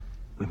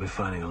been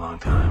fighting a long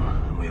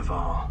time, and we have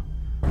all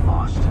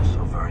lost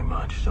so very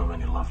much, so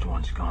many loved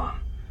ones gone.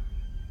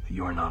 But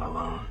you are not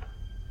alone.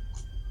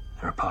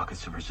 There are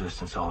pockets of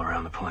resistance all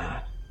around the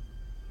planet.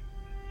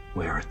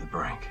 We are at the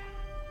brink.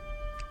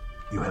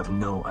 You have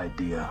no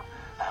idea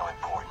how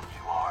important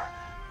you are.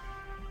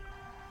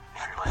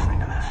 If you're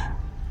listening to this,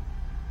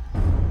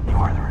 you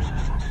are the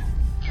resistance.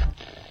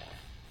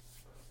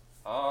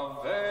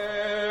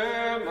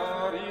 Ave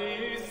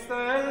Maria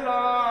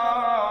Stella,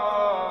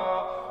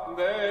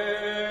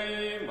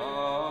 Dei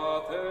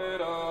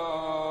Mater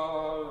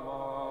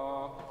Alma,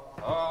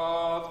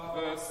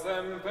 atque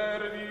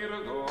semper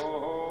Virgo,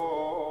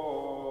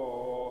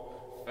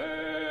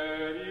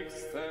 Felix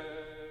te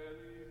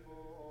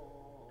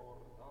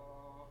porta.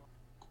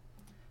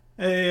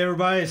 Hey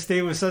everybody,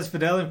 stay with Sus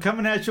Fidelum,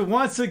 coming at you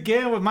once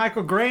again with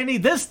Michael Graney,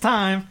 this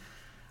time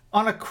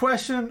on a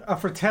question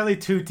of Fratelli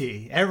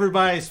Tutti,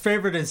 everybody's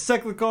favorite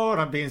encyclical, and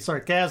I'm being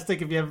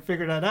sarcastic if you haven't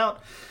figured that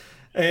out.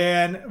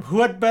 And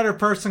what better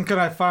person could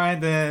I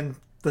find than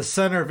the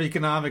center of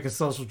economic and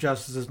social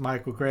justice is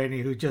Michael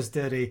Graney, who just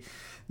did a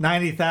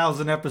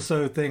 90,000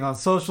 episode thing on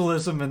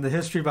socialism and the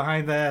history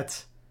behind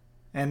that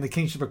and the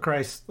kingship of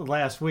Christ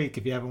last week,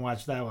 if you haven't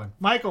watched that one.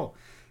 Michael,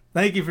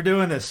 thank you for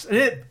doing this.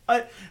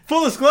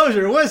 Full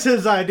disclosure, it was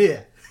his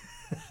idea.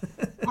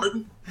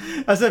 Pardon?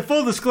 I said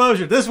full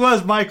disclosure, this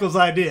was Michael's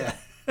idea.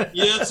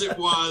 Yes, it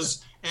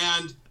was.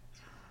 And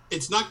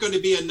it's not going to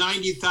be a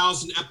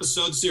 90,000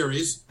 episode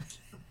series.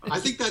 I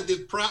think that the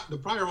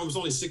prior one was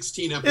only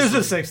 16 episodes. It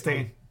was a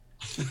 16.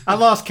 I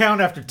lost count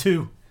after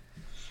 2.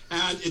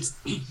 And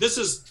this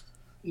is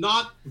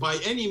not by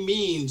any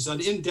means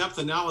an in-depth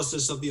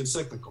analysis of the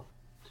encyclical.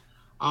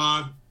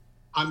 I'm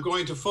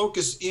going to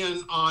focus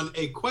in on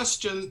a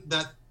question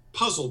that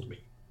puzzled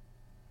me.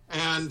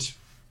 And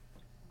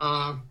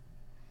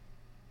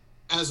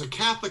as a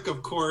Catholic,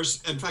 of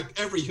course, in fact,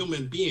 every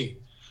human being,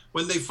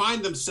 when they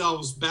find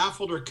themselves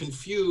baffled or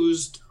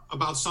confused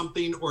about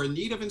something or in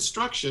need of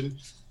instruction,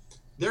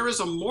 there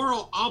is a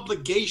moral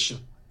obligation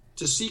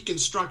to seek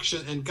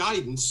instruction and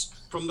guidance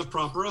from the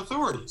proper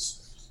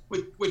authorities,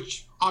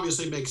 which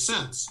obviously makes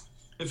sense.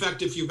 In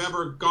fact, if you've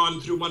ever gone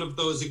through one of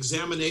those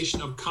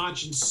examination of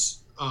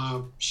conscience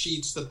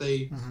sheets that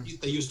they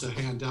used to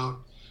hand out,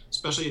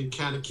 especially in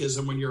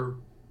catechism when you're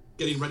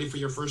getting ready for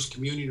your first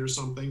communion or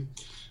something.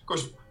 Of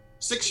course,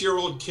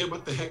 6-year-old kid,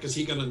 what the heck is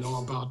he going to know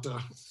about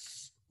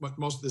what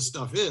most of this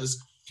stuff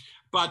is?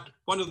 But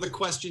one of the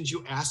questions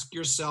you ask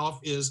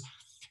yourself is,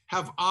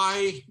 have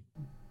I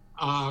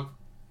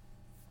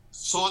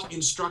sought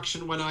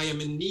instruction when I am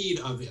in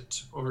need of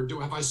it? Or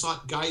have I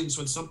sought guidance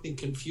when something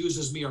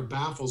confuses me or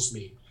baffles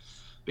me?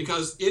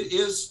 Because it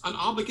is an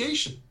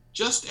obligation,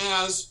 just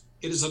as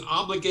it is an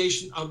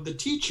obligation of the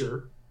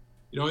teacher,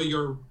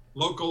 your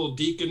local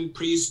deacon,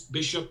 priest,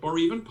 bishop, or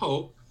even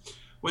pope,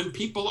 when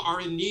people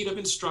are in need of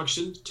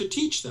instruction, to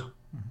teach them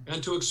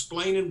and to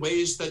explain in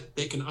ways that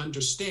they can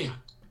understand.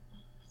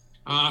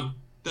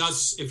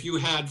 Thus, if you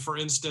had, for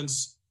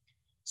instance,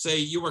 say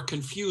you were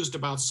confused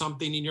about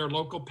something in your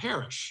local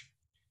parish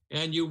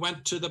and you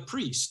went to the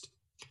priest,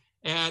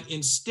 and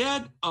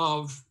instead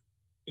of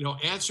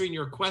answering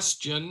your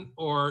question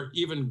or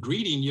even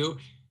greeting you,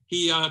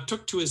 he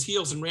took to his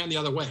heels and ran the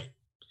other way.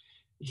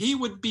 He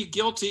would be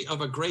guilty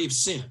of a grave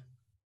sin,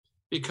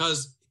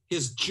 because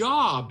his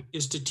job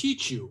is to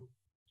teach you,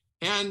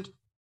 and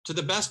to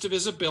the best of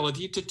his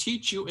ability to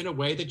teach you in a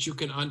way that you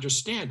can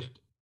understand it.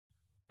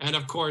 And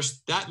of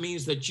course, that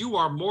means that you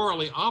are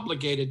morally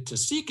obligated to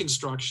seek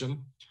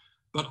instruction,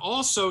 but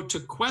also to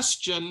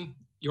question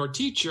your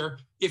teacher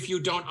if you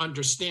don't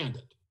understand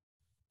it.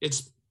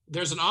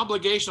 There's an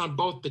obligation on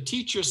both the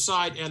teacher's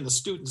side and the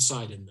student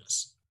side in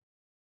this.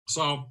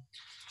 So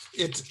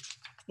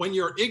when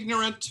you're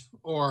ignorant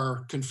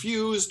or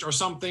confused or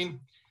something,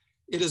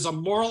 it is a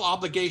moral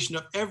obligation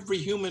of every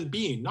human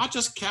being, not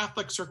just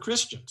Catholics or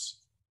Christians,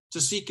 to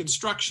seek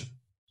instruction.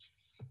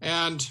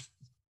 And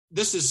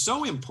this is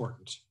so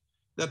important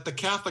that the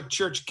Catholic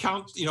Church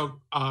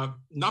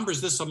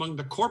numbers this among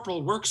the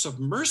corporal works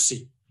of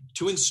mercy,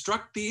 to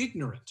instruct the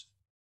ignorant.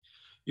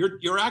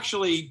 You're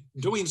actually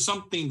doing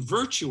something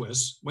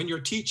virtuous when you're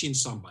teaching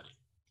somebody,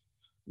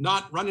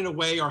 not running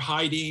away or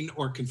hiding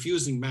or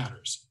confusing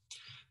matters.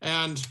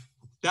 And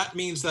that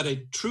means that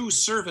a true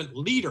servant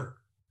leader,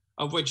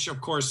 of which,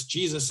 of course,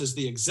 Jesus is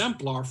the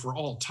exemplar for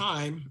all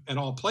time and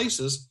all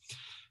places,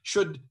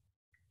 should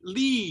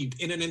lead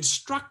in an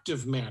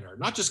instructive manner,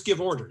 not just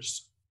give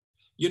orders.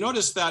 You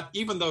notice that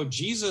even though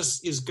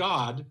Jesus is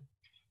God,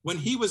 when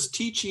he was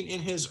teaching in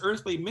his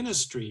earthly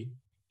ministry,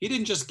 he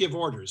didn't just give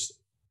orders,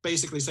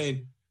 basically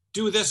saying,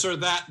 do this or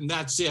that, and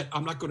that's it.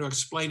 I'm not going to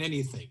explain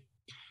anything.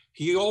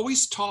 He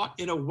always taught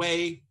in a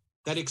way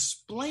that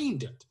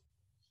explained it,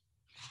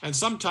 and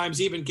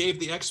sometimes even gave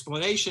the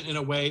explanation in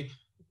a way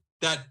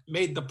that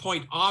made the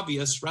point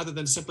obvious rather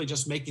than simply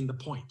just making the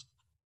point.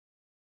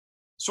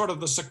 Sort of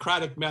the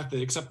Socratic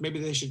method, except maybe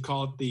they should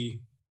call it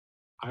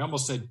I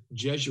almost said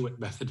Jesuit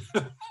method.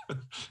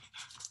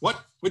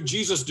 What would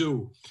Jesus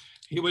do?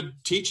 He would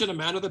teach in a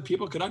manner that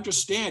people could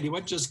understand. He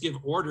wouldn't just give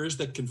orders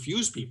that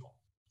confuse people.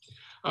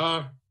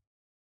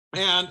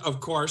 And of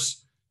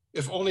course,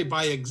 if only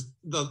by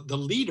the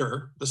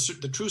leader,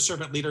 the true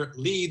servant leader,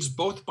 leads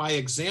both by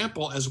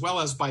example as well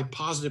as by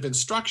positive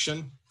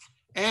instruction,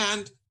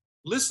 and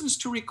listens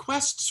to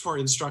requests for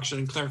instruction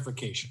and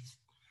clarification.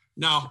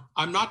 Now,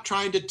 I'm not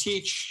trying to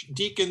teach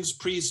deacons,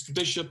 priests,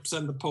 bishops,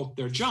 and the Pope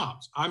their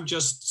jobs. I'm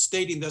just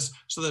stating this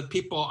so that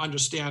people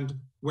understand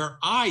where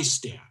I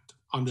stand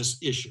on this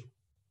issue.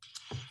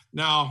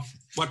 Now,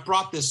 what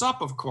brought this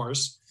up, of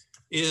course,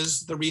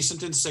 is the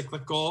recent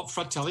encyclical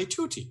Fratelli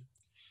Tutti.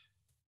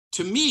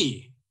 To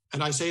me,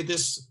 and I say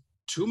this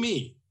to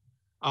me,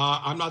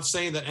 I'm not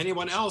saying that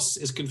anyone else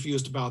is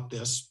confused about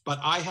this, but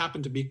I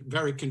happen to be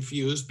very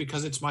confused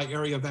because it's my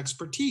area of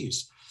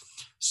expertise.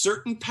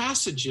 Certain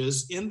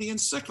passages in the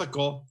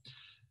encyclical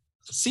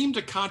seem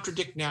to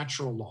contradict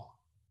natural law.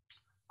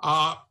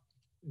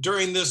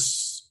 During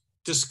this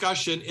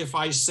discussion, if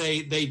I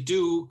say they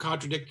do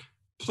contradict,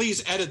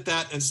 please edit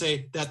that and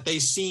say that they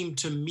seem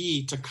to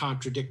me to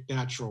contradict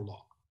natural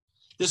law.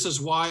 This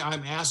is why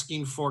I'm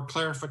asking for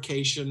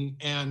clarification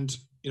and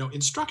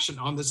instruction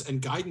on this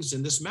and guidance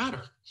in this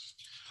matter.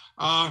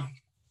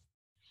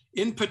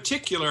 In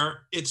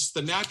particular, it's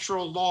the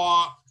natural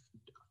law,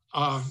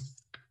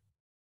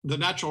 the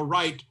natural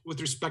right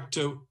with respect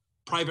to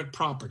private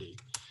property,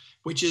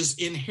 which is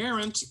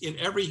inherent in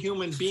every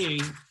human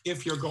being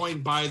if you're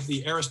going by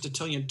the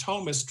Aristotelian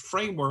Thomist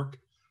framework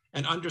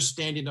and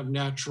understanding of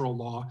natural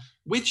law,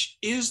 which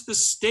is the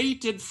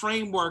stated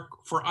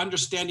framework for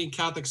understanding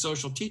Catholic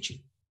social teaching.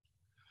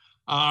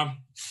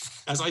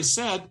 As I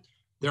said,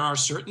 there are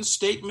certain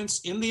statements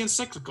in the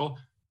encyclical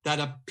that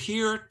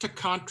appear to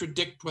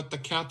contradict what the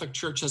Catholic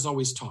Church has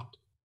always taught.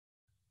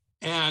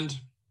 And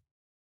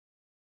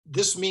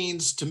this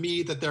means to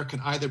me that there can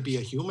either be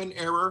a human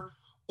error,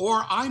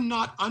 or I'm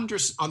not on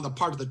the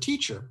part of the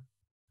teacher,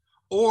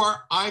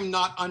 or I'm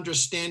not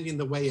understanding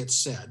the way it's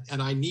said,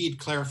 and I need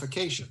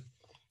clarification.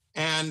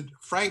 And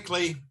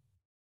frankly,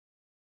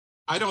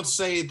 I don't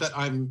say that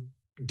I'm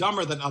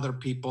dumber than other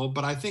people,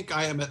 but I think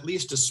I am at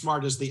least as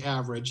smart as the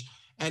average.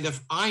 And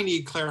if I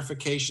need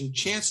clarification,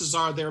 chances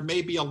are there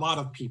may be a lot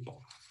of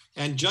people.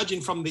 And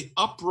judging from the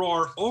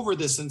uproar over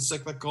this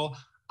encyclical,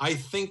 I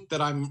think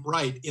that I'm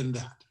right in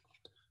that.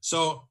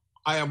 So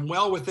I am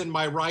well within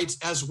my rights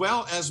as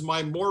well as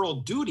my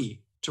moral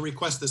duty to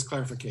request this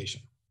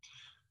clarification.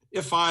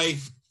 If I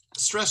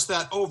stress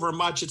that over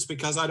much, it's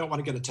because I don't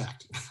want to get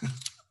attacked.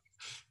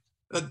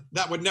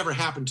 That would never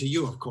happen to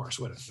you, of course,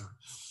 would it?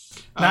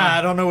 Nah,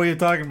 I don't know what you're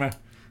talking about.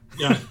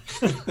 Yeah.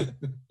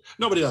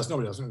 Nobody does.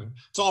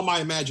 It's all my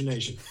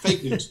imagination.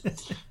 Fake news.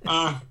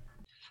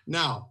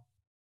 Now,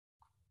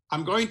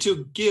 I'm going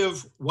to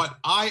give what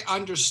I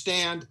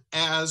understand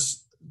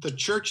as the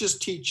Church's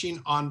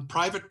teaching on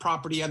private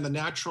property and the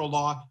natural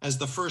law as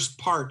the first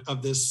part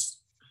of this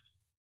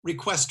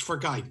request for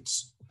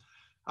guidance.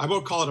 I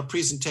won't call it a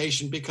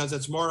presentation because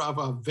it's more of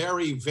a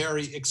very,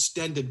 very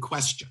extended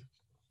question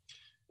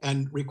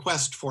and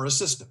request for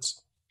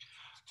assistance.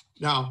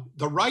 Now,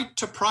 the right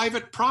to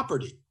private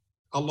property,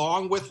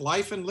 along with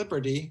life and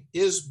liberty,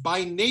 is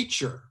by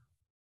nature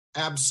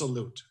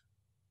absolute.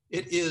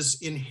 It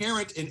is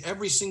inherent in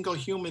every single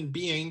human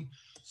being.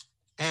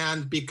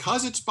 And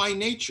because it's by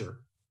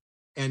nature,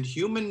 and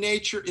human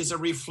nature is a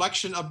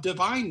reflection of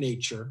divine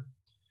nature,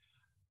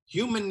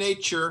 human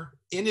nature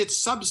in its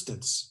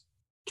substance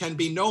can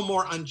be no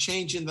more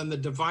unchanging than the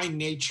divine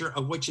nature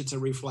of which it's a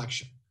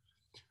reflection.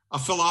 A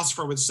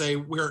philosopher would say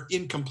we're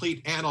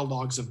incomplete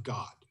analogs of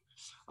God.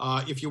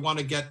 If you want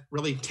to get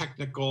really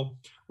technical,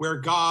 where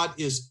God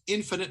is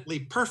infinitely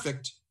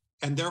perfect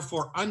and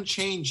therefore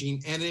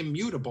unchanging and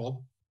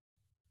immutable,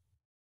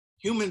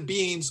 human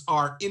beings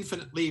are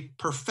infinitely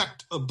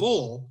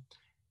perfectible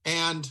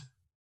and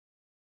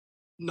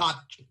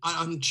not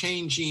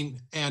unchanging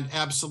and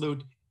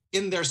absolute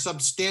in their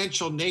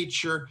substantial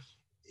nature,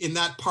 in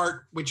that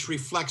part which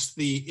reflects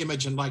the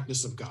image and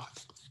likeness of God.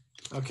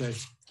 Okay,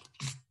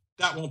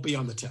 that won't be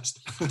on the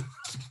test.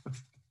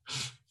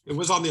 It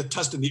was on the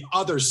test in the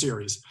other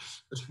series.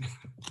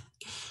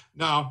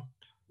 Now,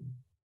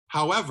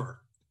 however,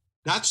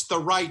 that's the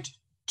right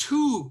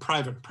to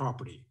private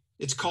property.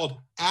 It's called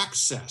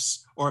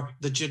access, or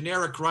the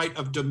generic right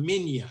of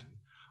dominion,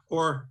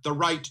 or the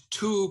right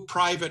to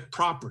private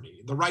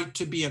property, the right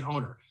to be an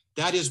owner.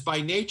 That is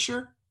by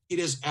nature, it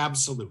is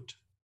absolute.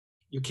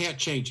 You can't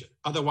change it.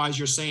 Otherwise,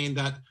 you're saying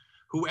that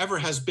whoever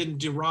has been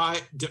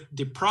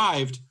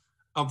deprived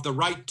of the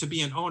right to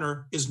be an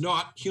owner is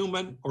not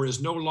human, or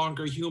is no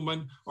longer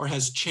human, or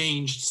has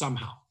changed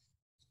somehow.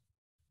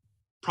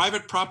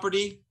 Private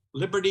property,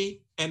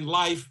 liberty, and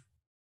life,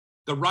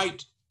 the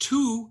right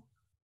to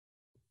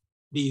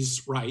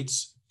these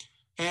rights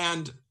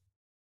and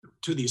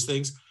to these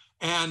things,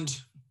 and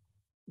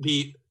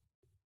the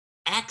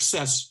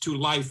access to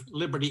life,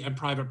 liberty, and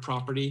private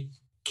property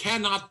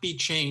cannot be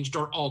changed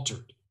or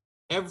altered.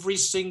 Every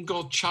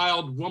single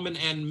child, woman,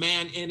 and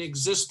man in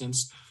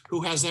existence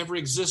who has ever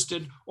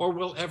existed or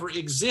will ever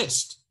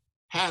exist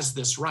has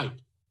this right.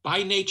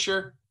 By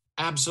nature,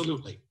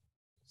 absolutely.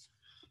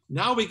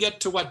 Now we get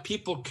to what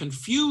people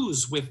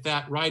confuse with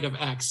that right of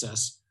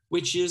access,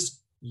 which is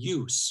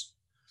use.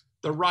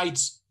 The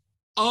rights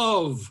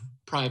of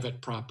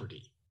private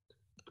property,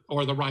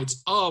 or the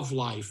rights of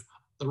life,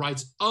 the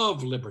rights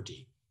of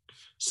liberty.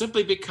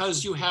 Simply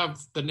because you have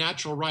the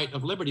natural right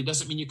of liberty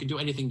doesn't mean you can do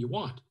anything you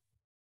want.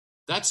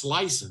 That's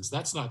license,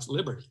 that's not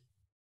liberty.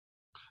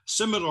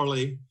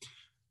 Similarly,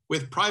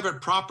 with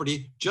private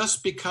property,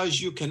 just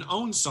because you can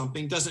own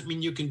something doesn't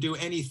mean you can do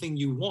anything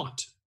you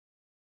want.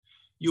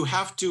 You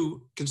have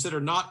to consider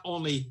not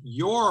only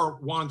your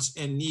wants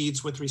and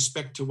needs with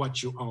respect to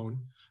what you own,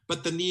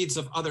 but the needs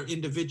of other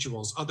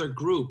individuals, other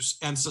groups,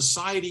 and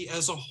society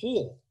as a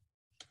whole.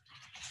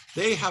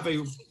 They have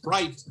a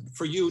right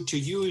for you to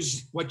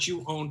use what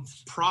you own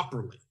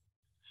properly.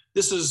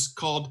 This is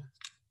called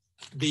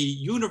the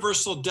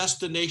universal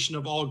destination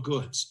of all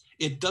goods.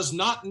 It does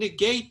not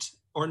negate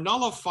or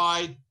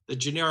nullify the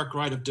generic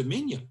right of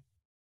dominion,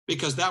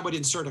 because that would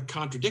insert a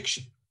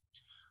contradiction.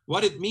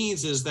 What it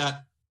means is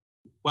that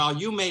while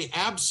you may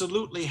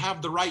absolutely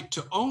have the right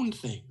to own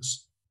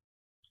things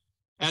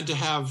and to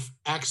have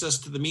access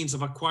to the means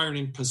of acquiring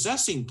and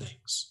possessing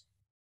things,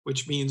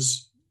 which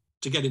means,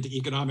 to get into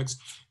economics,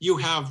 you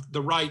have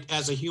the right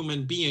as a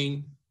human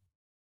being,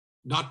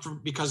 not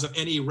because of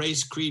any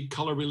race, creed,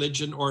 color,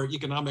 religion, or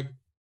economic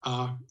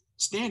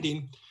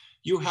standing,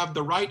 you have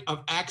the right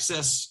of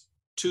access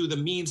to the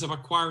means of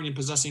acquiring and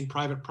possessing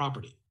private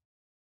property,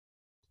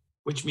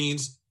 which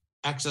means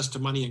access to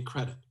money and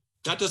credit.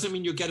 That doesn't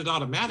mean you get it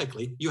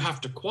automatically. You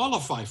have to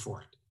qualify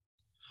for it.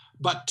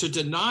 But to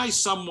deny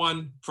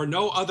someone for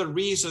no other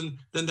reason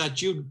than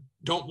that you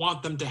don't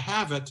want them to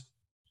have it,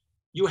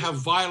 you have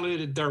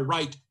violated their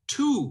right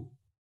to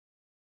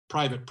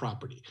private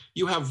property.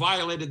 You have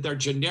violated their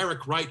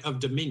generic right of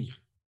dominion.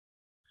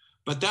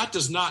 But that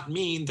does not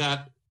mean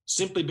that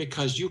simply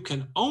because you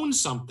can own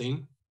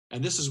something,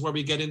 and this is where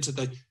we get into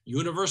the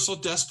universal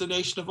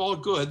destination of all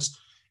goods,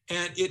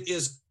 and it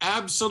is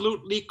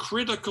absolutely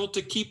critical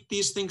to keep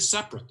these things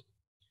separate,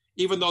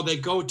 even though they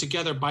go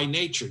together by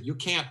nature. You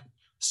can't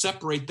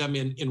separate them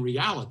in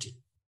reality.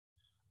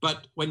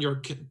 But when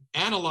you're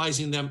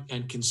analyzing them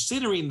and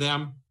considering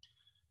them,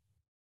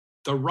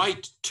 the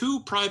right to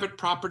private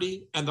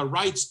property and the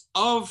rights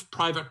of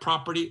private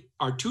property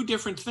are two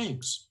different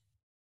things.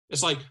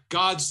 It's like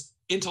God's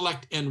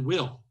intellect and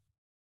will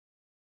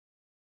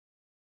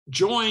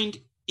joined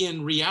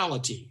in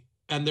reality,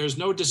 and there's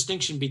no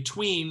distinction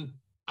between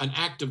an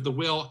act of the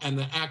will and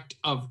the act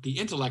of the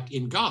intellect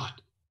in God,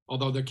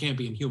 although there can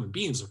be in human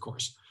beings, of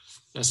course.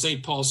 As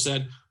St. Paul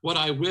said, what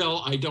I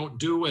will, I don't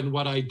do, and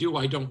what I do,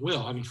 I don't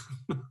will. I mean,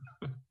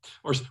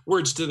 or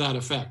words to that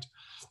effect.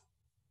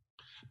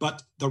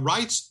 But the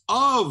rights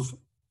of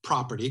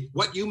property,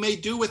 what you may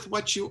do with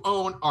what you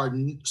own, are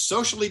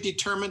socially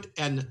determined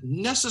and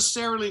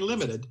necessarily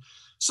limited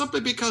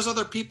simply because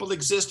other people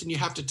exist and you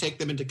have to take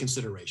them into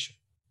consideration.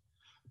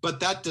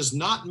 But that does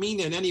not mean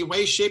in any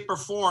way, shape, or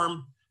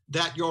form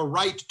that your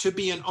right to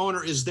be an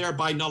owner is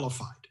thereby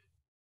nullified.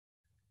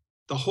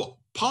 The whole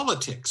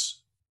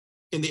politics,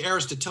 in the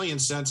Aristotelian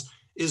sense,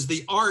 is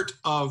the art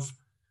of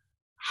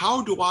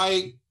how do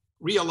I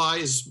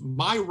realize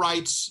my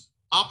rights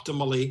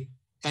optimally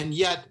and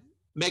yet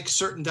make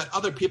certain that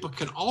other people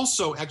can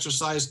also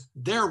exercise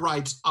their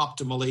rights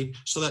optimally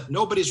so that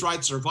nobody's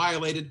rights are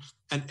violated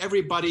and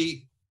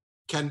everybody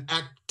can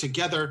act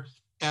together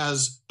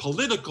as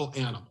political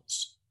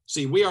animals.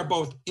 See, we are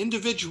both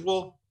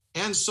individual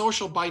and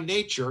social by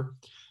nature,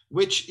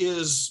 which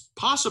is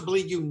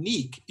possibly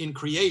unique in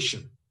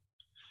creation.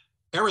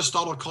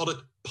 Aristotle called it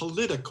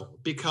political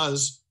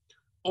because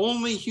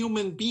only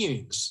human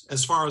beings,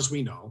 as far as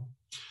we know,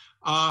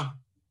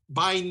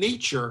 by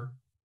nature,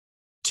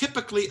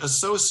 typically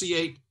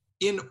associate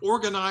in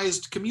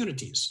organized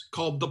communities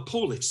called the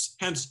polis,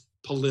 hence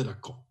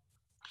political.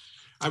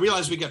 I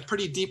realize we get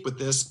pretty deep with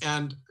this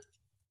and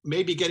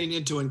maybe getting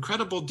into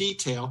incredible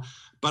detail,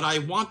 but I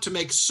want to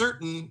make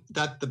certain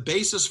that the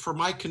basis for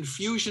my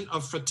confusion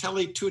of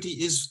Fratelli Tutti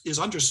is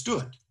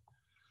understood,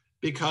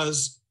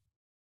 because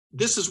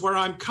this is where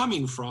I'm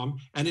coming from,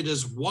 and it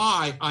is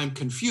why I'm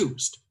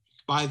confused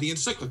by the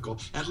encyclical,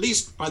 at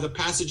least by the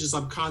passages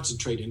I'm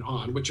concentrating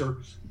on, which are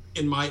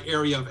in my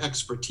area of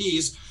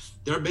expertise.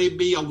 There may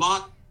be a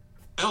lot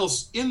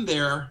else in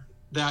there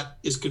that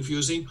is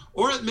confusing,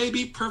 or it may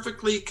be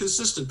perfectly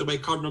consistent, the way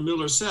Cardinal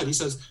Müller said. He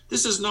says,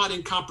 this is not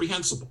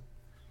incomprehensible.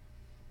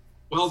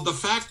 Well, the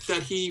fact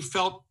that he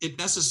felt it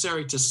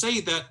necessary to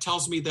say that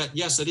tells me that,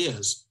 yes, it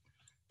is,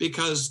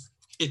 because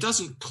it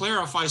doesn't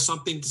clarify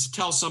something to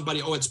tell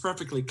somebody, oh, it's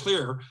perfectly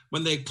clear,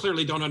 when they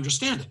clearly don't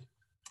understand it.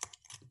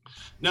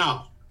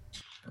 Now,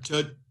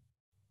 to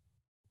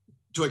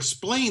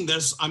explain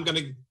this,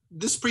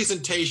 this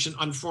presentation,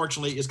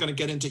 unfortunately, is going to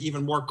get into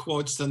even more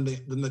quotes than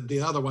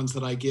the other ones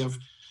that I give.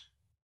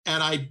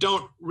 And I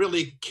don't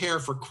really care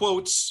for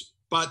quotes,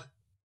 but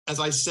as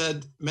I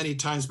said many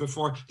times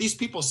before, these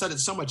people said it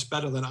so much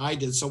better than I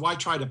did. So why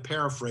try to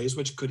paraphrase,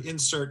 which could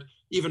insert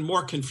even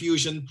more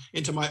confusion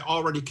into my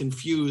already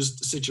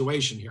confused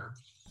situation here?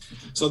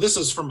 So this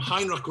is from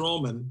Heinrich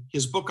Roman,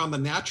 his book on the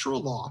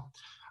natural law.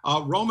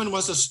 Roman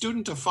was a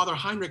student of Father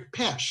Heinrich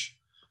Pesch,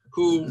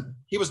 who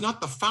he was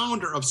not the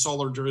founder of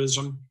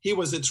solidarism, he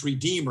was its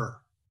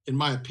redeemer, in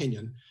my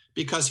opinion,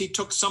 because he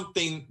took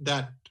something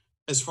that,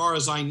 as far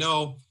as I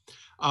know,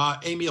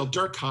 Émile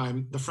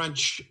Durkheim, the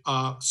French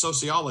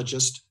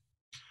sociologist,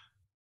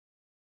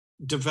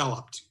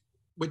 developed,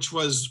 which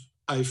was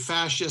a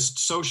fascist,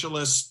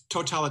 socialist,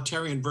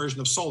 totalitarian version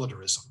of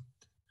solidarism.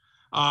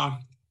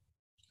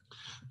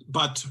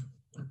 But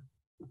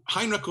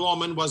Heinrich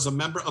Roman was a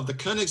member of the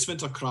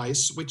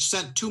Königswinterkreis, which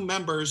sent 2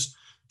 members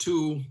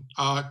to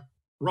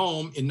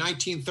Rome in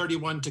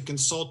 1931 to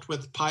consult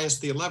with Pius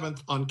XI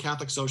on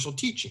Catholic social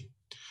teaching,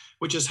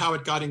 which is how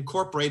it got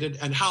incorporated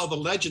and how the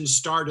legend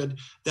started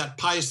that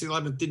Pius XI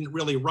didn't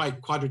really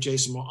write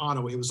Quadragesimo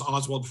Anno. It was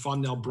Oswald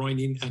von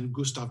Neubräuning and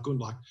Gustav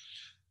Gundlach.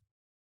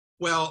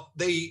 Well,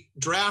 they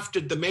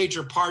drafted the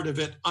major part of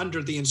it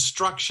under the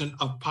instruction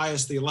of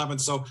Pius XI.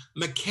 So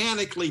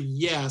mechanically,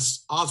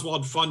 yes,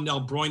 Oswald von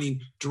Neubräuning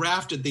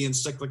drafted the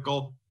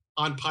encyclical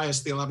on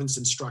Pius XI's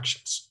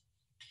instructions.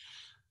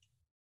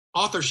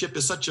 Authorship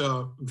is such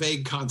a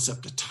vague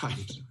concept at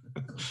times.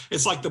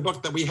 It's like the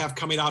book that we have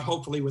coming out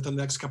hopefully within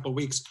the next couple of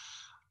weeks.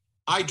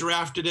 I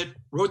drafted it,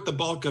 wrote the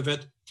bulk of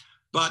it,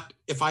 but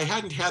if I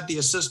hadn't had the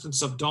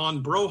assistance of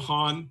Dawn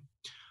Brohan,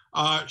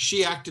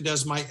 she acted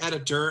as my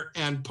editor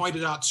and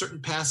pointed out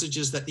certain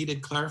passages that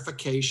needed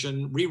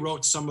clarification,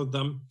 rewrote some of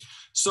them.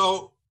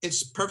 So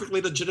it's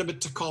perfectly legitimate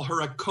to call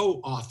her a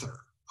co-author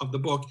of the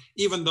book,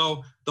 even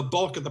though the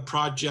bulk of the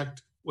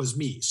project was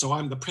me. So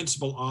I'm the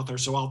principal author,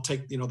 so I'll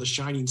take, the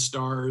shining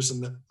stars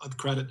and the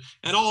credit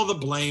and all the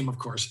blame, of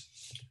course.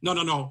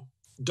 No.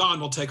 Dawn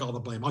will take all the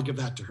blame. I'll give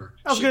that to her.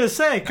 I was going to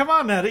say, come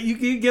on now,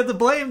 you give the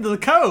blame to the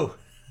co.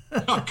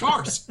 Of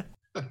course.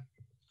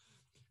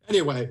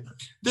 Anyway,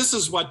 this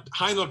is what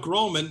Heinrich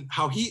Roman,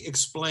 how he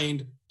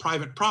explained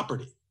private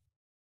property,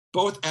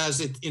 both as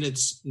it in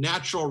its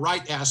natural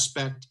right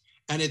aspect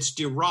and its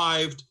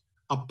derived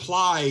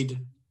applied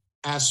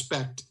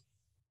aspect,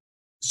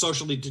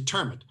 socially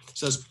determined. It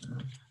says,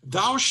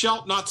 thou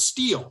shalt not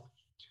steal,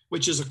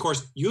 which is, of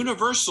course,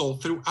 universal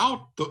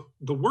throughout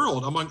the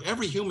world among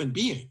every human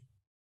being.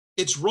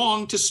 It's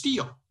wrong to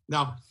steal.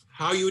 Now,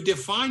 how you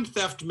define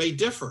theft may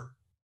differ.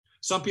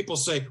 Some people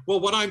say, well,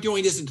 what I'm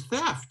doing isn't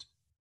theft.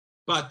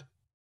 But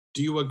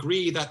do you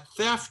agree that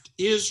theft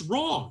is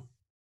wrong?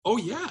 Oh,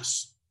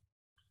 yes.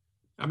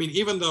 I mean,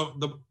 even though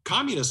the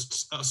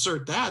communists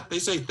assert that, they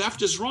say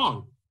theft is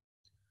wrong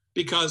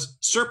because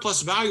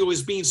surplus value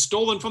is being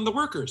stolen from the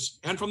workers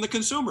and from the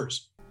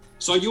consumers.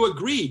 So you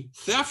agree,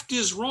 theft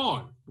is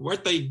wrong.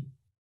 What they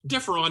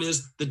differ on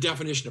is the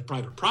definition of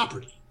private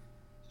property.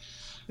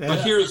 Yeah,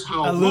 but here's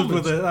how I lived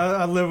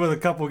with a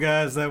couple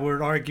guys that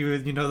were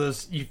arguing.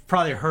 You've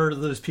probably heard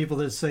of those people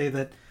that say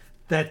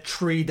that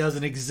tree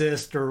doesn't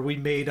exist or we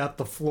made up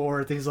the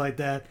floor, things like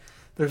that.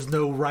 There's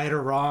no right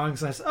or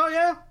wrongs. And I said, oh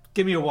yeah,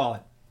 give me your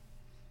wallet.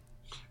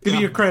 Give me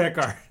your credit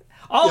card.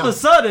 All of a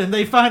sudden,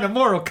 they find a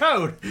moral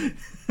code.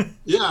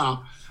 Yeah.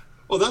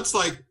 Well, that's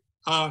like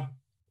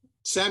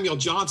Samuel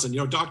Johnson,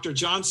 Dr.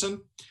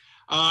 Johnson.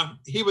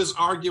 He was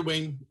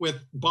arguing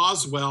with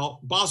Boswell.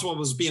 Boswell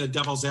was being a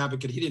devil's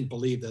advocate. He didn't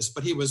believe this,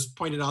 but he was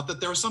pointing out that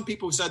there are some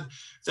people who said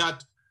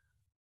that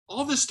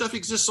all this stuff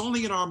exists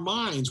only in our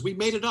minds. We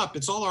made it up.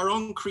 It's all our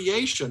own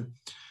creation.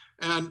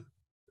 And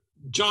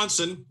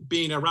Johnson,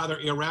 being a rather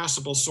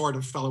irascible sort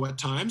of fellow at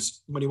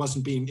times, when he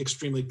wasn't being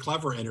extremely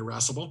clever and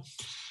irascible,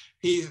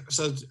 he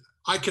said,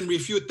 I can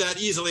refute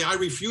that easily. I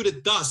refute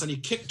it thus. And he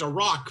kicked a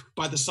rock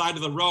by the side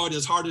of the road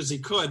as hard as he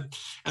could.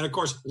 And of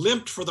course,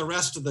 limped for the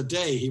rest of the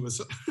day. He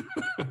was...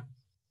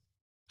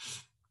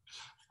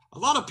 A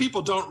lot of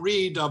people don't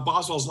read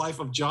Boswell's Life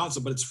of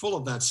Johnson, but it's full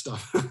of that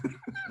stuff.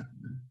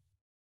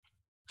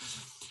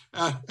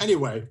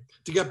 Anyway,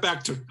 to get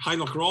back to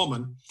Heinrich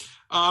Roman,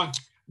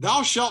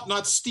 thou shalt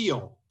not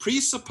steal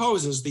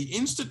presupposes the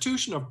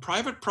institution of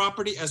private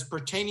property as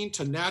pertaining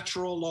to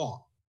natural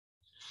law.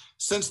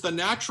 Since the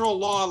natural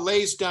law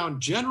lays down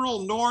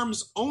general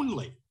norms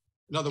only,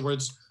 in other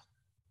words,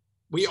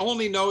 we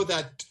only know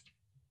that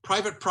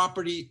private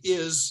property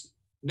is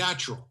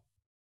natural,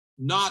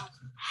 not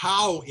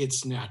how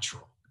it's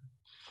natural.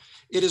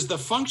 It is the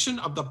function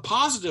of the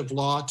positive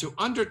law to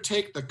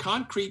undertake the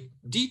concrete,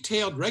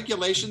 detailed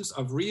regulations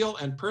of real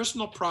and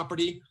personal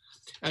property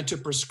and to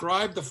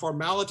prescribe the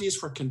formalities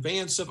for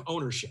conveyance of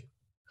ownership.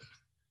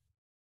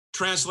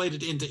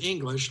 Translated into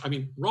English, I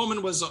mean,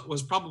 Roman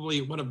was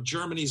probably one of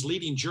Germany's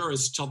leading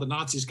jurists till the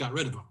Nazis got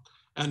rid of him.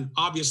 And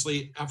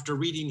obviously, after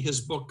reading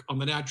his book on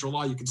the natural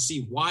law, you can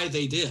see why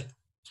they did,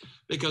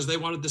 because they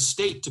wanted the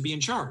state to be in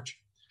charge.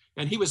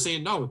 And he was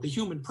saying, no, the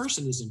human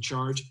person is in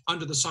charge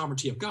under the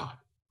sovereignty of God.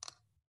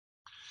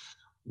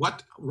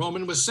 What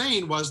Roman was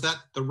saying was that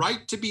the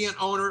right to be an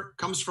owner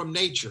comes from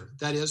nature,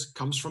 that is,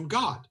 comes from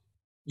God.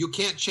 You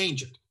can't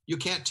change it. You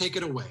can't take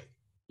it away.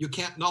 You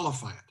can't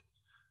nullify it.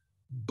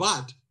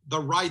 But the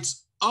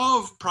rights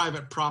of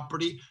private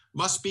property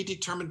must be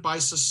determined by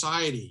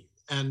society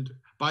and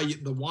by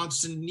the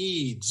wants and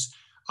needs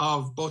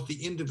of both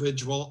the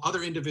individual,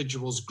 other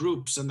individuals,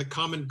 groups, and the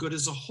common good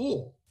as a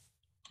whole.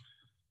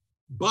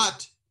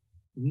 But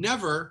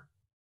never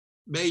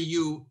may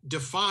you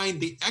define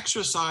the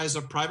exercise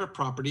of private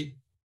property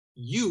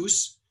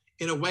use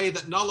in a way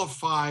that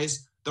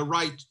nullifies the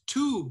right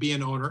to be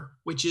an owner,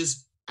 which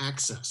is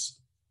access.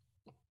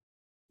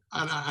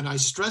 And I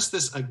stress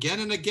this again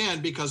and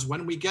again, because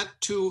when we get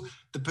to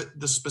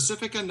the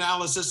specific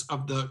analysis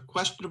of the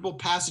questionable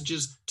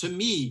passages, to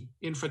me,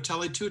 in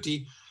Fratelli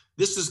Tutti,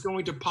 this is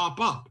going to pop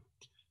up.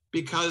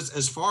 Because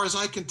as far as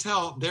I can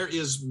tell, there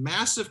is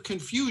massive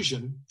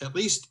confusion, at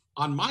least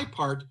on my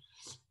part,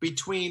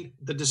 between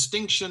the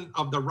distinction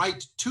of the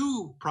right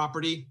to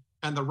property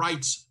and the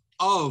rights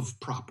of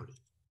property.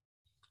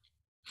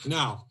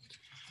 Now,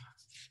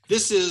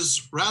 this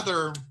is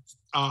rather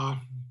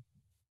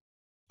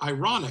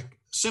ironic,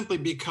 simply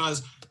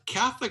because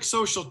Catholic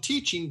social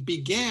teaching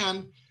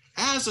began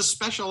as a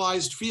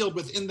specialized field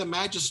within the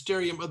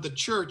magisterium of the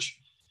church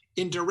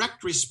in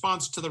direct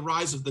response to the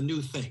rise of the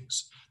new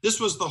things. This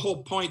was the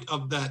whole point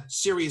of that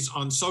series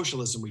on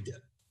socialism we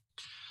did.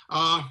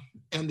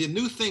 And the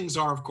new things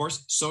are, of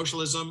course,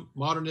 socialism,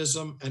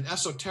 modernism, and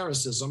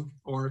esotericism,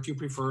 or if you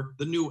prefer,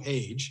 the New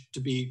Age, to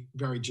be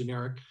very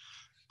generic.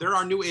 There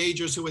are New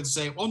Agers who would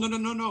say, oh,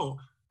 no.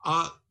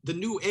 The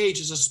New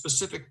Age is a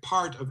specific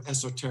part of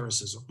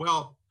esotericism.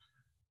 Well,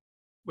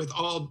 with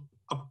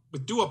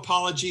due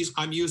apologies,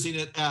 I'm using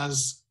it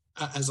as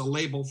a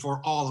label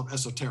for all of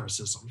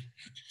esotericism.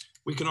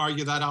 We can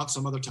argue that out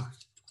some other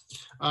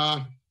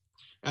time.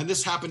 And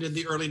this happened in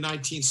the early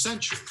 19th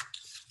century,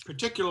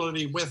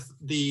 particularly with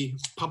the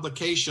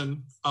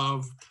publication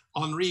of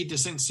Henri de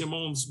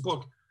Saint-Simon's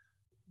book,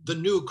 The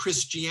New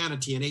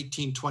Christianity, in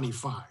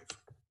 1825,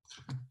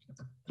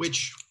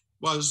 which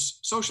was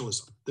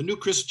socialism. The New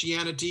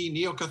Christianity,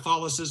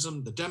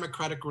 Neo-Catholicism, the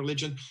democratic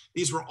religion,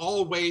 these were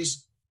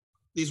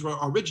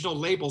original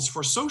labels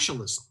for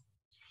socialism.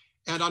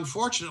 And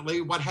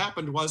unfortunately, what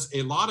happened was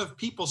a lot of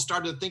people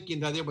started thinking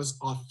that it was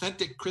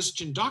authentic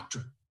Christian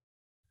doctrine,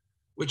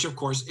 which of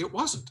course it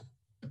wasn't.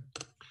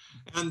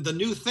 And the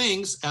new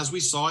things, as we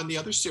saw in the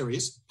other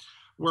series,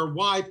 were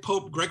why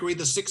Pope Gregory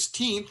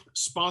XVI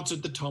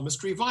sponsored the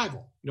Thomist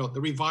revival,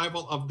 the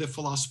revival of the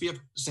philosophy of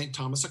St.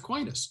 Thomas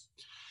Aquinas.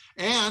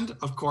 And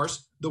of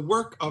course, the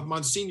work of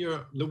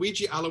Monsignor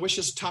Luigi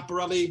Aloysius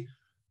Taparelli,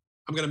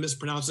 I'm going to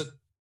mispronounce it,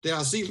 de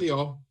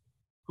Asilio,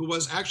 who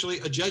was actually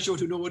a Jesuit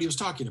who knew what he was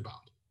talking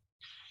about.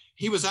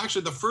 He was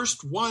actually the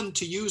first one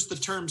to use the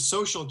term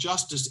social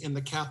justice in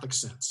the Catholic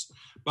sense.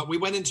 But we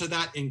went into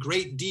that in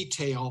great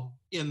detail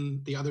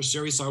in the other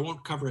series, so I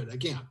won't cover it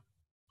again.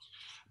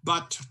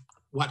 But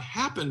what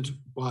happened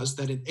was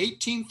that in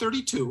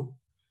 1832,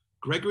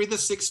 Gregory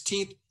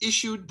XVI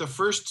issued the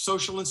first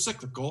social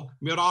encyclical,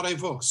 Mirare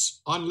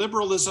Vos, on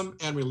liberalism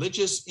and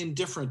religious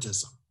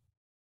indifferentism.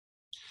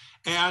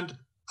 And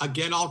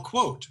again, I'll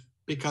quote,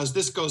 because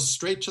this goes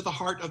straight to the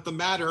heart of the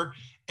matter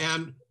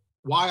and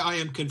why I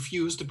am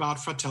confused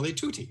about Fratelli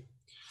Tutti.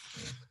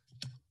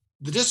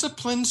 The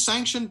discipline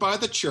sanctioned by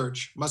the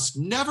church must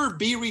never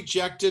be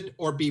rejected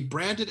or be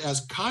branded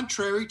as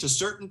contrary to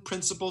certain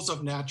principles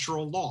of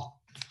natural law.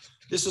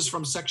 This is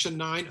from section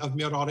 9 of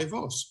Mirare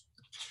Vos.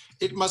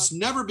 It must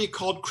never be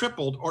called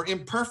crippled or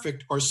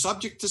imperfect or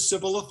subject to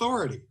civil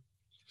authority.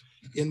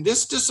 In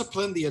this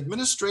discipline, the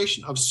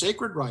administration of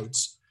sacred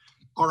rites,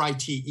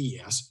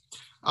 R-I-T-E-S,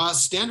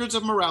 standards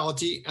of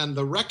morality, and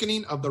the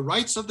reckoning of the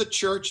rights of the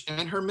church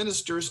and her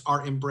ministers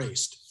are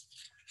embraced.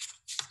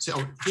 So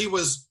he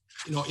was,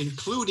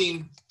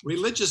 including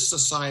religious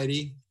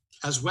society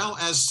as well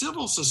as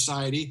civil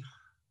society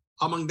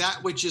among that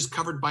which is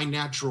covered by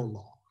natural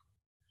law.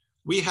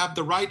 We have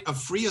the right of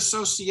free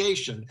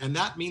association, and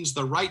that means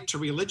the right to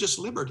religious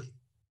liberty.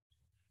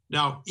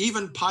 Now,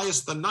 even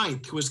Pius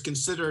IX, who is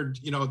considered,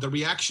 the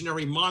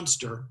reactionary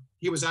monster,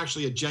 he was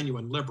actually a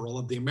genuine liberal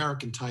of the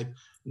American type,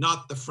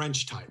 not the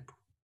French type.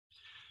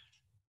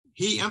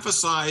 He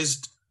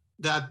emphasized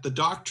that the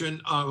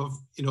doctrine of,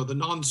 the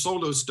non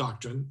solus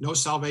doctrine, no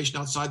salvation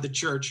outside the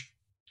church,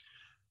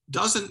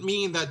 doesn't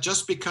mean that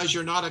just because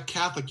you're not a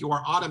Catholic, you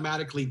are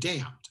automatically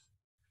damned.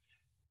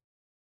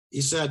 He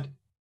said,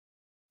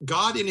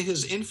 God, in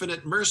his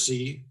infinite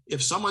mercy,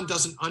 if someone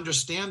doesn't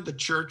understand the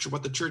church or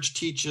what the church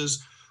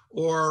teaches,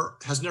 or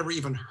has never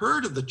even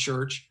heard of the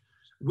church,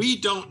 we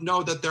don't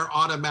know that they're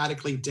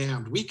automatically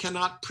damned. We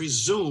cannot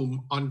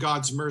presume on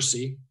God's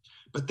mercy,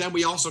 but then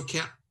we also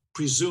can't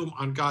presume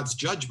on God's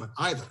judgment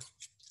either.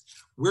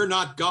 We're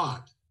not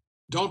God.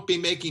 Don't be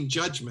making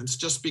judgments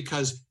just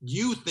because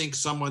you think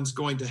someone's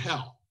going to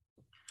hell.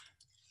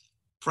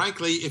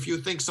 Frankly, if you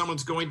think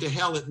someone's going to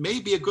hell, it may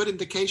be a good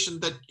indication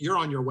that you're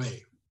on your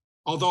way.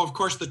 Although, of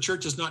course, the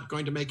church is not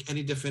going to make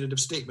any definitive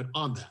statement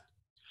on that.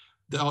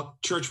 The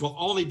church will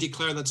only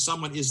declare that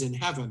someone is in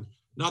heaven,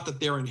 not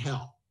that they're in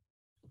hell.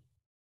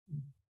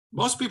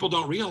 Most people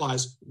don't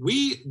realize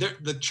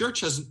the church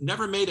has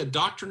never made a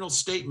doctrinal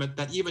statement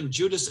that even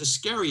Judas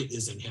Iscariot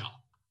is in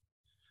hell.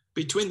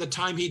 Between the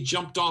time he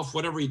jumped off,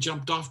 whatever he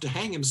jumped off to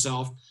hang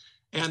himself,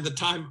 and the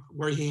time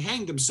where he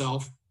hanged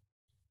himself,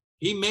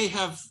 he may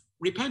have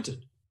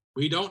repented.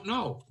 We don't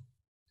know.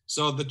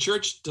 So the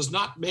church does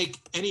not make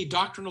any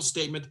doctrinal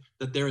statement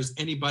that there is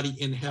anybody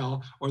in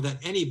hell or that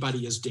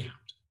anybody is damned.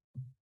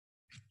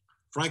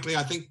 Frankly,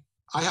 I think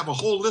I have a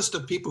whole list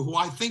of people who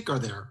I think are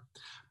there,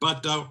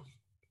 but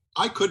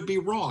I could be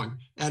wrong.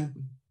 And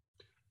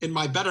in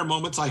my better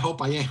moments, I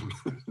hope I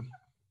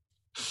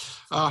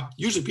am.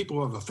 Usually people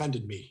who have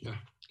offended me,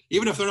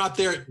 even if they're not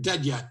there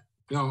dead yet,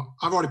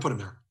 I've already put them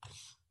there.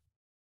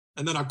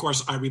 And then, of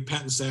course, I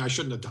repent and say I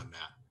shouldn't have done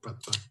that.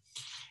 But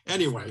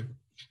anyway,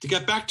 to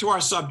get back to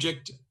our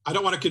subject, I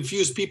don't want to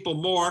confuse people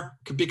more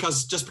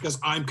because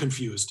I'm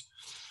confused.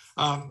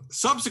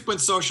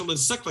 Subsequent social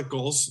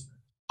encyclicals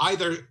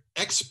either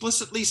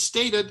explicitly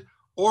stated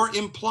or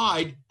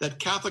implied that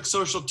Catholic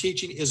social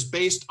teaching is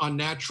based on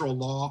natural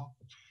law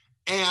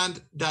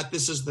and that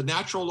this is the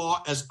natural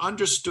law as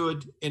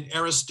understood in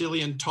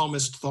Aristotelian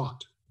Thomist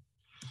thought.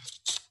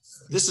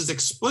 This is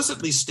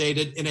explicitly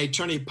stated in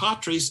Aeterni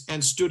Patris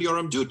and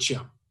Studiorum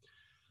Ducem.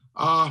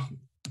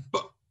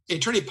 But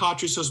Aeterni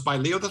Patris was by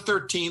Leo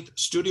XIII,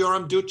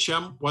 Studiorum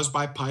Ducem was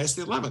by Pius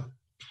XI.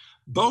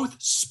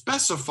 Both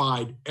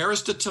specified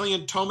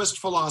Aristotelian Thomist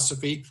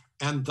philosophy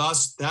and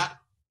thus that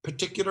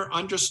particular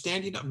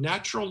understanding of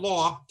natural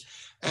law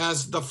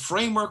as the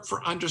framework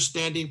for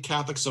understanding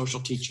Catholic social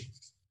teaching.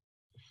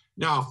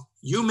 Now,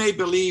 you may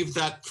believe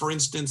that, for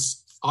instance,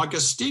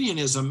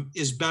 Augustinianism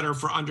is better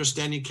for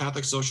understanding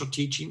Catholic social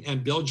teaching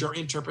and build your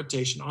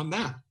interpretation on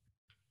that.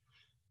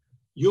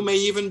 You may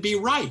even be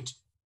right,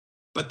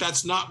 but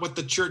that's not what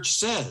the church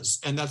says,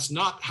 and that's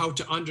not how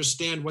to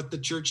understand what the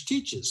church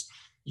teaches.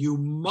 You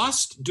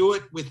must do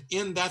it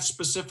within that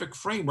specific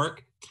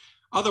framework.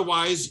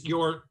 Otherwise,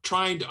 you're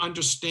trying to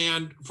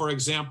understand, for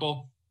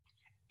example,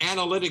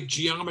 analytic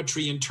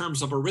geometry in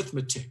terms of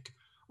arithmetic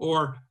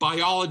or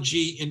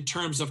biology in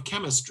terms of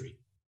chemistry.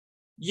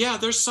 Yeah,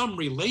 there's some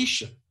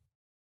relation,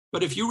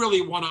 but if you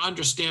really want to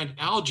understand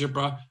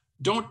algebra,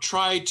 don't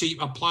try to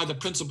apply the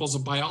principles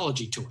of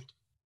biology to it.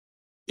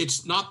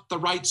 It's not the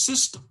right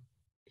system.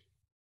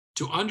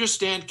 To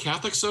understand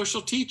Catholic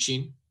social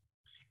teaching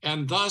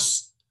and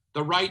thus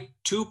the right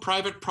to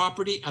private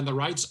property and the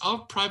rights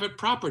of private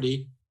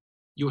property,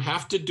 you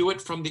have to do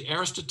it from the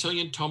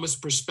Aristotelian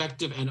Thomist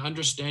perspective and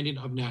understanding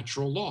of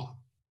natural law.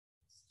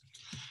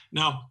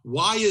 Now,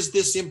 why is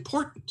this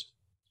important?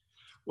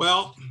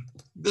 Well,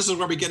 this is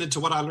where we get into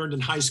what I learned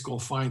in high school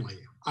finally.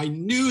 I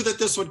knew that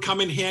this would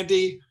come in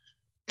handy,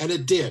 and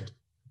it did.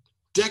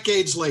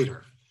 Decades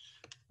later,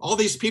 all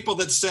these people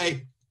that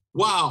say,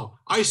 wow,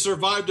 I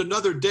survived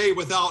another day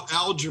without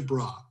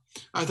algebra.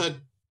 I thought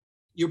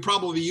you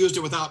probably used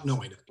it without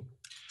knowing it.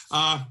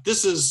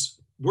 This is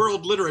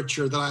world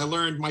literature that I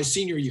learned my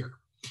senior year.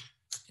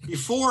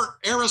 Before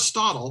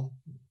Aristotle,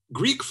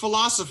 Greek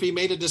philosophy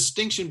made a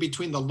distinction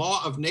between the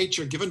law of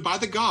nature given by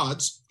the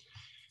gods,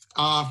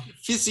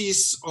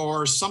 physis,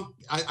 or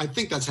I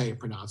think that's how you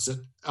pronounce it.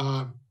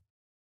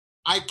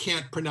 I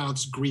can't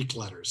pronounce Greek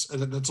letters.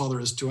 That's all there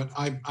is to it.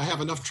 I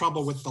have enough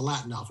trouble with the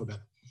Latin alphabet.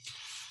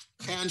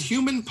 And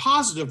human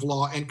positive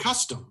law and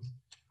custom,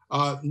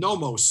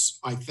 nomos,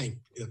 I think.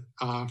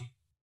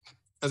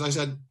 As I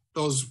said,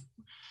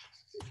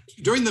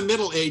 during the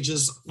Middle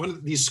Ages,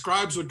 when these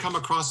scribes would come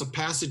across a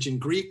passage in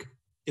Greek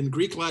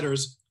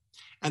letters,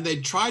 and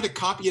they'd try to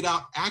copy it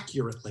out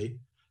accurately,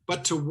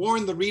 but to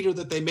warn the reader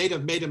that they may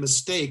have made a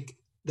mistake,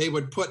 they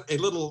would put a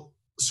little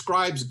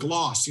scribe's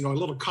gloss, a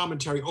little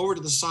commentary over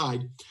to the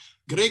side.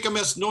 Grecum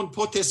est non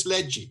potes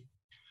legi.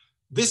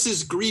 This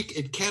is Greek,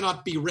 it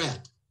cannot be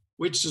read,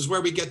 which is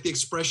where we get the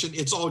expression,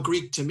 it's all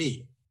Greek to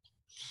me.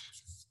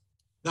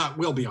 That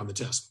will be on the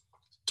test.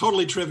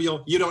 Totally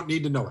trivial, you don't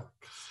need to know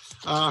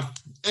it.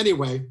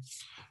 Anyway,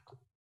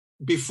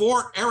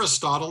 before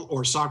Aristotle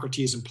or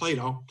Socrates and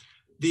Plato,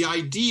 the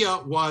idea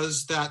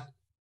was that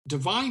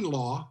divine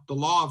law, the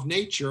law of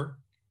nature,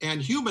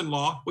 and human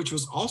law, which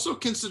was also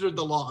considered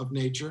the law of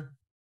nature,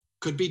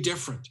 could be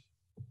different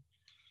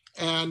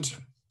and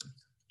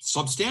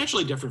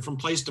substantially different from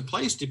place to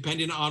place,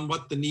 depending on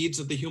what the needs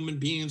of the human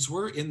beings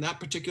were in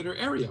that particular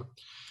area.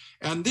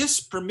 And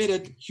this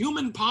permitted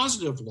human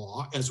positive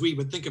law, as we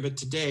would think of it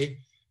today,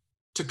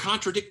 to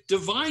contradict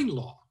divine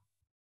law.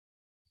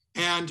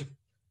 And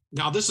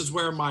now this is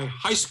where my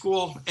high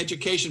school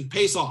education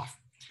pays off.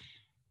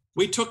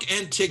 We took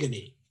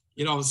Antigone,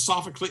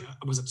 Sophocles,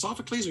 was it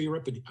Sophocles or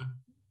Euripides?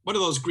 One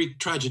of those Greek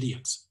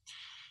tragedians.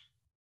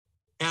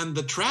 And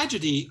the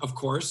tragedy, of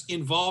course,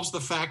 involves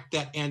the fact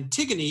that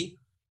Antigone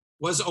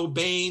was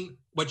obeying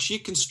what she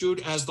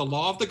construed as the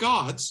law of the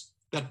gods,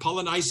 that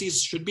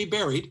Polynices should be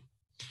buried.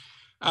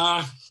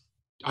 I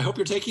hope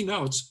you're taking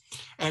notes.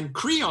 And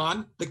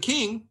Creon, the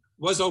king,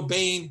 was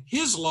obeying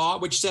his law,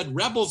 which said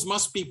rebels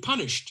must be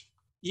punished,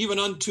 even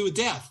unto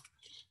death.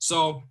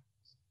 So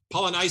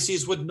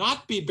Polynices would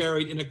not be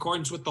buried in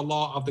accordance with the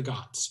law of the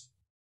gods,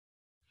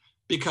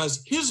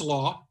 because his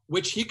law,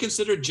 which he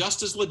considered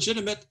just as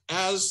legitimate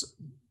as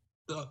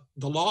the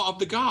law of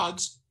the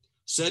gods,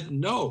 said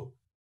no.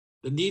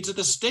 The needs of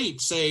the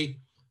state say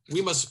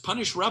we must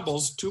punish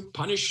rebels to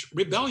punish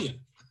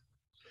rebellion.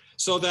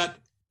 So that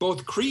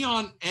both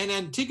Creon and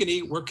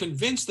Antigone were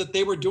convinced that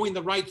they were doing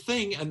the right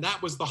thing, and that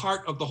was the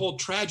heart of the whole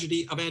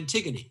tragedy of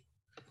Antigone.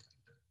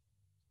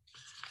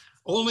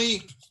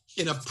 Only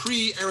in a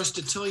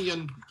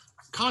pre-Aristotelian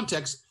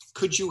context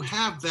could you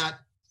have that,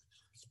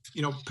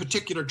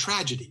 particular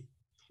tragedy,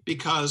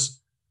 because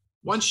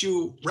once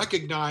you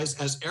recognize,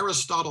 as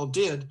Aristotle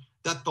did,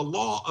 that the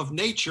law of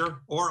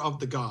nature or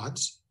of the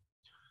gods,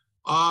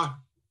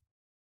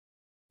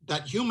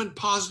 that human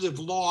positive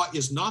law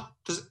is not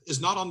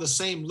on the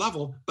same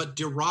level, but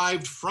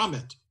derived from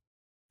it.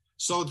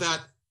 So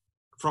that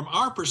from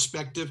our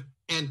perspective,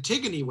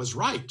 Antigone was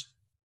right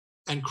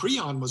and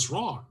Creon was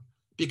wrong,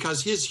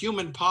 because his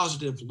human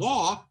positive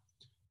law,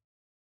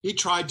 he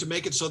tried to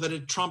make it so that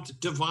it trumped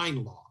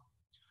divine law.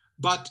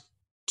 But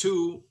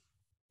to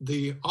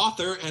the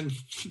author, and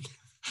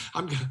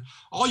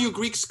all you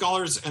Greek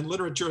scholars and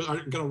literature are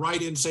going to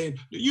write in saying,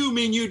 you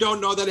mean you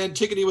don't know that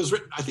Antigone was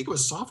written? I think it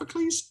was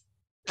Sophocles.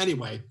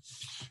 Anyway,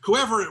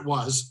 whoever it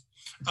was,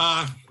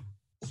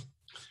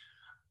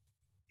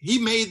 he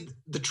made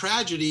the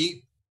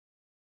tragedy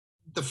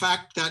the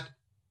fact that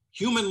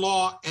human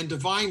law and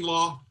divine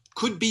law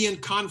could be in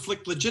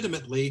conflict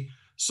legitimately,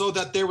 so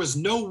that there was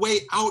no way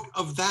out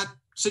of that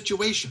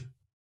situation.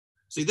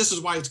 See, this is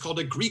why it's called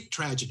a Greek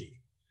tragedy.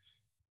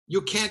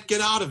 You can't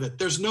get out of it.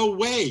 There's no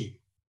way.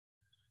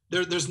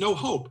 There's no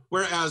hope.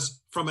 Whereas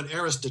from an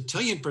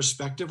Aristotelian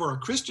perspective or a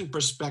Christian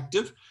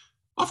perspective,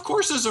 of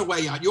course there's a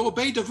way out. You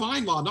obey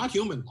divine law, not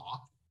human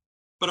law.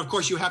 But of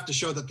course you have to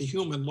show that the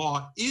human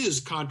law is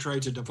contrary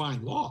to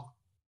divine law.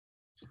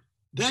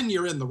 Then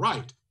you're in the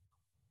right.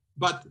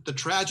 But the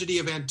tragedy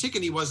of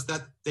Antigone was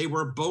that they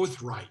were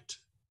both right.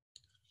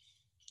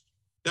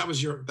 That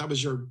was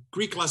your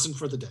Greek lesson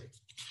for the day.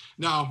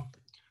 Now,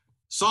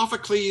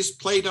 Sophocles,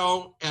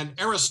 Plato, and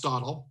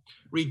Aristotle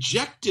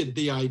rejected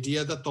the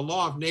idea that the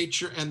law of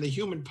nature and the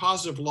human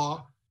positive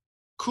law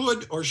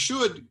could or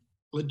should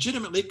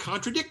legitimately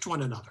contradict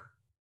one another,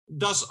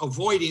 thus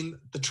avoiding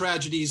the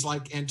tragedies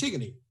like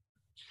Antigone.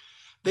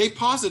 They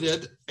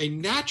posited a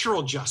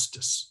natural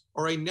justice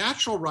or a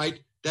natural right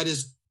that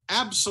is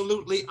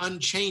absolutely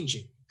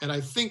unchanging. And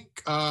I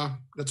think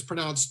that's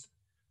pronounced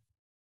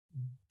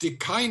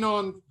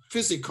dekainon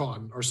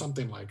physicon or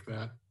something like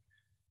that.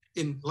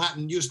 In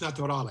Latin, jus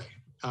naturale.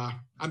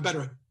 I'm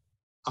better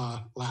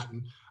at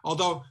Latin.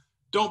 Although,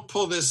 don't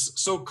pull this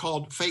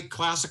so-called fake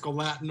classical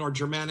Latin or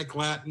Germanic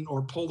Latin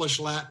or Polish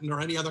Latin or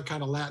any other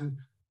kind of Latin.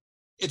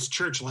 It's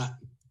church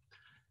Latin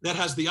that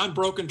has the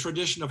unbroken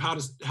tradition of how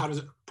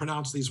to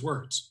pronounce these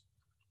words,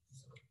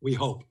 we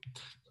hope.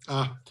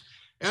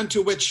 And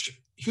to which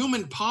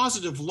human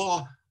positive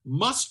law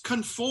must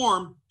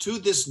conform to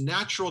this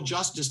natural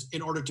justice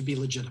in order to be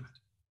legitimate.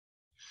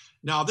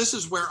 Now, this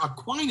is where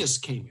Aquinas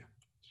came in.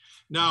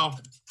 Now,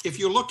 if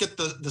you look at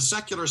the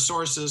secular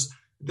sources,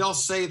 they'll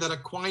say that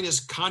Aquinas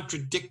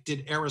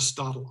contradicted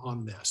Aristotle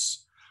on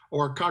this,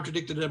 or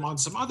contradicted him on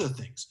some other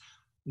things.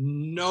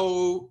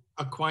 No,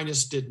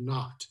 Aquinas did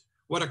not.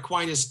 What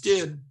Aquinas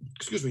did,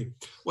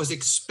 was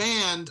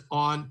expand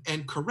on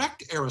and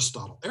correct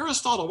Aristotle.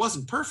 Aristotle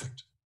wasn't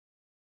perfect.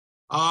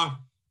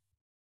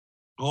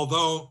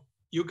 Although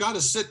you got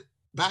to sit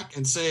back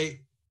and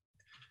say,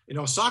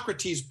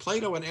 Socrates,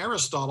 Plato, and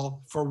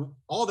Aristotle, for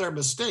all their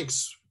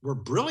mistakes, were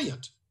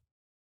brilliant.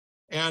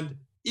 And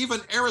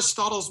even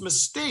Aristotle's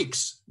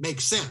mistakes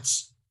make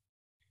sense.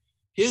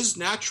 His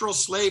natural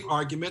slave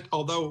argument,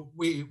 although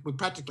we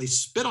practically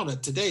spit on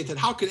it today, that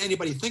how could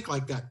anybody think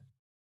like that?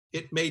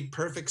 It made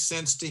perfect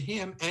sense to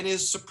him and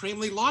is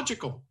supremely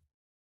logical.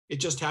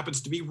 It just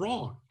happens to be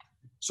wrong.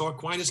 So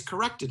Aquinas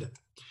corrected it.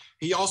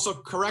 He also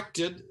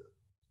corrected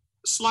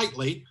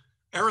slightly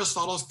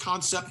Aristotle's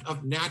concept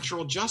of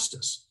natural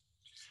justice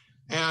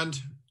and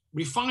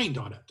refined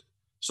on it,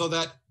 so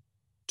that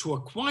to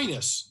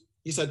Aquinas,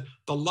 he said,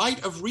 the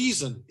light of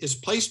reason is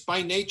placed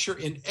by nature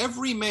in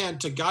every man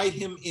to guide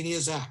him in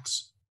his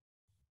acts.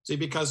 See,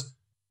 because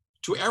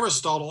to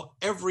Aristotle,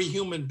 every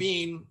human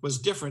being was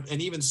different,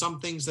 and even some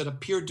things that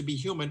appeared to be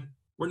human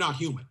were not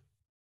human,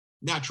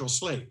 natural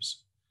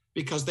slaves,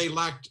 because they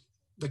lacked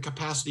the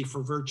capacity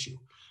for virtue.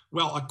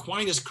 Well,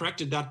 Aquinas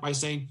corrected that by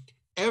saying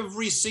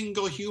every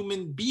single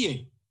human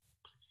being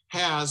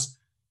has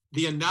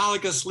the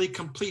analogously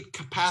complete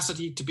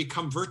capacity to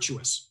become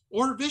virtuous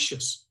or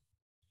vicious.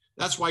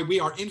 That's why we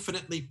are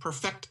infinitely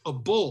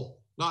perfectible,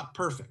 not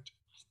perfect.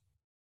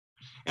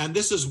 And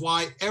this is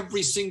why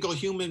every single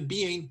human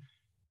being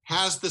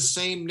has the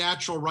same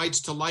natural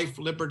rights to life,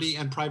 liberty,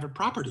 and private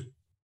property.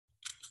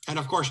 And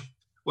of course,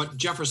 what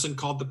Jefferson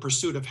called the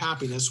pursuit of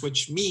happiness,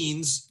 which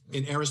means,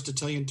 in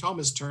Aristotelian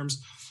Thomist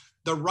terms,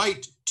 the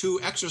right to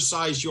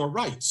exercise your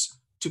rights,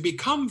 to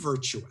become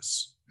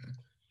virtuous.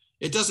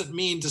 It doesn't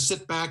mean to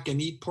sit back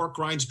and eat pork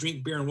rinds,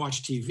 drink beer, and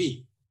watch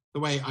TV. The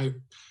way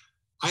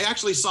I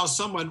actually saw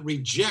someone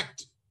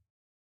reject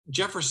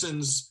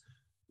Jefferson's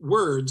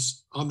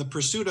words on the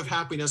pursuit of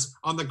happiness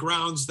on the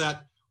grounds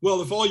that,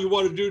 well, if all you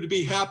wanted to do to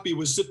be happy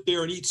was sit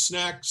there and eat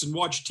snacks and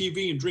watch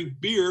TV and drink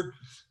beer,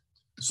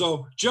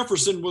 so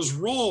Jefferson was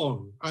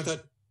wrong. I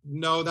thought,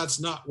 no, that's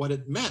not what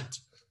it meant.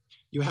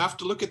 You have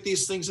to look at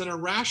these things in a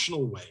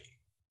rational way,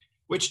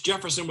 which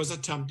Jefferson was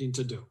attempting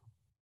to do.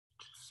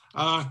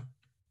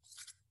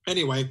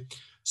 Anyway,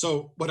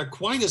 so what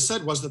Aquinas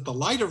said was that the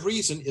light of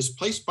reason is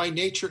placed by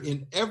nature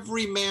in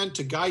every man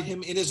to guide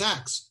him in his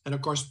acts. And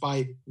of course,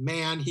 by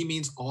man, he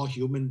means all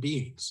human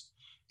beings,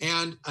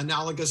 and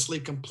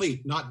analogously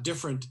complete, not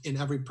different in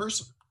every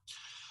person.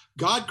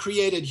 God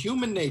created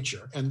human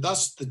nature, and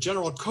thus the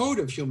general code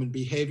of human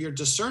behavior,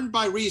 discerned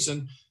by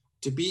reason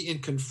to be in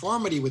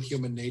conformity with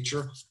human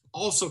nature,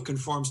 also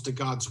conforms to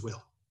God's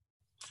will.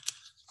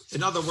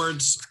 In other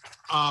words,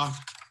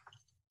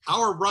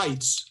 our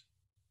rights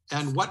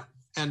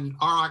and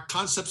our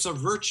concepts of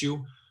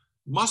virtue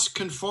must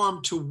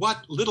conform to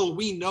what little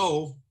we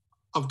know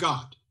of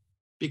God,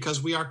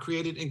 because we are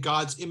created in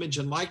God's image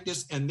and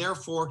likeness, and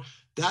therefore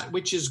that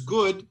which is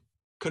good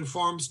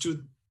conforms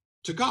to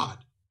God,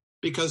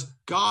 because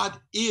God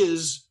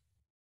is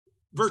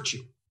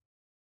virtue.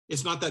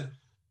 It's not that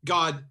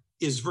God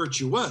is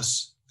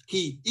virtuous.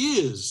 He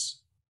is,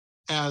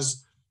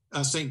 as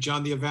St.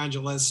 John the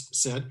Evangelist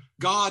said,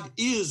 God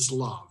is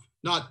love,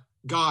 not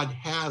God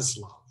has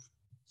love.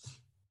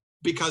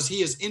 Because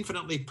he is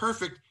infinitely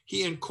perfect,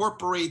 he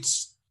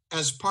incorporates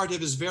as part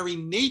of his very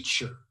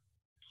nature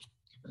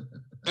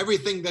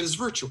everything that is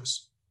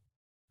virtuous,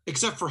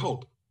 except for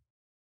hope.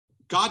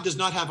 God does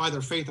not have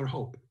either faith or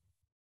hope.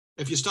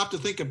 If you stop to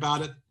think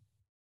about it,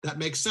 that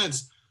makes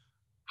sense.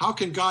 How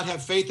can God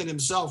have faith in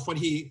himself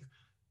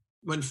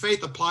when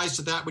faith applies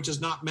to that which is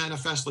not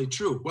manifestly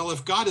true? Well,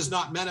 if God is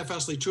not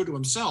manifestly true to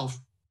himself,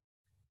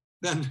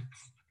 then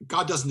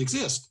God doesn't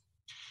exist.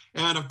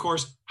 And of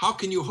course, how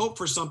can you hope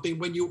for something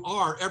when you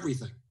are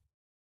everything?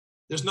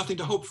 There's nothing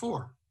to hope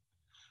for.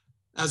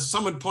 As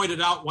someone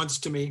pointed out once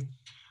to me,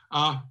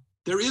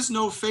 there is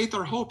no faith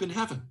or hope in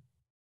heaven.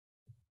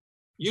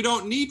 You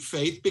don't need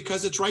faith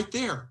because it's right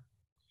there.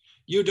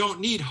 You don't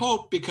need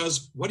hope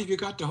because what have you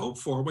got to hope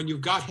for when you've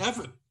got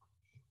heaven?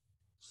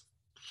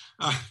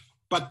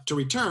 But to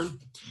return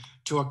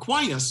to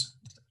Aquinas,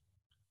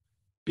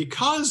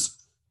 because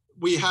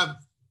we have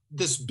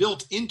this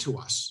built into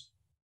us,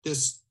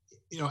 this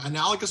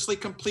analogously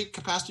complete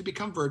capacity to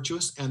become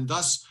virtuous, and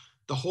thus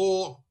the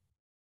whole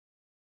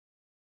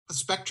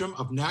spectrum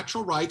of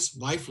natural rights,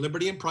 life,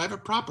 liberty, and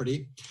private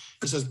property.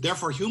 It says,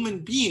 therefore, human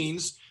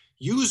beings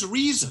use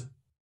reason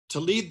to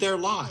lead their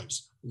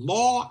lives.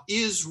 Law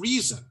is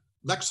reason,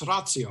 lex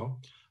ratio,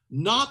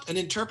 not an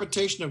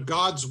interpretation of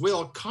God's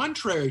will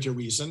contrary to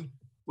reason,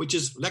 which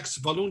is lex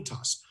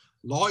voluntas.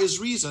 Law is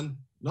reason,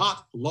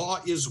 not law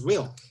is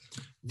will.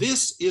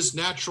 This is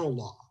natural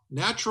law.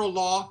 Natural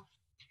law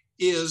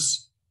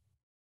is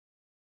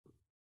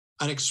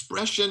an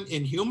expression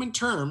in human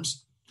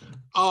terms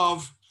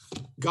of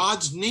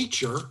God's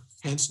nature,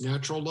 hence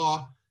natural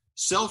law,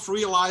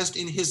 self-realized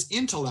in his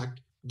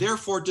intellect,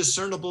 therefore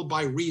discernible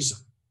by reason.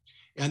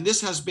 And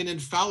this has been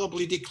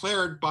infallibly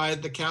declared by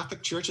the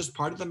Catholic Church as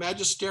part of the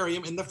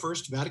magisterium in the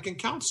First Vatican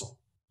Council,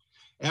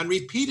 and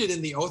repeated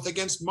in the Oath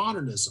Against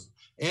Modernism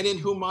and in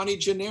Humani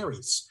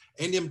Generis,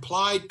 and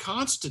implied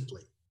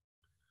constantly.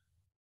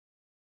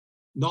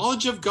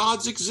 Knowledge of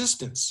God's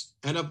existence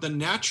and of the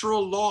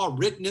natural law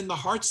written in the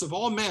hearts of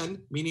all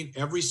men, meaning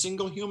every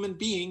single human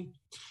being,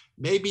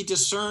 may be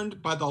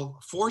discerned by the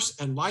force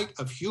and light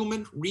of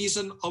human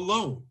reason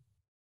alone.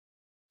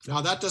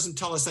 Now, that doesn't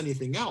tell us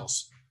anything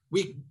else.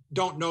 We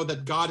don't know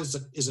that God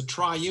is a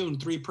triune,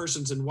 three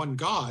persons in one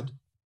God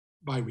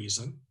by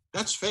reason.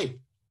 That's faith.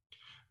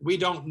 We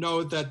don't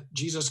know that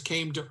Jesus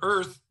came to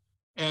earth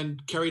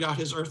and carried out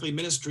his earthly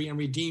ministry and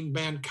redeemed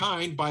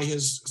mankind by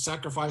his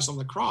sacrifice on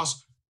the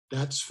cross.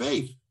 That's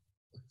faith.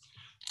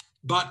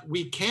 But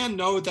we can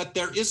know that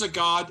there is a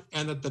God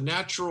and that the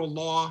natural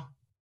law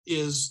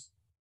is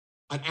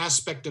an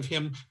aspect of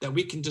him that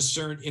we can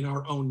discern in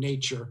our own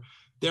nature.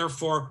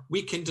 Therefore,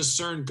 we can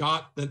discern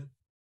God,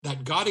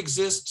 that God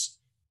exists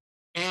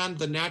and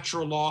the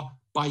natural law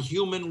by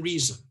human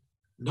reason.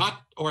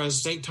 Not, or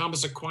as St.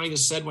 Thomas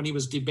Aquinas said when he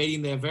was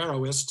debating the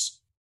Averroists,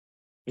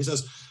 he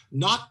says,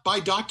 not by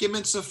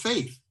documents of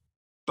faith,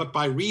 but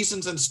by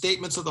reasons and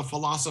statements of the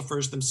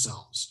philosophers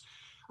themselves.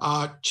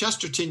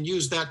 Chesterton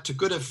used that to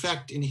good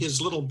effect in his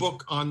little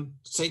book on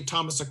St.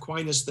 Thomas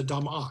Aquinas, the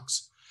Dumb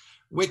Ox,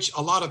 which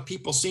a lot of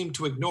people seem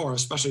to ignore,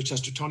 especially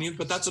Chestertonians,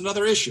 but that's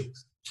another issue.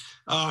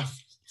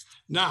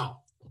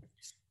 Now,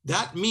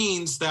 that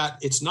means that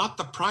it's not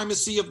the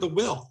primacy of the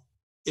will.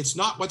 It's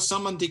not what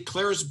someone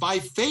declares by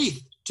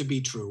faith to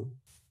be true,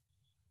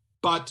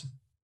 but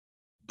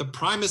the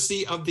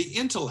primacy of the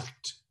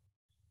intellect.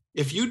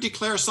 If you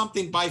declare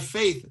something by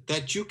faith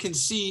that you can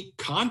see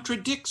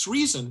contradicts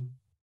reason,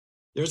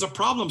 there's a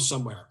problem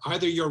somewhere.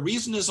 Either your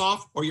reason is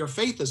off or your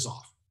faith is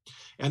off.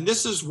 And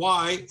this is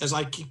why, as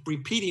I keep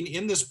repeating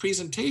in this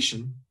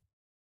presentation,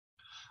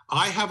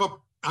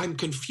 I'm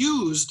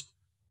confused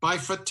by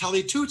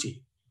Fratelli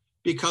Tutti,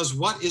 because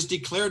what is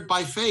declared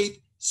by faith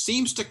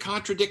seems to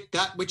contradict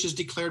that which is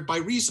declared by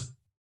reason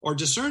or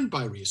discerned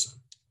by reason.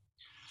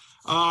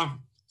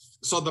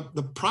 So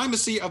the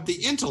primacy of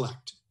the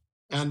intellect,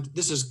 and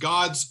this is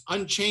God's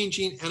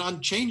unchanging and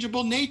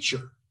unchangeable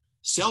nature,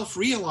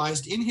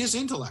 self-realized in his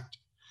intellect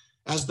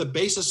as the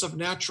basis of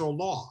natural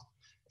law.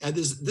 And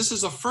this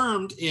is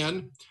affirmed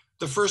in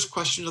the first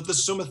question of the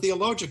Summa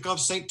Theologica of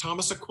St.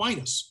 Thomas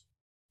Aquinas.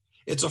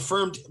 It's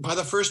affirmed by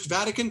the First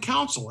Vatican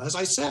Council, as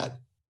I said,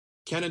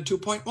 Canon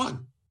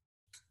 2.1,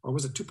 or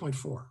was it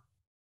 2.4?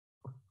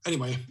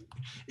 Anyway,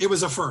 it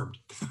was affirmed.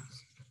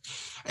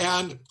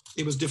 And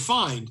it was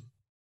defined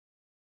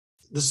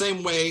the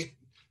same way.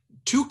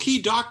 Two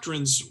key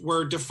doctrines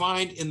were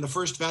defined in the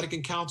First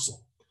Vatican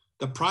Council: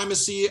 the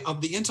primacy of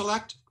the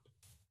intellect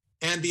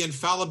and the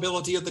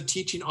infallibility of the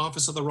teaching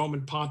office of the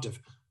Roman pontiff,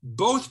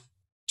 both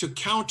to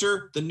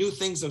counter the new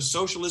things of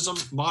socialism,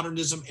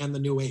 modernism, and the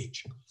New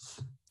Age,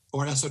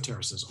 or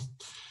esotericism.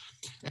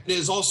 And it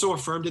is also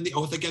affirmed in the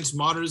Oath Against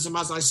Modernism,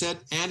 as I said,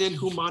 and in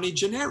Humani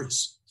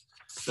Generis,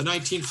 the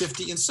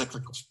 1950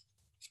 encyclical.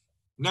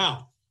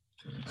 Now,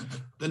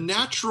 the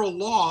natural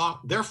law,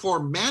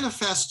 therefore,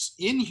 manifests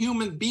in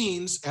human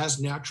beings as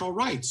natural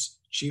rights,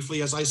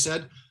 chiefly, as I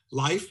said,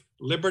 life,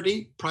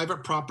 liberty,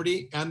 private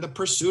property, and the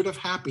pursuit of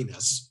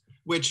happiness,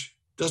 which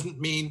doesn't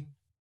mean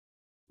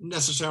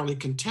necessarily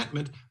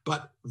contentment,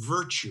 but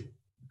virtue.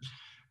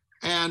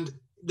 And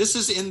this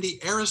is in the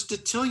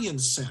Aristotelian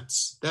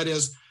sense, that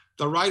is,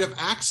 the right of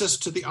access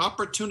to the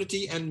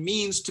opportunity and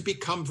means to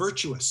become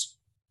virtuous.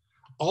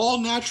 All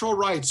natural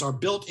rights are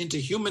built into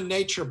human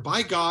nature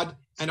by God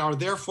and are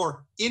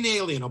therefore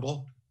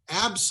inalienable,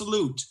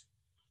 absolute,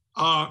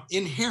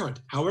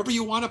 inherent, however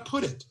you want to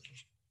put it.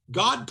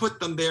 God put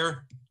them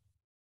there.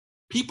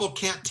 People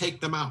can't take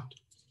them out.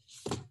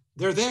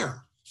 They're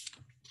there.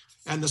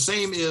 And the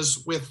same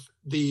is with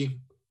the,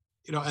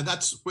 and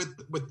that's with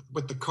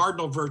the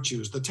cardinal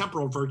virtues, the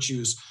temporal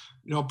virtues,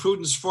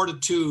 prudence,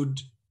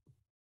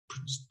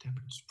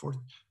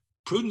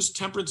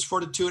 temperance,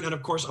 fortitude, and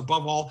of course,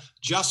 above all,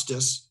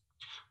 justice.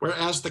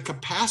 Whereas the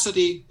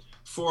capacity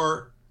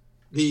for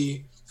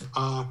the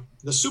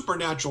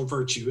supernatural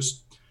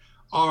virtues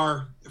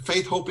are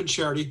faith, hope, and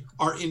charity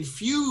are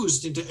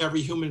infused into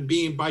every human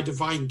being by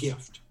divine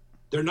gift.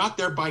 They're not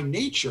there by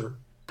nature,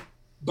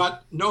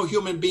 but no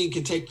human being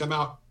can take them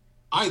out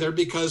either,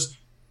 because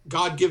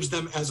God gives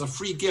them as a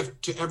free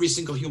gift to every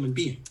single human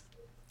being.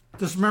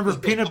 Just remember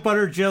peanut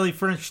butter, jelly,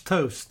 French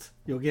toast.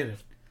 You'll get it.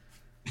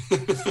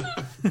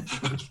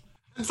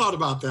 I thought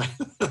about that.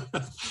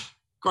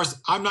 Of course,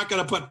 I'm not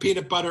going to put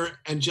peanut butter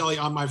and jelly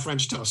on my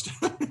French toast.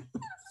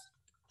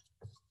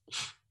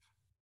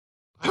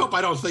 I hope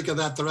I don't think of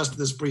that the rest of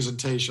this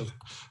presentation.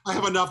 I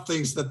have enough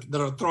things that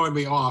are throwing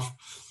me off.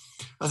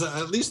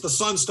 At least the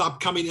sun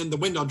stopped coming in the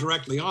window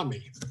directly on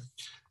me.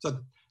 So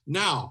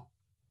now,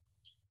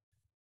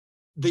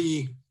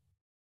 the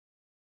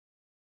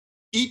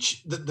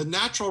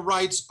natural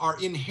rights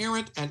are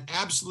inherent and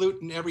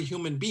absolute in every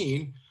human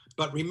being,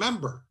 but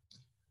remember,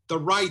 the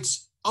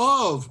rights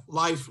of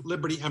life,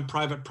 liberty, and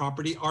private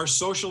property are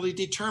socially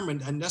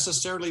determined and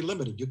necessarily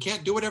limited. You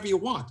can't do whatever you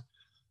want,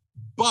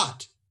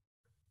 but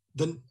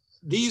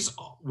these,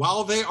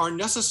 while they are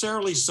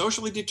necessarily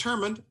socially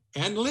determined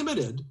and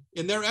limited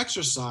in their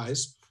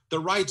exercise, the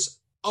rights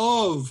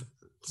of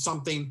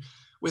something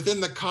within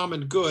the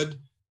common good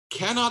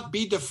cannot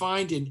be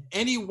defined in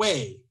any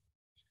way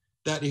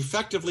that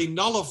effectively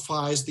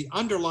nullifies the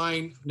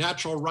underlying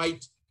natural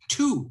right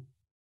to.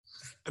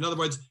 In other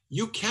words,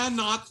 you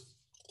cannot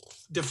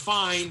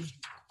define,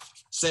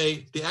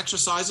 say, the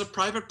exercise of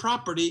private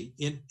property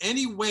in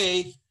any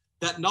way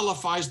that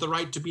nullifies the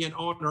right to be an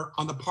owner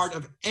on the part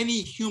of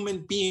any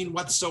human being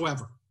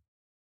whatsoever.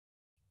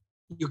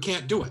 You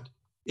can't do it.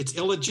 It's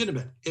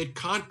illegitimate. It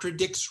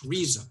contradicts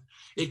reason.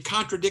 It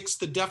contradicts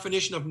the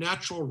definition of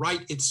natural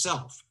right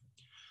itself.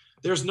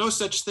 There's no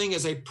such thing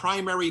as a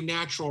primary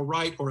natural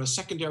right or a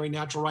secondary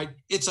natural right.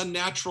 It's a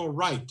natural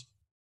right.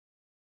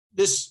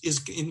 This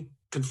is in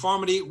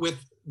conformity with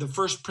the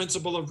first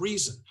principle of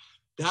reason.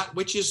 That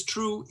which is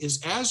true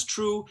is as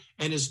true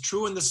and is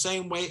true in the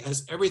same way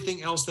as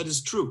everything else that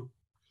is true.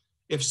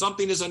 If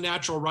something is a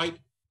natural right,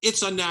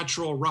 it's a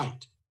natural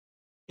right.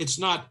 It's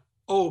not,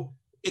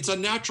 it's a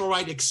natural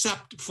right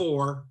except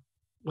for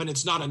when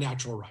it's not a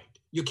natural right.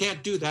 You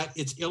can't do that.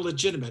 It's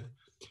illegitimate.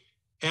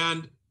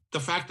 And the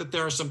fact that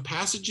there are some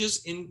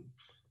passages in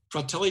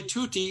Fratelli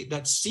Tutti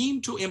that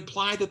seem to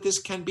imply that this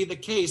can be the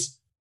case,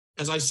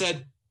 as I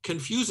said,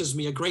 confuses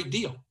me a great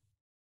deal.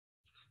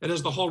 It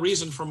is the whole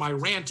reason for my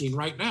ranting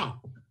right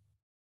now.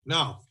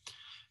 Now,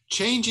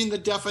 changing the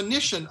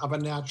definition of a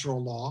natural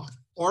law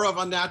or of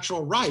a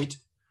natural right,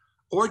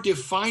 or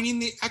defining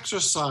the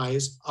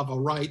exercise of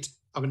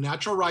a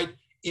natural right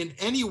in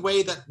any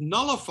way that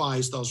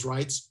nullifies those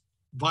rights,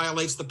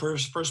 violates the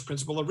first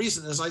principle of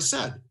reason, as I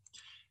said.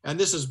 And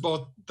this is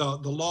both the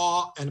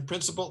law and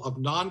principle of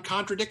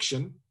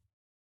non-contradiction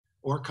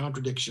or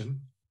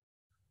contradiction.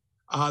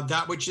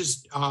 That which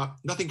is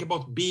nothing can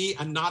both be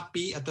and not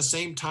be at the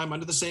same time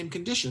under the same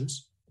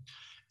conditions,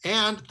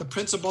 and the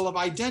principle of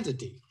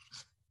identity.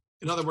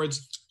 In other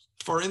words,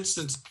 for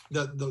instance,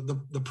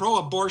 the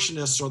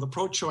pro-abortionists or the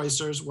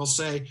pro-choicers will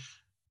say,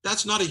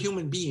 that's not a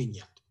human being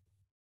yet.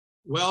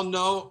 Well,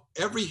 no,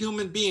 every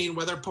human being,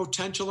 whether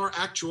potential or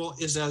actual,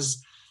 is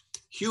as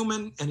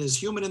human and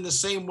is human in the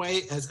same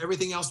way as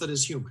everything else that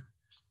is human.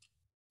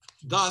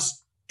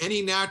 Thus,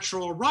 any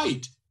natural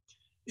right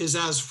is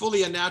as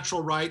fully a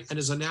natural right and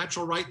is a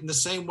natural right in the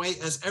same way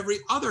as every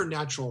other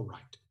natural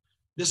right.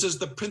 This is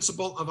the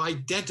principle of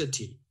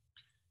identity.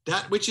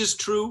 That which is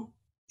true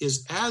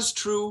is as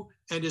true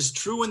and is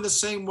true in the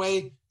same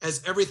way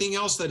as everything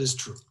else that is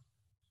true.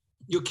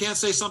 You can't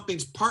say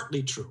something's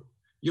partly true.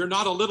 You're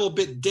not a little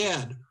bit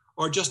dead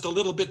or just a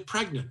little bit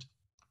pregnant.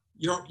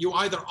 You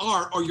either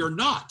are or you're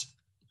not.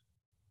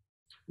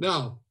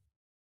 Now,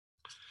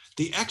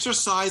 the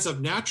exercise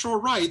of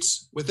natural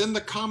rights within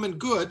the common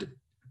good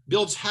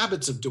builds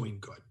habits of doing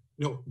good.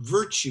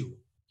 Virtue,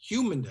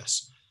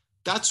 humanness.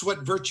 That's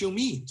what virtue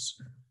means.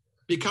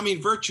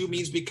 Becoming virtue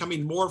means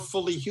becoming more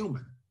fully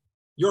human.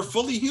 You're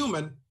fully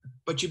human,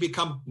 but you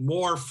become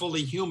more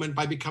fully human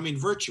by becoming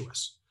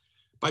virtuous.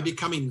 By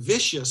becoming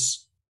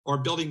vicious or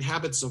building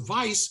habits of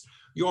vice,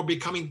 you're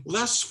becoming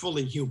less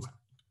fully human.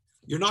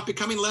 You're not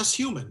becoming less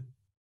human.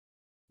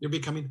 You're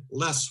becoming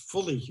less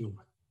fully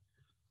human.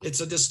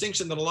 It's a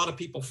distinction that a lot of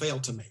people fail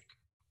to make.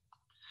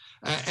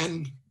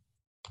 And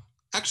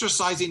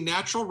exercising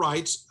natural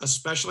rights,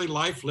 especially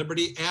life,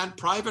 liberty, and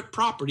private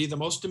property, the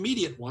most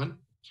immediate one,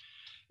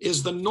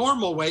 is the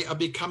normal way of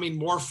becoming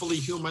more fully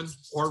human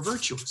or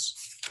virtuous.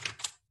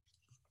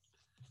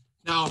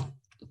 Now,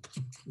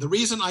 the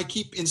reason I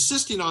keep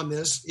insisting on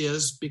this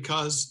is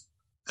because,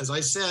 as I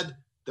said,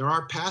 there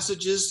are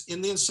passages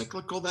in the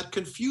encyclical that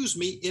confuse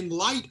me in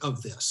light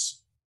of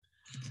this.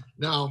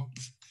 Now,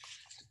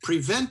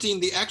 preventing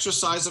the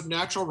exercise of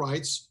natural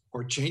rights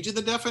or changing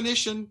the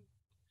definition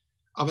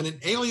of an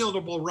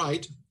inalienable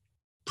right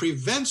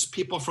prevents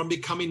people from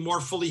becoming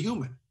more fully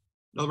human.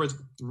 In other words,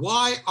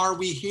 why are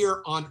we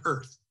here on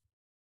earth?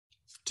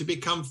 To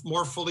become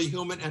more fully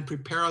human and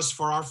prepare us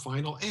for our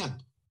final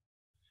end.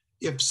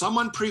 If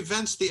someone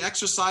prevents the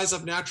exercise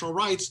of natural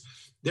rights,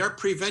 they're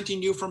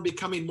preventing you from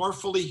becoming more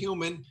fully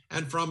human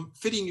and from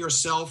fitting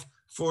yourself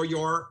for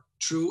your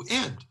true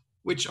end,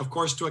 which, of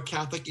course, to a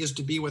Catholic is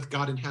to be with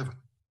God in heaven.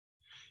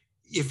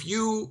 If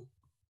you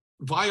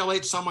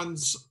violate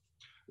someone's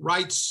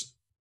rights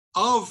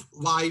of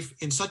life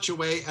in such a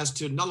way as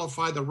to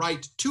nullify the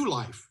right to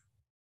life,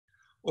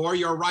 or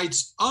your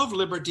rights of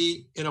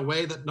liberty in a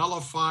way that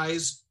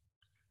nullifies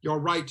your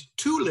right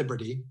to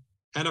liberty,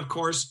 and of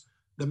course,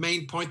 the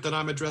main point that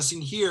I'm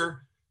addressing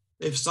here,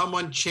 if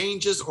someone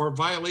changes or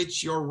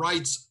violates your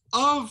rights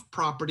of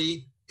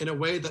property in a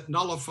way that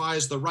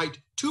nullifies the right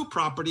to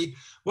property,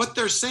 what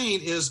they're saying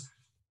is,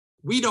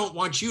 we don't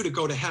want you to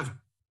go to heaven.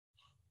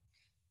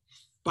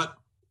 But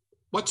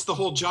what's the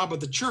whole job of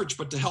the church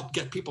but to help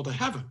get people to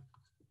heaven?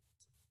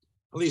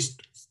 At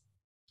least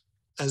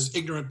as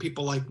ignorant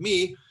people like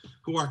me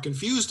who are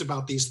confused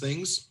about these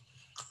things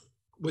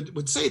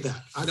would say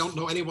that. I don't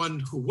know anyone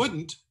who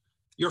wouldn't.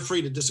 You're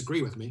free to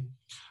disagree with me.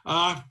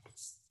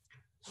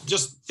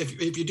 Just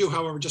if you do,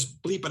 however,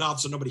 just bleep it out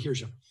so nobody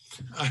hears you.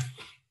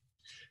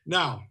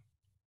 Now,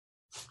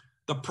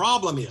 the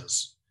problem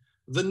is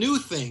the new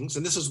things,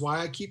 and this is why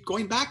I keep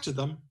going back to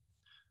them,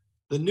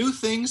 the new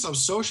things of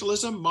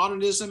socialism,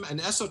 modernism,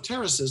 and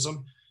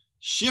esotericism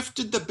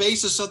shifted the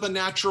basis of the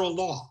natural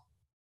law.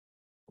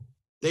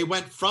 They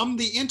went from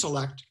the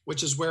intellect,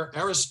 which is where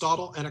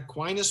Aristotle and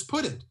Aquinas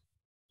put it,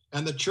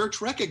 and the church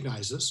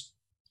recognizes.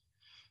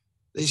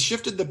 They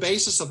shifted the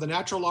basis of the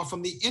natural law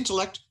from the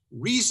intellect,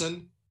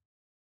 reason,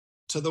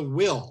 to the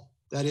will,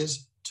 that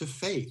is, to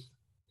faith,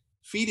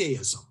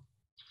 fideism.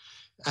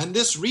 And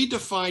this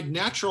redefined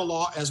natural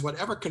law as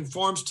whatever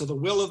conforms to the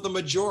will of the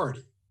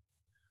majority,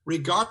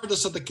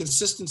 regardless of the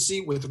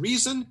consistency with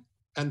reason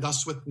and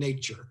thus with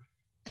nature.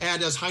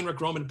 And as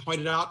Heinrich Roman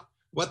pointed out,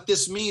 what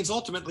this means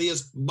ultimately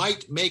is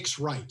might makes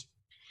right.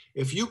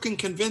 If you can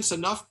convince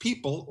enough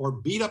people or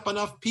beat up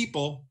enough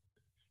people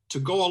to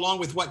go along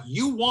with what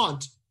you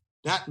want,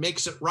 that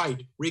makes it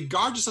right,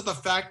 regardless of the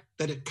fact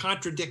that it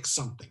contradicts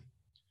something.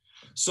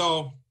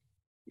 So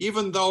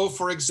even though,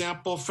 for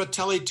example,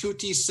 Fratelli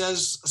Tutti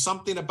says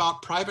something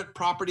about private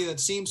property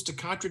that seems to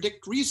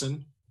contradict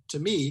reason to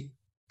me,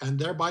 and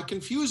thereby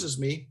confuses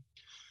me,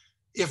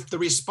 if the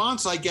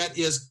response I get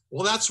is,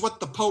 well, that's what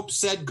the Pope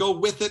said, go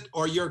with it,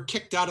 or you're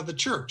kicked out of the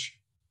church,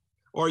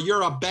 or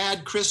you're a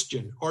bad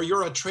Christian, or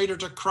you're a traitor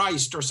to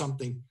Christ or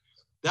something,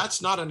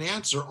 that's not an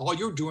answer. All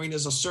you're doing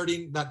is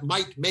asserting that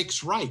might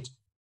makes right.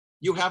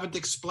 You haven't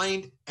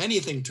explained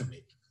anything to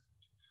me.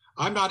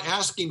 I'm not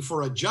asking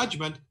for a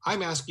judgment.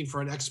 I'm asking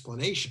for an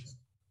explanation.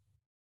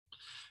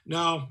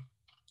 Now,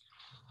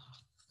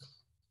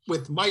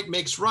 with might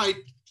makes right,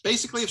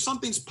 basically, if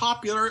something's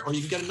popular or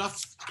you can get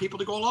enough people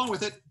to go along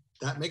with it,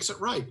 that makes it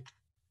right,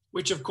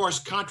 which of course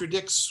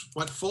contradicts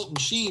what Fulton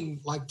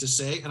Sheen liked to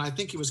say, and I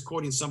think he was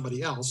quoting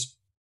somebody else,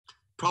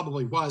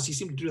 probably was. He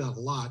seemed to do that a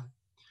lot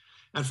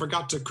and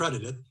forgot to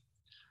credit it,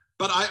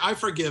 but I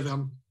forgive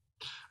him.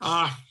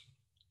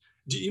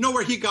 Do you know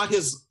where he got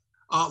his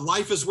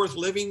life is worth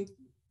living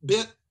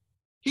bit?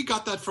 He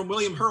got that from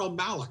William Hurrell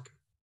Mallock,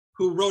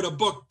 who wrote a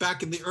book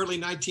back in the early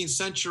 19th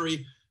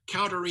century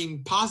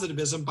countering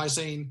positivism by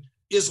saying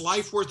is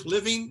life worth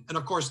living? And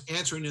of course,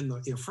 answering in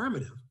the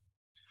affirmative.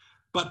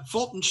 But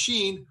Fulton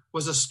Sheen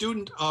was a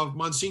student of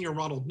Monsignor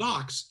Ronald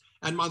Knox,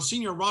 and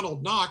Monsignor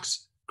Ronald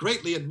Knox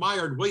greatly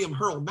admired William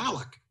Hurl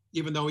Mallock.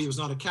 Even though he was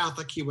not a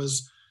Catholic, he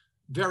was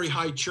very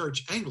high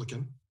church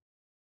Anglican.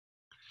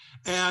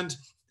 And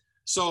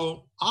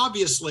so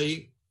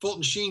obviously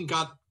Fulton Sheen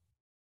got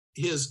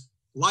his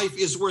Life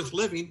is Worth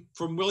Living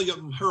from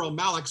William Hurl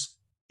Mallock's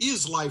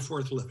Is Life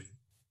Worth Living?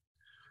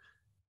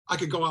 I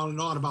could go on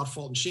and on about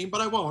Fulton Sheen,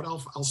 but I won't.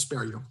 I'll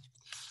spare you.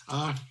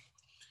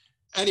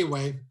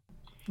 Anyway.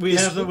 We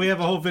have a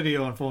whole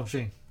video on Fulton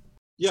Sheen.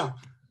 Yeah,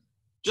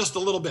 just a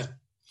little bit.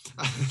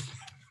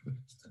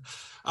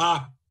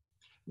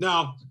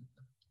 Now,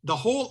 the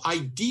whole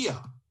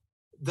idea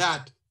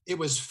that it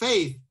was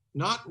faith,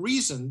 not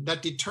reason,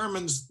 that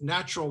determines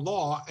natural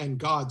law and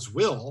God's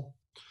will,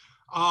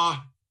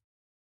 that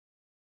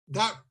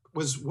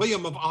was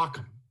William of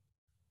Ockham,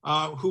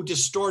 who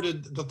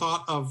distorted the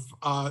thought of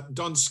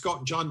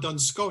John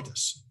Duns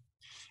Scotus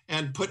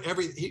and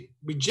he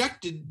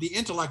rejected the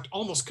intellect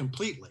almost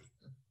completely.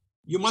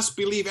 You must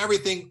believe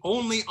everything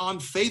only on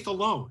faith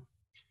alone.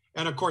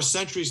 And of course,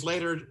 centuries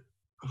later,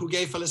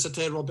 Hugues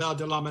Félicité Robert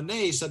de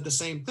Lamennais said the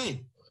same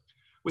thing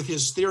with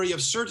his theory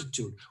of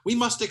certitude. We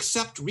must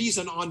accept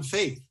reason on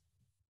faith,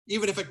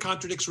 even if it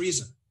contradicts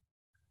reason.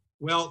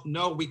 Well,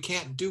 no, we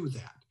can't do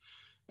that.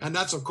 And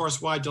that's, of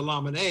course, why de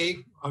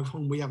Lamennais, of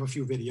whom we have a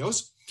few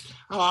videos,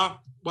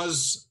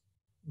 was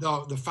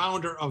the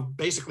founder of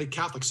basically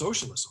Catholic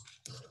socialism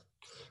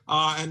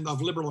and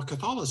of liberal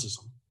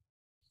Catholicism.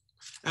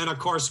 And of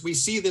course, we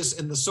see this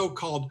in the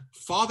so-called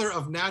father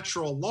of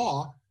natural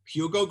law,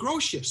 Hugo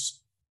Grotius.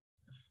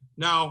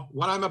 Now,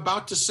 what I'm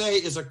about to say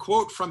is a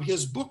quote from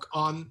his book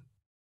on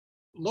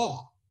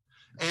law.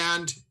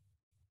 And,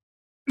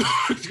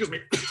 excuse me,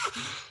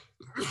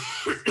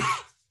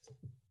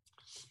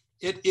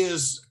 it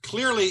is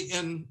clearly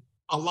in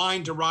a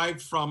line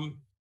derived from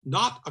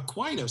not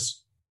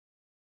Aquinas,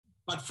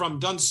 but from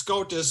Duns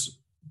Scotus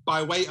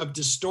by way of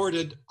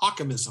distorted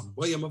Ockhamism,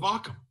 William of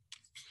Ockham.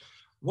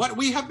 What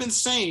we have been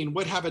saying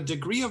would have a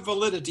degree of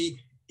validity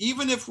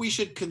even if we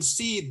should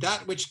concede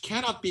that which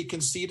cannot be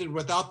conceded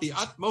without the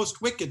utmost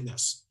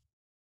wickedness.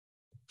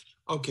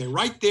 Okay,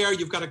 right there,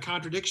 you've got a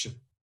contradiction.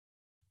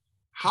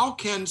 How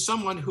can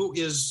someone who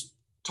is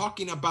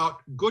talking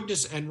about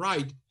goodness and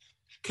right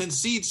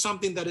concede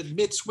something that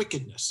admits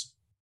wickedness?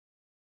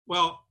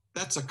 Well,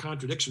 that's a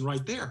contradiction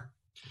right there.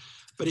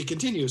 But he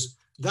continues,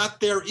 that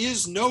there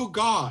is no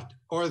God,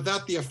 or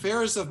that the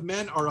affairs of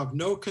men are of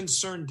no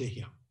concern to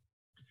him.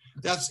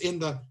 That's in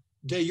the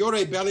De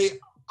Jure Belli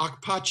ac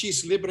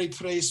Pacis Libri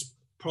Tres,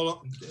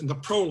 in the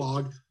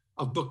prologue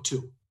of Book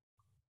 2.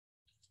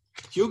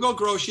 Hugo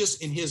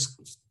Grotius, in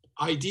his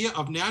idea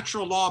of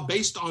natural law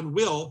based on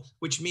will,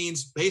 which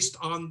means based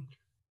on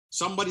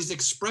somebody's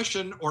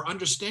expression or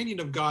understanding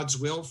of God's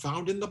will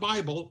found in the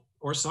Bible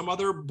or some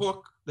other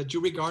book that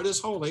you regard as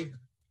holy,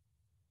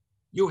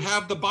 you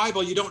have the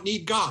Bible, you don't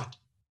need God.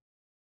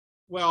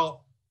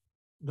 Well,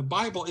 the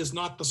Bible is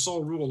not the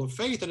sole rule of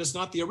faith, and it's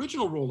not the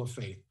original rule of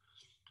faith.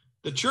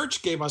 The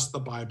church gave us the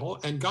Bible,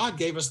 and God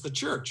gave us the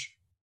church.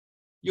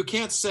 You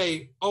can't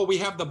say, oh, we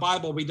have the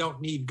Bible, we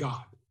don't need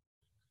God,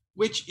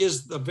 which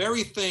is the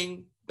very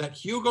thing that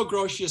Hugo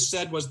Grotius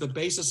said was the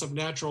basis of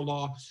natural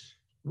law.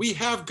 We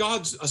have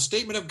a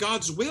statement of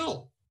God's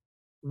will.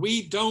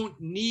 We don't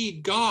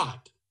need God.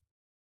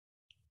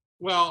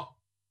 Well,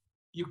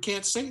 you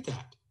can't say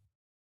that.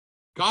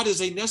 God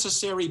is a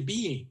necessary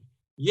being.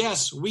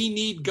 Yes, we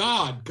need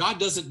God. God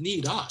doesn't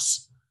need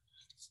us.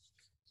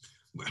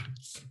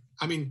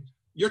 I mean,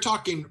 you're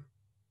talking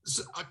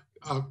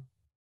a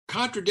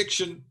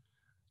contradiction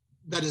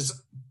that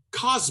is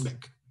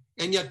cosmic,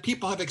 and yet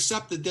people have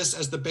accepted this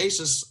as the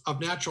basis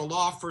of natural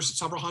law for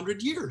several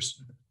hundred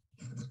years.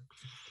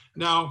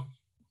 Now,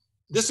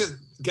 this is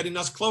getting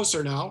us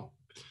closer now.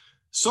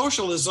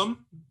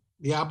 Socialism,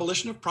 the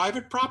abolition of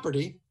private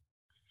property,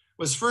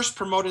 was first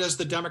promoted as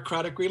the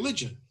democratic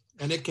religion,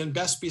 and it can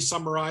best be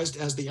summarized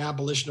as the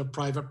abolition of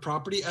private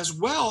property, as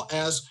well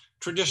as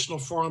traditional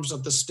forms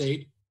of the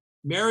state,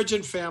 marriage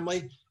and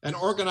family, and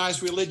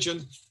organized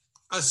religion,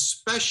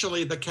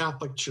 especially the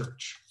Catholic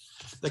Church.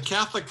 The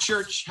Catholic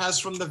Church has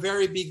from the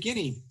very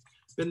beginning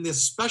been the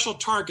special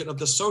target of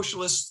the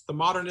socialists, the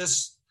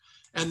modernists,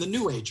 and the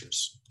New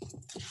Agers.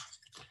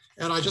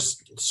 And I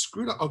just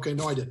screwed up. Okay,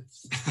 no, I didn't.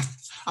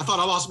 I thought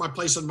I lost my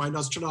place in my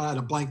notes. Turned out I had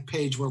a blank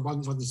page where one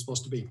wasn't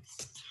supposed to be.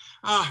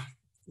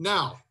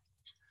 Now,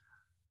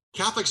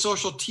 Catholic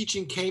social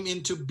teaching came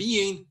into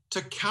being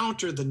to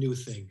counter the new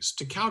things,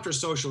 to counter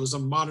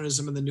socialism,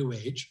 modernism, and the New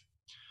Age.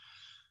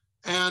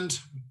 And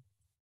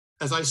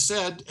as I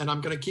said, and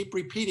I'm going to keep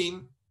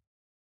repeating,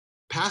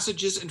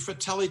 passages in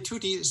Fratelli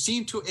Tutti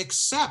seem to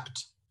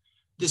accept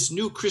this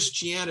new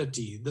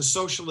Christianity, the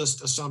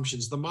socialist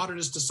assumptions, the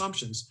modernist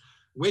assumptions,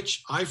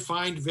 which I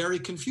find very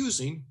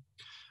confusing,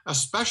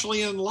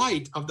 especially in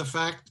light of the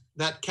fact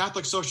that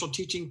Catholic social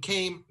teaching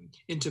came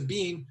into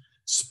being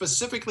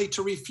specifically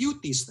to refute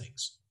these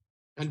things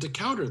and to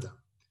counter them.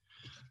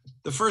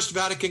 The First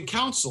Vatican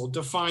Council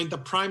defined the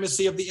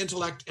primacy of the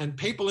intellect and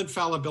papal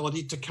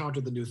infallibility to counter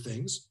the new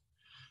things.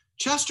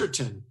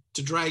 Chesterton,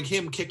 to drag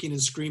him kicking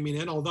and screaming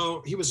in,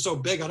 although he was so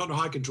big, I don't know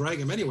how I could drag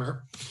him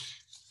anywhere.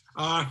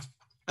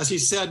 As he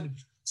said,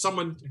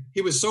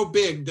 he was so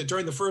big that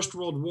during the First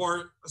World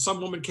War,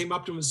 some woman came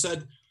up to him and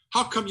said,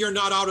 "How come you're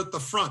not out at the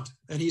front?"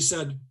 And he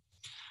said,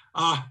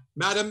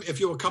 "Madam, if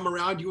you will come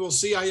around, you will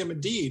see I am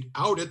indeed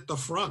out at the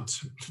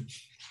front."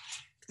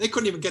 They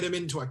couldn't even get him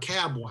into a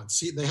cab once.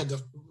 They had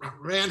to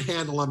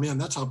manhandle him in.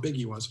 That's how big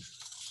he was.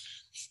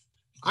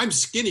 I'm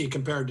skinny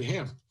compared to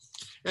him.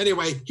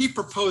 Anyway, he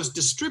proposed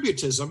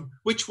distributism,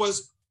 which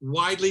was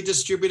widely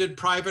distributed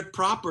private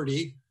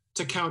property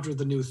to counter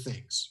the new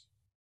things.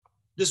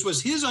 This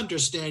was his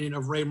understanding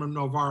of Rerum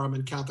Novarum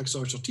and Catholic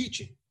social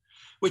teaching,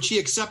 which he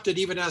accepted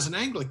even as an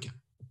Anglican.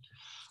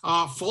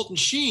 Fulton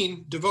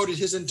Sheen devoted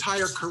his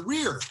entire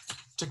career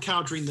to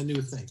countering the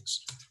new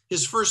things.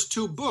 His first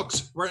two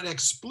books were an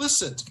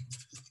explicit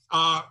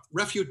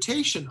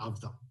refutation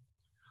of them.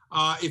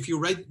 If you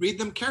read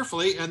them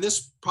carefully, and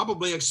this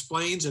probably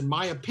explains, in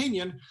my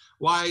opinion,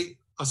 why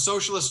a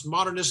socialist,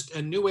 modernist,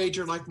 and New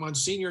Ager like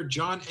Monsignor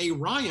John A.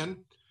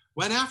 Ryan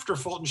went after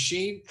Fulton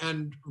Sheen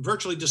and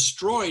virtually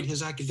destroyed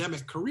his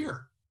academic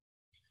career.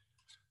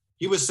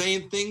 Sheen was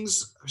saying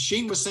things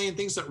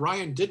that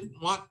Ryan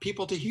didn't want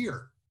people to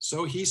hear,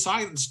 so he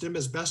silenced him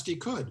as best he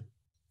could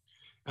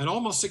and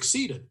almost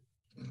succeeded.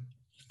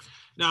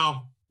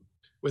 Now,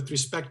 with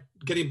respect,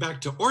 getting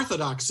back to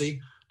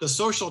orthodoxy, the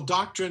social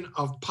doctrine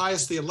of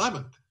Pius XI,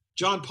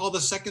 John Paul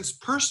II's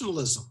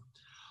personalism,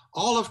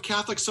 all of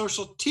Catholic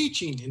social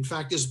teaching, in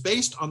fact, is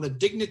based on the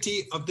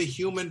dignity of the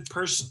human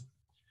person,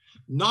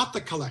 not the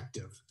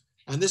collective.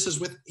 And this is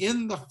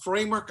within the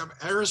framework of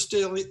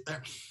Aristotelian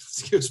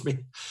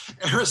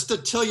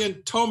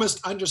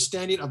Thomist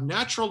understanding of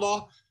natural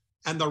law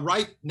and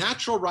the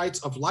natural rights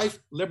of life,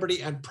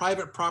 liberty, and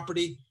private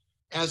property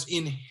as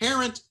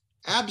inherent,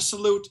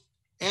 absolute,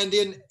 and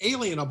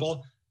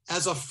inalienable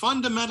as a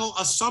fundamental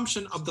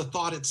assumption of the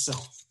thought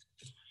itself.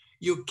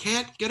 You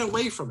can't get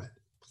away from it.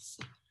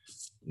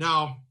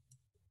 Now,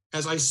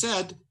 as I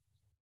said,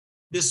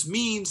 this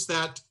means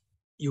that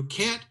you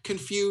can't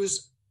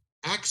confuse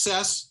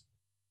access,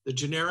 the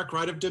generic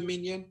right of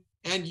dominion,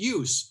 and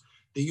use,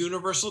 the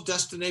universal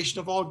destination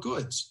of all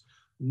goods.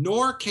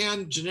 Nor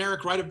can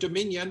generic right of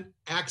dominion,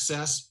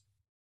 access,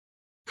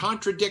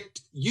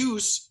 contradict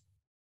use,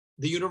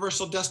 the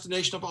universal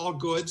destination of all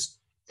goods,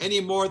 any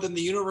more than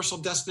the universal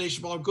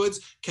destination of all goods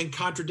can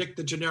contradict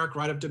the generic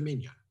right of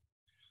dominion.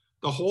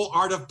 The whole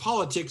art of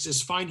politics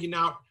is finding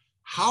out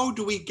how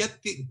do we get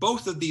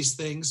both of these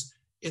things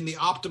in the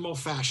optimal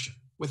fashion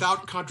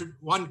without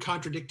one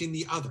contradicting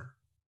the other.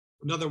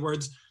 In other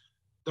words,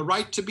 the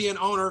right to be an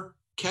owner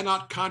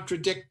cannot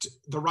contradict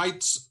the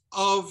rights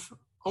of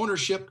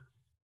ownership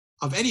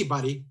of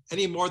anybody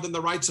any more than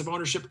the rights of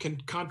ownership can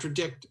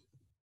contradict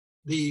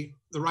the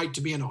right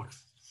to be an owner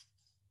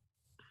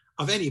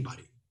of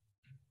anybody.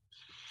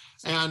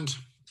 And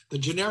the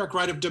generic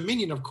right of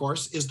dominion, of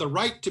course, is the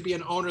right to be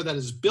an owner that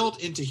is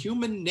built into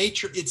human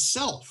nature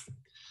itself,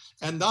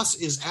 and thus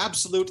is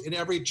absolute in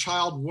every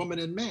child, woman,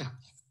 and man.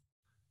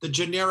 The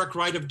generic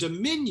right of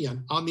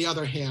dominion, on the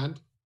other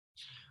hand,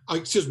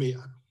 the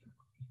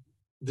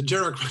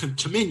generic right of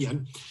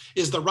dominion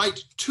is the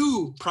right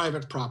to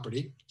private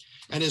property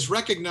and is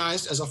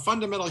recognized as a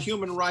fundamental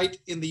human right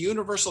in the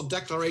Universal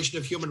Declaration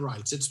of Human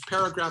Rights. It's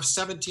paragraph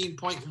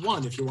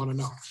 17.1, if you want to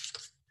know.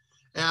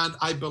 And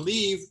I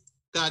believe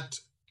that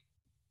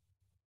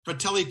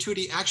Fratelli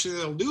Tutti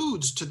actually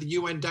alludes to the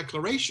UN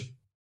Declaration,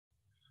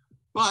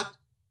 but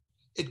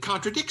it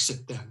contradicts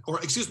it then,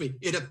 or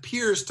it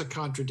appears to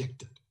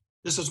contradict it.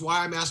 This is why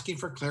I'm asking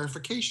for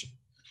clarification.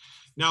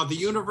 Now, the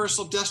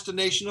universal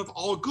destination of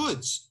all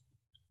goods.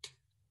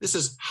 This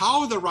is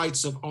how the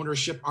rights of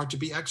ownership are to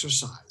be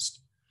exercised.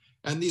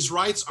 And these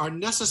rights are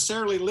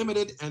necessarily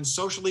limited and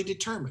socially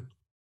determined.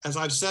 As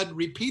I've said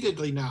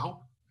repeatedly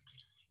now,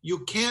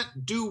 you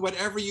can't do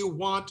whatever you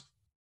want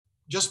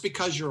just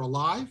because you're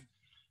alive.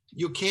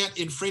 You can't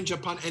infringe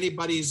upon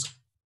anybody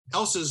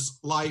else's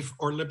life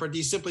or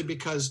liberty simply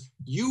because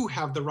you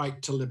have the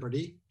right to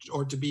liberty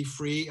or to be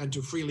free and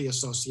to freely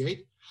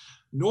associate,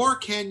 nor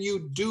can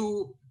you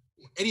do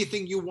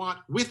anything you want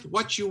with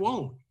what you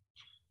own.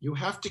 You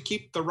have to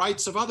keep the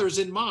rights of others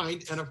in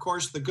mind and, of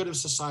course, the good of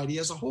society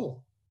as a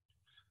whole.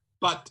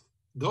 But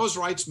those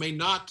rights may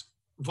not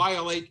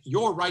violate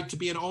your right to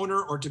be an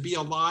owner or to be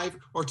alive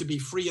or to be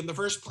free in the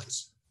first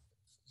place.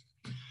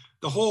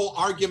 The whole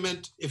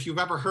argument, if you've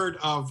ever heard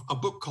of a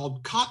book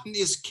called Cotton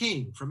is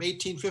King from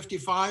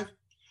 1855,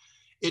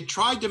 it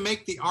tried to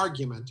make the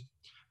argument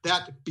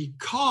that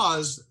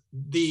because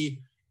the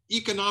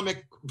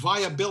economic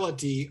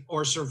viability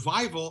or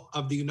survival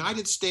of the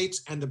United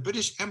States and the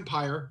British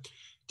Empire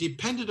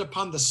depended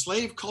upon the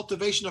slave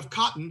cultivation of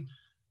cotton,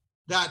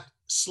 that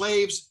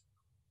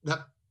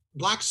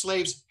black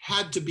slaves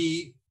had to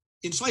be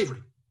in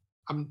slavery.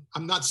 I'm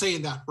not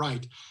saying that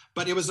right,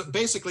 but it was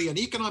basically an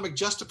economic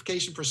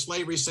justification for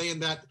slavery, saying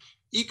that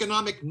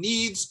economic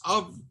needs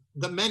of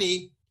the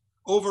many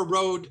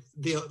overrode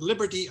the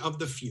liberty of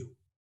the few.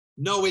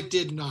 No, it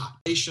did not.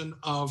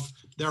 Of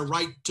their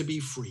right to be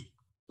free.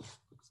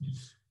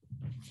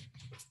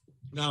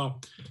 Now,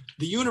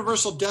 the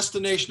universal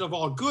destination of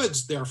all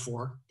goods,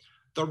 therefore,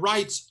 the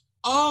rights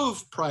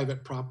of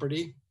private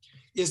property,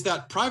 is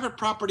that private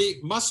property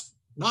must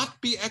not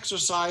be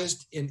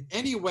exercised in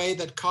any way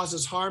that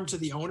causes harm to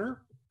the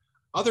owner,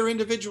 other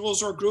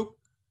individuals or group,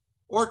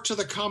 or to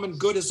the common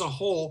good as a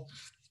whole,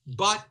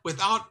 but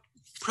without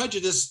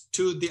prejudice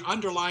to the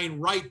underlying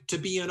right to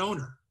be an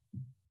owner.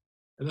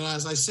 And then,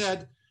 as I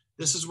said,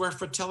 this is where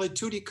Fratelli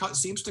Tutti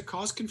seems to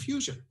cause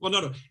confusion. Well,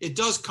 no, it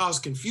does cause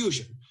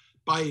confusion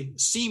by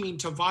seeming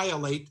to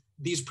violate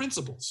these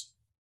principles.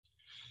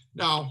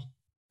 Now,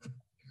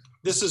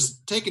 this is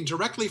taken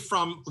directly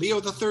from Leo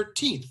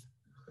XIII,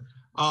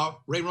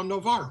 Rerum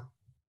Novarum.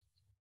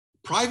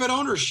 Private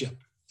ownership,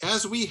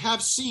 as we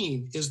have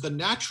seen, is the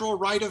natural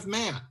right of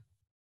man.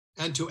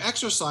 And to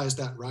exercise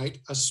that right,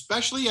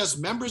 especially as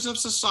members of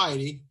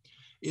society,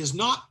 is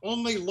not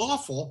only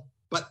lawful,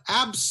 but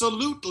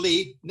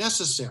absolutely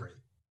necessary.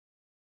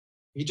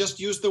 He just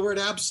used the word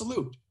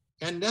absolute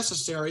and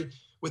necessary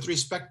with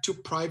respect to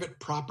private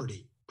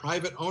property,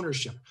 private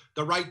ownership,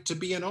 the right to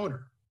be an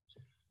owner.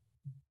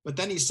 But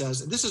then he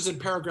says, and this is in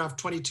paragraph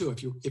 22,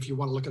 if you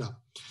want to look it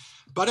up.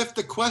 But if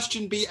the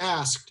question be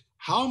asked,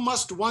 how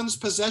must one's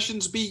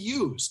possessions be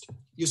used?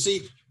 You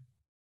see,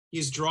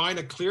 he's drawing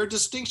a clear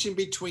distinction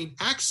between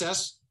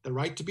access, the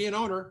right to be an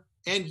owner,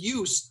 and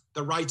use,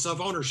 the rights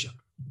of ownership.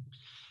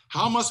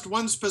 How must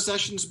one's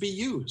possessions be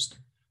used?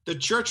 The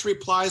church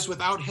replies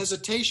without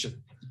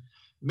hesitation.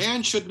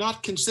 Man should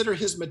not consider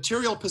his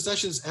material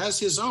possessions as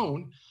his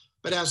own,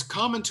 but as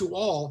common to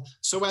all,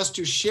 so as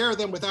to share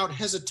them without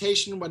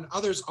hesitation when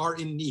others are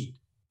in need.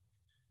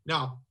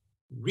 Now,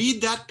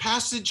 read that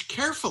passage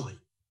carefully,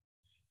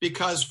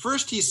 because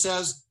first he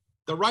says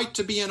the right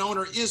to be an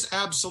owner is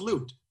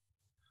absolute.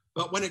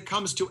 But when it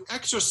comes to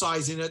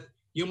exercising it,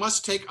 you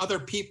must take other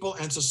people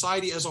and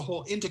society as a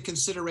whole into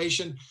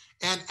consideration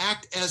and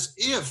act as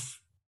if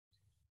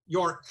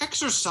your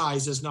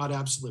exercise is not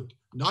absolute.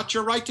 Not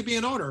your right to be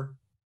an owner,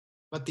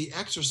 but the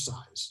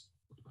exercise.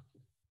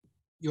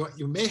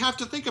 You may have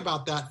to think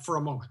about that for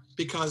a moment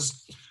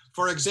because,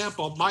 for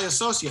example, my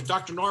associate,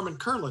 Dr. Norman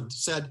Kurland,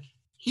 said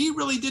he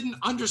really didn't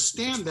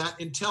understand that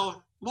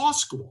until law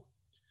school,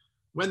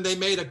 when they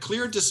made a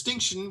clear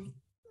distinction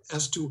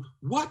as to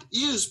what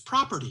is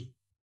property.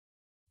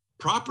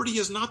 Property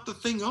is not the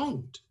thing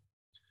owned.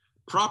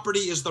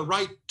 Property is the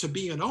right to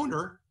be an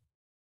owner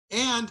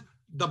and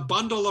the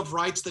bundle of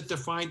rights that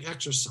define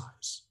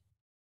exercise.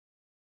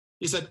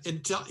 He said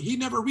he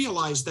never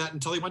realized that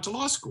until he went to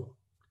law school.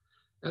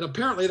 And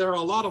apparently there are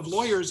a lot of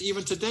lawyers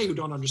even today who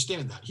don't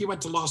understand that. He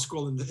went to law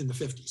school in the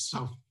 50s.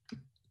 So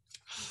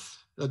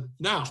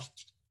now,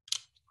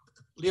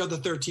 Leo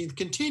XIII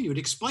continued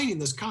explaining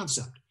this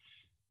concept.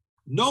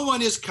 No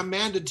one is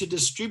commanded to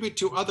distribute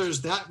to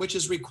others that which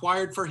is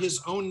required for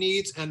his own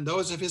needs and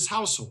those of his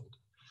household,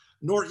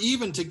 nor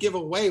even to give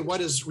away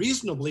what is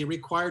reasonably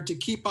required to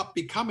keep up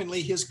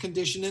becomingly his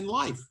condition in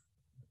life.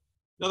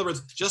 In other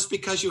words, just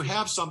because you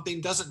have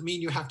something doesn't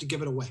mean you have to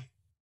give it away.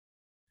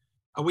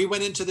 We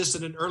went into this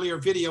in an earlier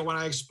video when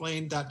I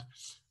explained that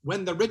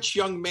when the rich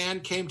young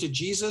man came to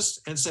Jesus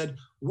and said,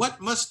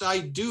 "What must I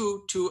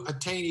do to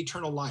attain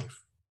eternal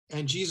life?"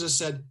 And Jesus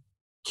said,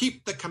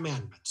 "Keep the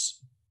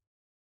commandments."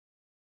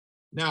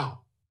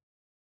 Now,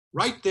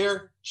 right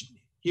there,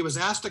 he was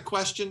asked a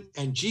question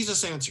and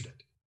Jesus answered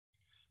it.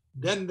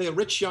 Then the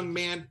rich young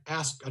man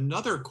asked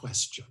another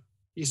question.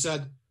 He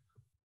said,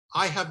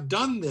 "I have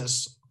done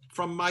this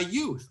from my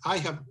youth. I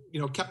have,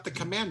 kept the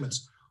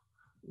commandments.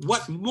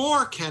 What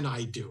more can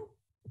I do?"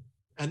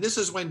 And this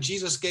is when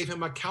Jesus gave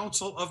him a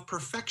counsel of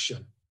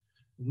perfection,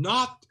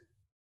 not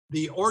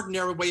the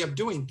ordinary way of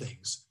doing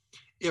things.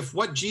 If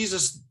what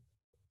Jesus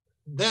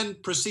then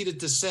proceeded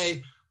to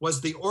say was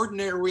the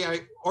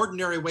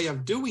ordinary way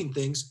of doing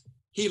things,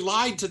 he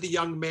lied to the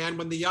young man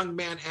when the young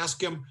man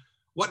asked him,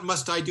 "What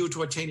must I do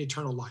to attain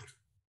eternal life?"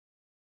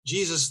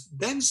 Jesus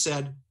then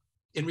said,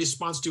 in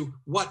response to,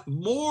 "What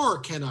more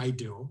can I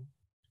do?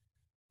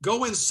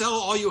 Go and sell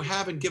all you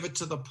have and give it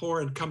to the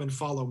poor and come and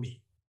follow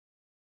me."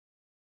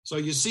 So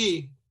you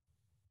see,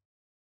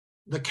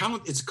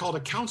 it's called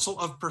a counsel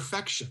of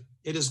perfection.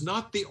 It is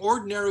not the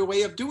ordinary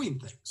way of doing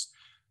things.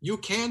 You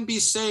can be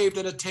saved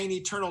and attain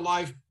eternal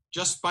life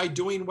just by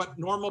doing what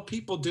normal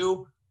people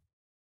do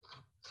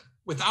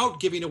without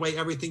giving away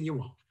everything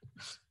you own.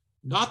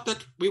 Not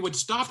that we would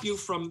stop you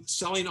from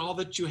selling all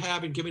that you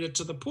have and giving it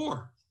to the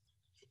poor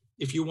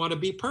if you want to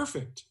be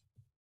perfect.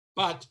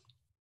 But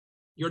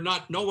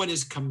no one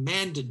is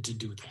commanded to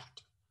do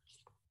that.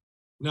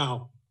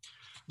 Now,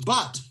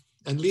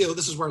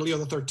 this is where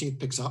Leo XIII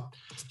picks up,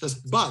 says,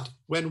 but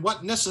when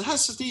what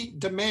necessity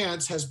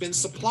demands has been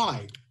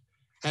supplied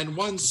and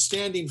one's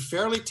standing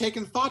fairly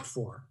taken thought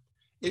for,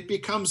 it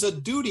becomes a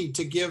duty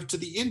to give to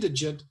the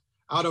indigent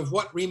out of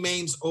what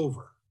remains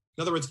over.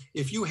 In other words,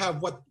 if you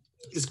have what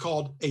is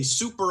called a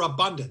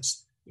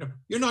superabundance,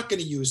 you're not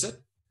going to use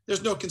it.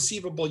 There's no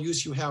conceivable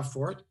use you have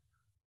for it.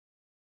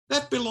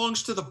 That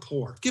belongs to the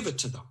poor. Give it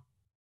to them.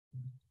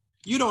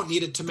 You don't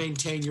need it to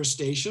maintain your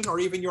station or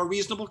even your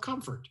reasonable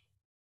comfort.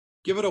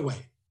 Give it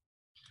away.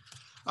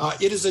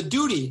 It is a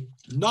duty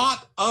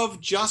not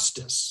of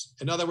justice.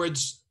 In other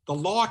words, the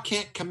law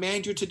can't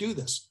command you to do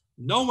this.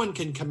 No one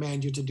can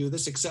command you to do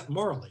this except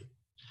morally.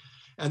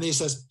 And he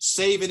says,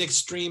 save in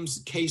extreme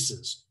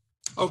cases.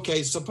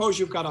 Okay, suppose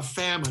you've got a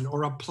famine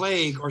or a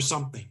plague or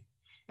something,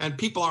 and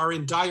people are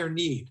in dire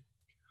need.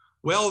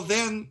 Well,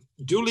 then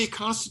duly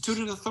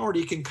constituted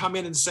authority can come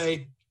in and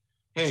say,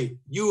 hey,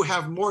 you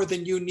have more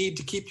than you need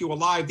to keep you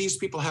alive. These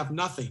people have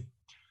nothing.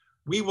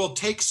 We will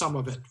take some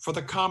of it for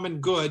the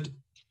common good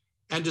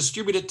and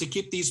distribute it to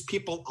keep these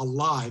people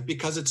alive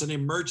because it's an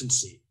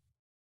emergency.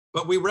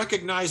 But we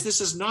recognize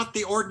this is not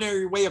the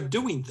ordinary way of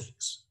doing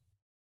things.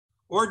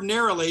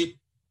 Ordinarily,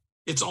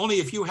 it's only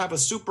if you have a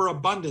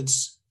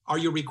superabundance are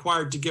you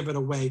required to give it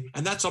away.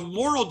 And that's a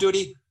moral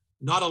duty,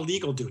 not a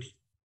legal duty.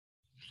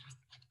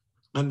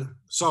 And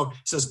so it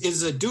says, it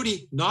is a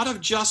duty not of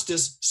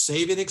justice,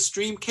 save in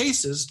extreme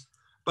cases,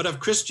 but of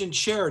Christian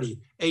charity,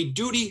 a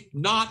duty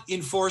not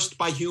enforced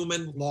by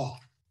human law.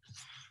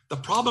 The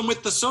problem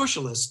with the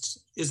socialists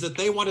is that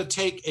they want to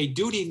take a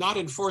duty not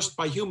enforced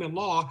by human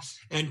law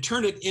and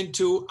turn it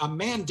into a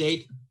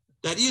mandate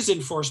that is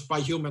enforced by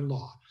human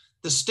law.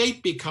 The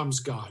state becomes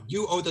God.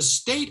 You owe the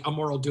state a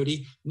moral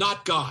duty,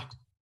 not God.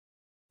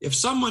 If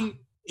someone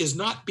is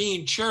not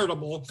being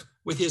charitable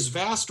with his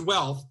vast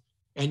wealth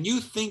and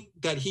you think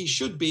that he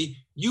should be,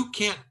 you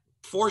can't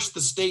force the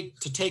state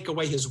to take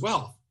away his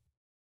wealth,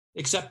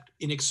 except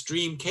in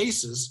extreme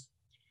cases,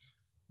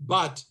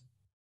 but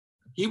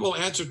he will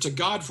answer to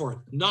God for it,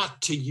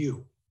 not to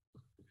you.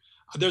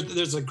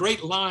 There's a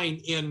great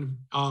line in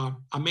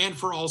A Man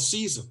for All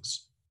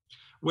Seasons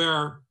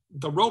where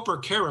the Roper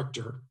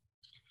character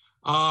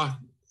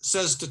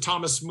says to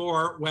Thomas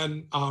More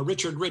when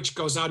Richard Rich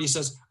goes out, he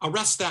says,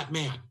 arrest that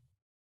man.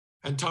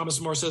 And Thomas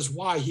More says,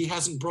 why? He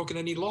hasn't broken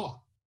any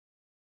law.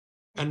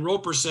 And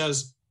Roper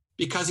says,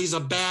 because he's a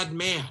bad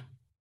man.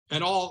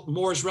 And all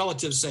Moore's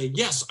relatives say,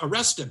 yes,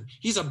 arrest him.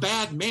 He's a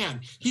bad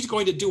man. He's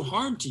going to do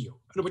harm to you,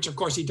 which of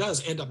course he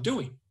does end up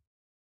doing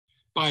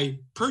by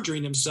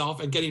perjuring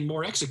himself and getting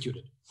Moore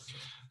executed.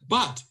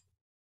 But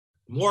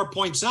Moore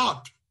points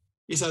out,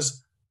 he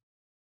says,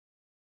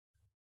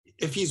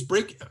 if he's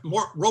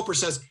Roper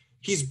says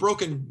he's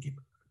broken,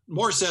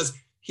 Moore says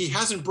he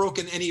hasn't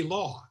broken any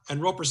law.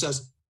 And Roper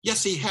says,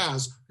 yes, he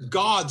has,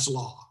 God's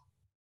law.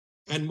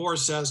 And Moore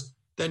says,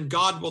 then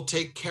God will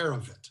take care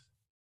of it.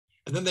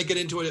 And then they get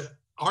into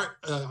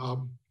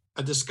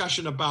a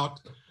discussion about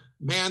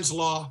man's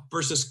law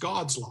versus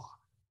God's law.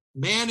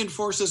 Man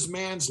enforces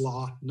man's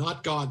law,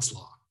 not God's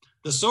law.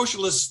 The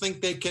socialists think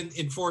they can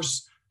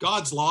enforce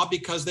God's law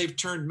because they've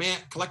turned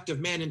collective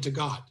man into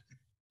God.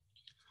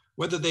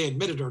 Whether they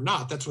admit it or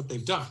not, that's what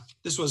they've done.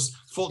 This was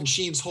Fulton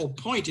Sheen's whole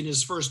point in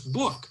his first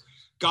book,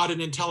 God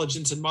and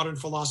Intelligence in Modern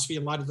Philosophy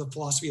in Light of the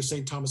Philosophy of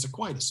St. Thomas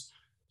Aquinas.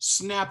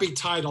 Snappy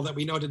title that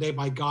we know today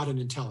by God and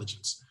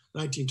Intelligence,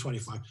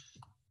 1925.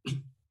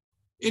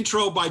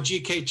 Intro by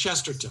G.K.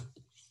 Chesterton.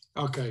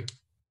 Okay.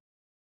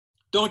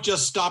 Don't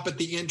just stop at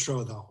the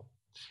intro, though,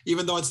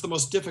 even though it's the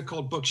most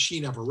difficult book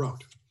Sheen ever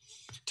wrote,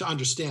 to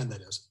understand,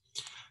 that is.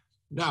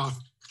 Now,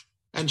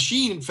 and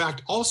Sheen, in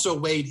fact, also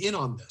weighed in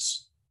on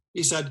this.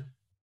 He said,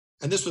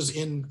 and this was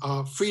in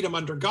Freedom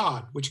Under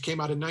God, which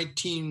came out in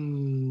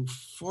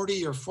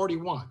 1940 or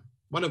 41,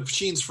 one of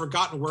Sheen's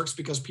forgotten works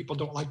because people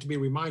don't like to be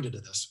reminded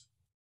of this.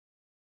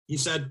 He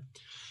said,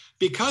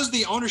 because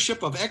the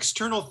ownership of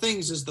external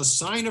things is the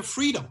sign of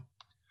freedom,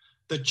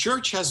 the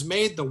church has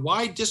made the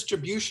wide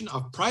distribution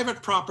of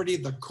private property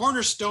the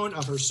cornerstone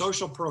of her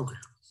social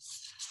program.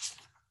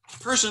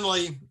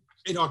 Personally,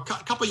 a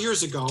couple of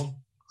years ago,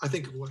 I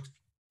think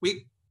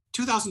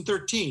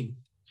 2013,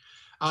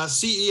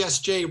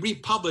 CESJ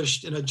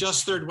republished in a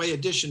Just Third Way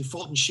edition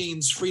Fulton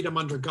Sheen's Freedom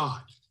Under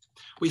God.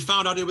 We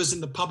found out it was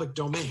in the public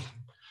domain.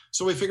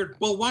 So we figured,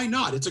 well, why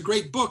not? It's a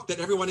great book that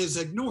everyone has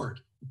ignored.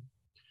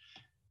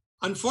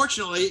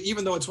 Unfortunately,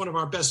 even though it's one of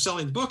our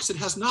best-selling books, it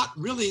has not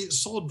really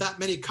sold that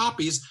many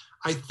copies,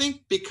 I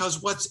think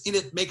because what's in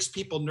it makes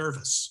people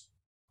nervous.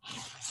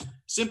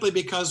 Simply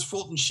because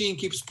Fulton Sheen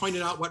keeps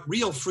pointing out what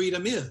real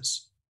freedom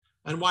is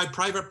and why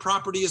private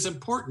property is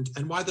important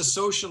and why the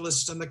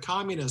socialists and the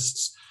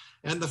communists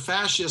and the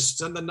fascists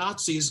and the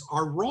Nazis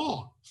are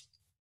wrong.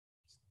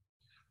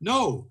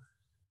 No,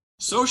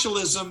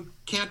 socialism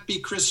can't be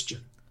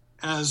Christian,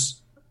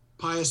 as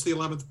Pius XI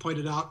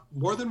pointed out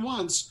more than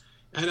once,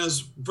 and as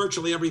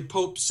virtually every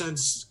pope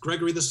since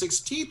Gregory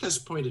XVI has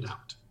pointed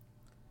out.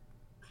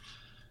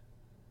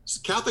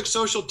 Catholic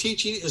social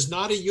teaching is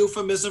not a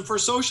euphemism for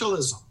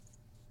socialism.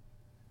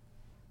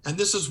 And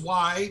this is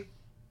why,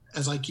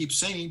 as I keep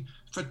saying,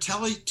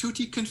 Fratelli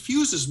Tutti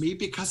confuses me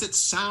because it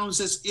sounds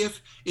as if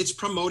it's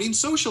promoting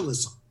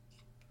socialism.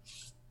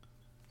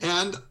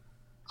 And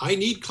I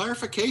need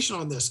clarification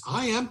on this.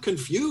 I am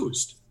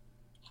confused.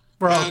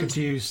 We're all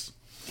confused.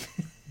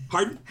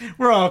 Pardon?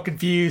 We're all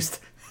confused.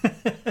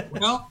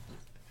 Well,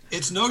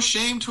 it's no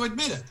shame to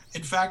admit it.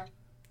 In fact,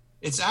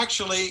 it's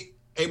actually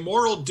a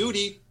moral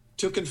duty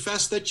to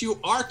confess that you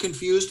are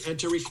confused and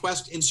to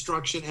request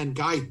instruction and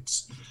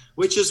guidance,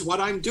 which is what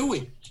I'm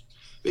doing,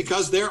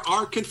 because there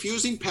are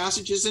confusing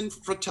passages in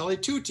Fratelli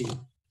Tutti,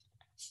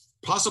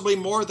 possibly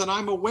more than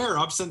I'm aware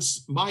of,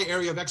 since my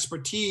area of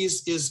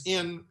expertise is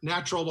in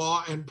natural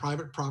law and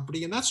private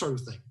property and that sort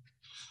of thing.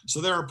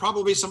 So there are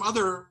probably some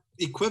other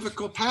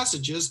equivocal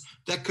passages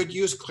that could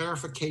use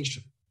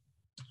clarification.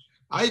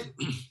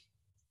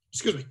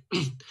 Excuse me,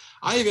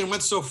 I even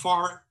went so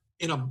far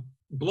in a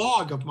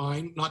blog of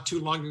mine not too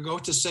long ago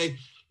to say,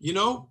 you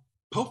know,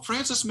 Pope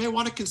Francis may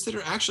want to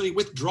consider actually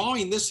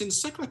withdrawing this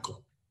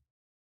encyclical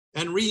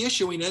and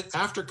reissuing it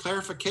after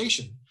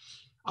clarification.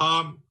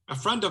 A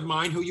friend of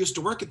mine who used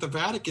to work at the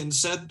Vatican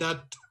said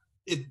that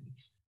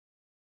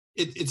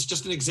it's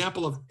just an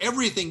example of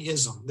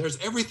everything-ism. There's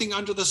everything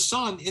under the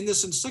sun in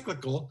this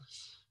encyclical,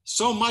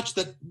 so much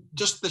that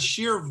just the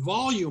sheer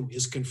volume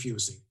is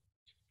confusing.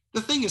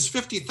 The thing is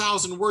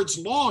 50,000 words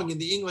long in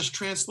the English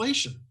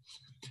translation.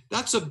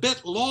 That's a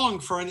bit long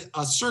for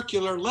a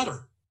circular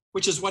letter,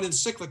 which is what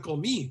encyclical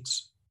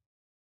means.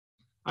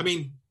 I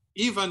mean,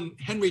 even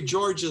Henry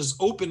George's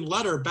open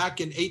letter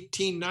back in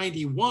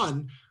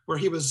 1891, where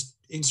he was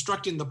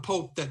instructing the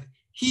Pope that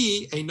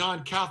he, a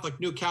non-Catholic,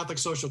 knew Catholic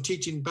social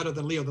teaching better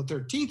than Leo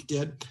XIII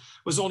did,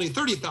 was only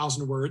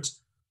 30,000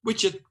 words,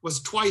 which it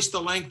was twice the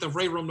length of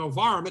Rerum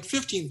Novarum at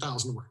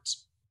 15,000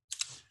 words.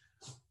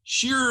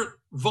 Sheer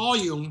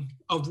volume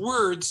of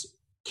words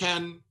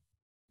can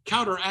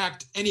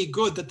counteract any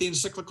good that the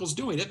encyclical is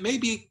doing. It may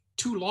be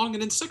too long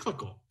an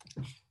encyclical.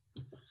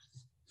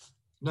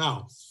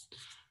 Now,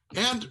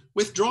 and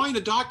withdrawing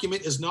a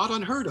document is not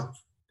unheard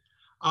of.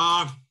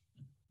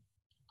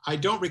 I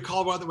don't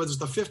recall whether it was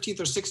the 15th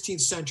or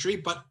 16th century,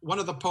 but one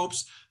of the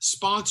popes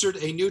sponsored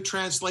a new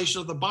translation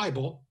of the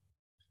Bible,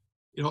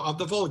 of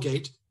the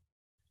Vulgate,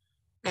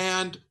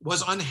 and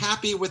was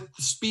unhappy with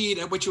the speed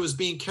at which it was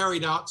being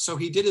carried out. So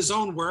he did his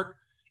own work,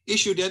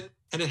 issued it,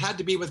 and it had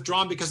to be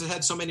withdrawn because it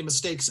had so many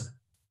mistakes in it.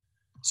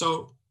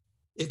 So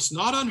it's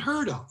not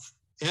unheard of.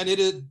 And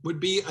it would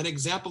be an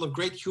example of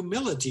great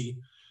humility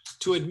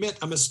to admit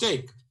a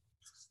mistake.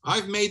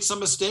 I've made some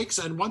mistakes,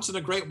 and once in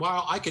a great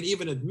while, I can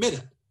even admit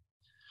it.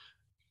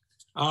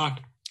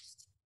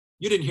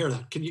 You didn't hear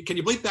that. Can you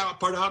bleep that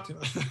part out?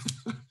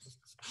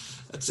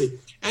 Let's see.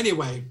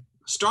 Anyway,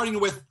 starting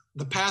with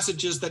the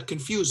passages that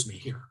confuse me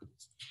here.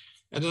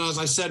 And then, as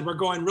I said, we're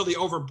going really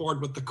overboard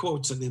with the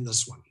quotes in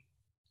this one.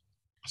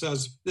 It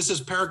says, this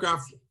is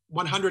paragraph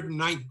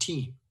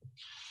 119.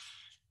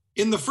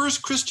 In the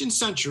first Christian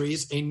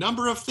centuries, a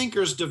number of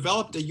thinkers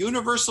developed a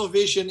universal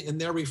vision in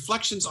their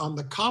reflections on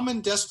the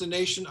common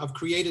destination of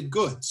created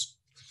goods.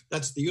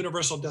 That's the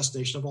universal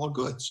destination of all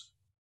goods,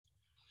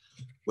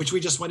 which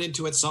we just went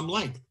into at some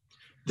length.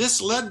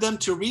 This led them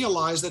to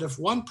realize that if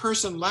one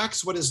person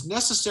lacks what is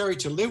necessary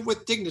to live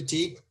with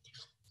dignity,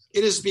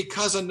 it is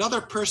because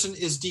another person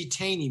is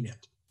detaining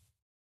it.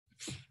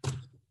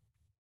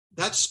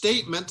 That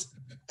statement,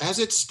 as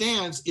it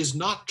stands, is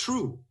not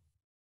true.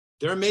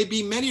 There may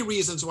be many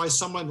reasons why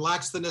someone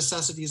lacks the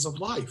necessities of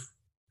life.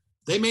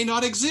 They may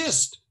not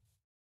exist.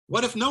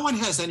 What if no one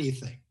has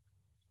anything?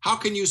 How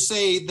can you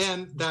say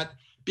then that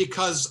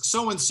because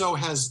so-and-so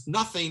has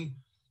nothing,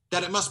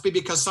 that it must be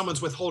because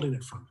someone's withholding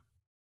it from him?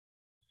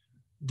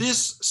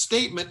 This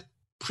statement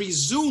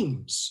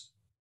presumes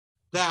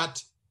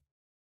that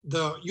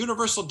the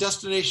universal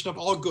destination of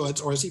all goods,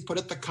 or as he put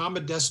it, the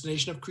common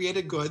destination of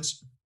created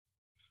goods,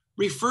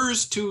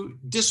 refers to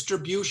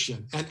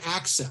distribution and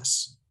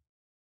access.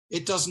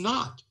 It does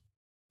not.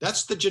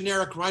 That's the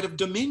generic right of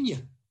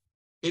dominion.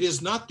 It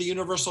is not the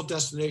universal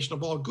destination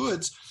of all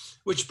goods,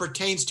 which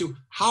pertains to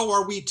how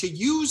are we to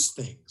use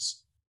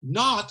things,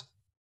 not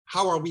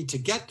how are we to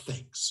get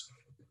things,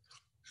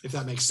 if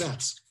that makes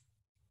sense.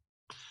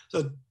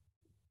 So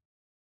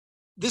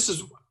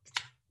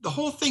the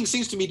whole thing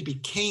seems to me to be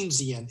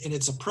Keynesian in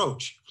its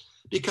approach,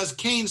 because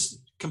Keynes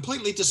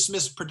completely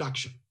dismissed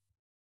production.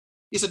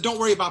 He said, don't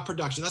worry about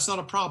production. That's not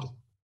a problem.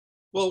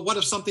 Well, what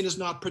if something is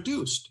not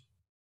produced?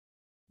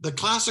 The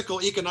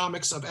classical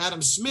economics of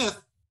Adam Smith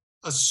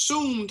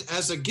assumed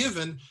as a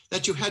given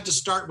that you had to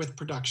start with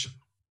production,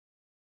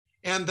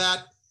 and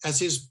that as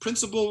his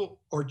principal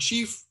or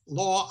chief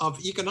law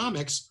of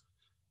economics,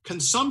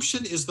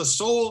 consumption is the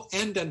sole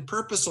end and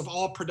purpose of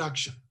all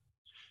production,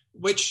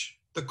 which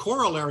the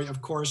corollary,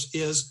 of course,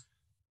 is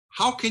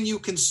how can you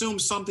consume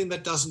something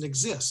that doesn't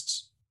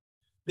exist?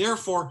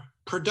 Therefore,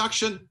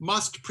 production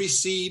must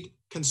precede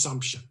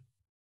consumption.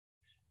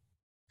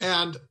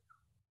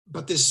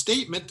 But this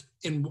statement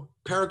in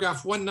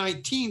paragraph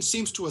 119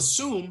 seems to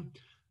assume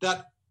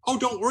that, oh,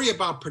 don't worry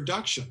about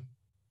production.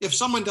 If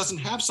someone doesn't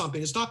have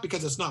something, it's not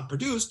because it's not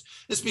produced,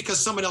 it's because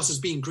someone else is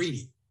being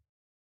greedy.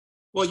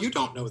 Well, you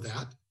don't know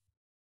that.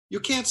 You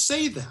can't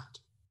say that.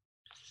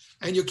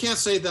 And you can't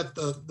say that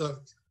the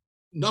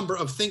number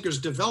of thinkers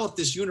developed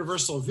this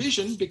universal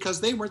vision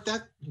because they weren't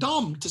that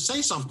dumb to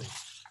say something.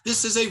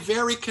 This is a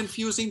very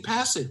confusing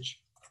passage.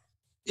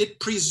 It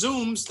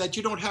presumes that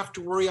you don't have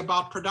to worry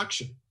about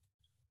production.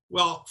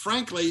 Well,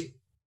 frankly,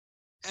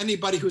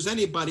 anybody who's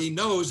anybody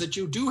knows that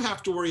you do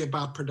have to worry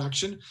about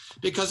production,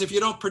 because if you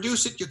don't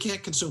produce it, you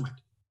can't consume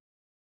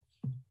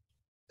it.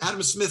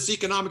 Adam Smith's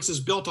economics is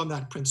built on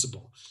that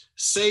principle.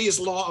 Say's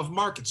law of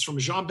markets from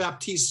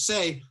Jean-Baptiste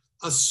Say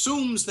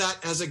assumes that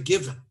as a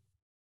given.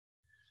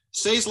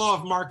 Say's law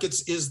of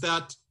markets is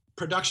that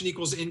production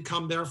equals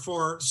income,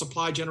 therefore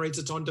supply generates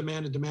its own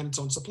demand and demand its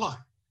own supply.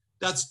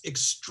 That's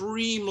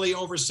extremely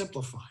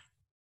oversimplifying.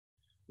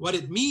 What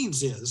it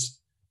means is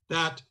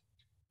that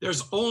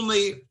there's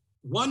only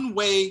one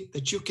way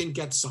that you can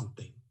get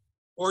something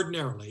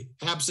ordinarily,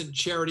 absent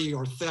charity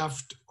or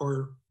theft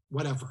or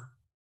whatever,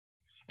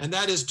 and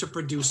that is to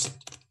produce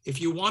it. If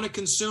you want to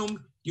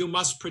consume, you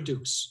must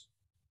produce.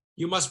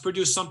 You must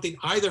produce something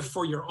either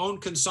for your own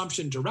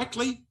consumption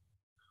directly,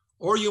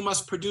 or you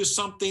must produce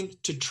something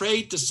to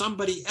trade to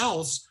somebody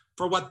else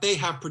for what they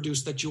have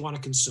produced that you want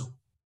to consume.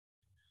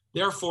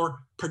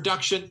 Therefore,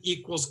 production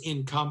equals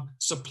income.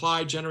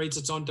 Supply generates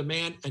its own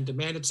demand and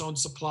demand its own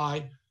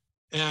supply.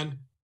 And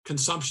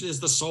consumption is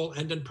the sole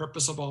end and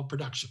purpose of all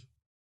production.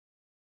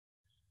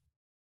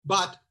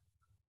 But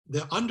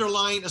the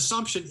underlying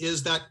assumption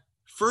is that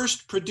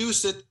first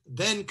produce it,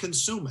 then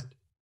consume it.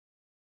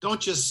 Don't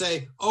just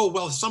say, oh,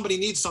 well, if somebody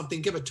needs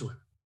something, give it to him.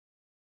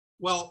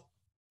 Well,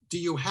 do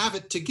you have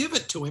it to give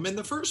it to him in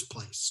the first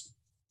place?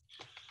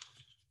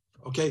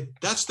 Okay,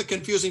 that's the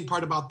confusing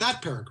part about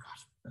that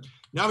paragraph.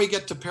 Now we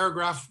get to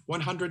paragraph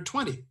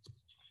 120,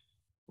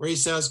 where he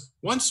says,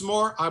 once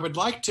more, I would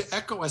like to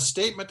echo a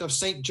statement of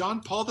St. John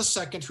Paul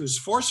II, whose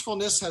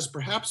forcefulness has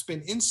perhaps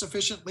been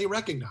insufficiently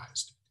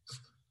recognized.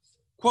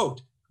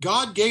 Quote,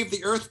 God gave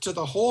the earth to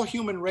the whole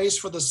human race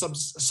for the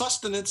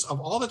sustenance of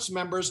all its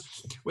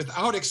members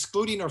without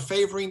excluding or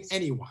favoring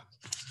anyone.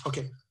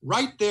 Okay,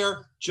 right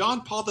there,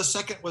 John Paul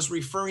II was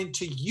referring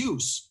to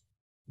use,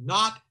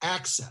 not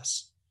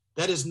access.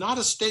 That is not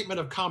a statement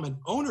of common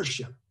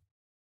ownership.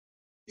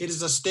 It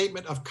is a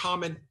statement of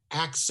common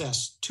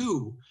access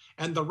to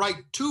and the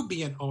right to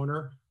be an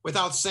owner,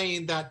 without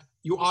saying that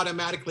you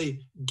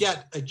automatically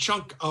get a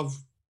chunk of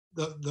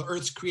the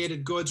earth's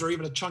created goods or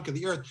even a chunk of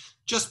the earth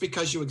just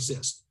because you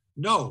exist.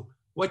 No,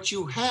 what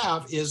you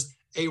have is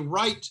a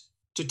right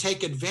to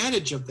take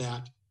advantage of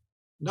that,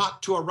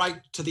 not to a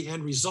right to the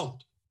end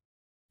result.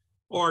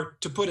 Or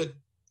to put it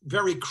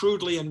very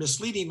crudely and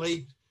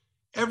misleadingly,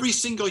 every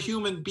single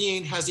human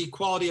being has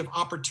equality of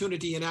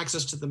opportunity and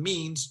access to the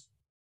means,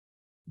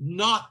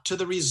 not to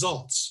the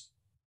results.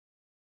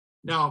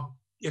 Now,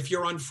 if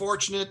you're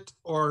unfortunate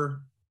or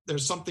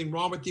there's something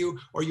wrong with you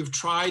or you've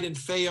tried and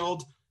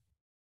failed,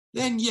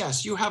 then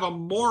yes, you have a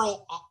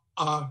moral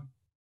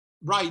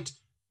right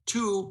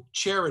to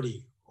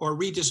charity or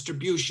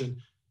redistribution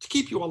to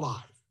keep you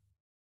alive.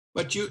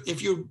 But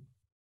if you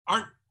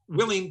aren't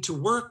willing to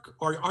work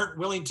or aren't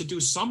willing to do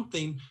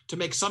something to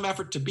make some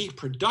effort to be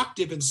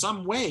productive in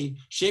some way,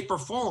 shape, or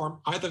form,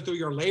 either through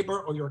your labor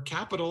or your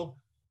capital,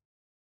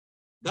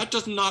 that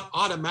does not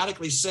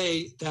automatically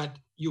say that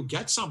you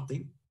get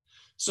something.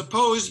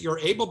 Suppose you're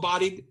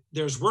able-bodied,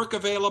 there's work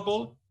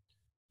available,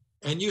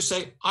 and you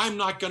say, I'm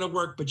not going to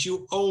work, but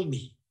you owe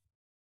me.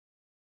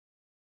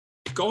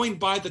 Going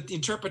by the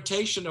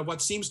interpretation of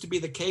what seems to be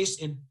the case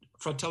in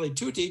Fratelli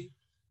Tutti,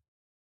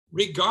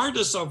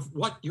 regardless of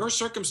what your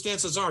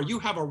circumstances are, you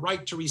have a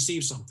right to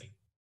receive something.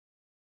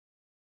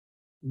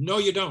 No,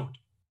 you don't.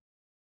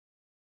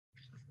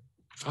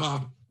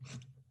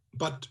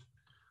 But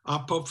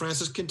Pope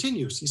Francis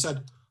continues. He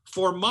said,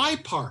 for my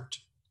part,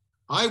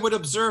 I would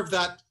observe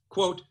that,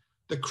 quote,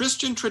 the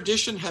Christian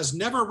tradition has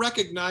never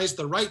recognized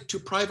the right to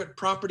private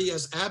property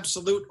as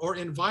absolute or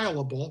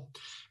inviolable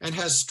and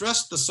has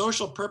stressed the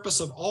social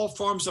purpose of all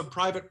forms of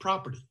private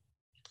property.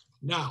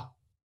 Now,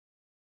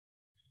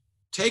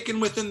 taken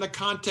within the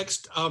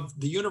context of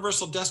the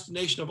universal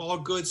destination of all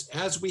goods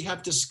as we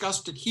have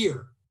discussed it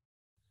here,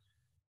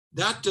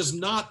 that does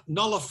not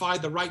nullify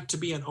the right to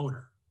be an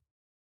owner.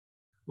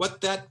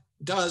 What that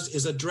does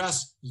is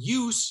address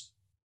use,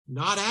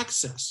 not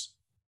access.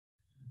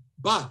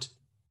 But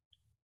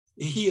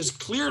he is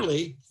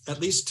clearly,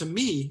 at least to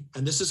me,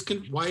 and this is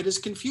why it is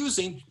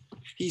confusing,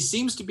 he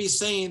seems to be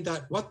saying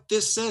that what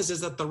this says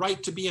is that the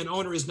right to be an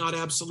owner is not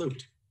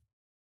absolute,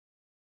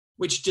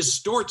 which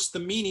distorts the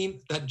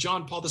meaning that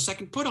John Paul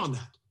II put on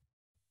that.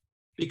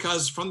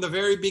 Because from the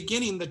very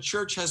beginning, the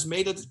church has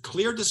made a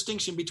clear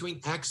distinction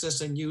between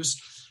access and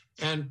use,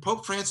 and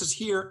Pope Francis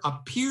here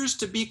appears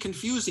to be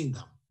confusing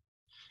them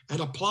and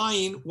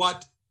applying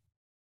what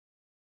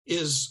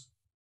is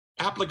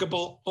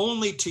applicable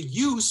only to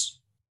use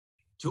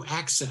to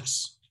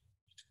access.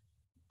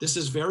 This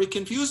is very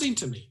confusing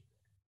to me.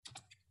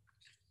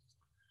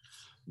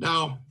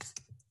 Now,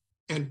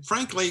 and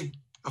frankly,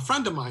 a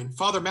friend of mine,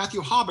 Father Matthew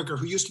Habiger,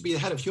 who used to be the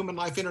head of Human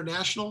Life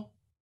International,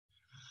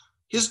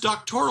 his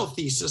doctoral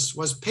thesis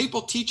was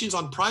Papal Teachings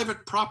on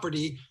Private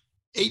Property,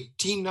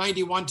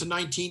 1891 to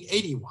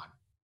 1981,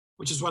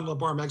 which is when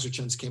Laborem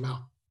Exercens came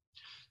out.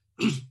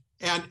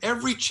 And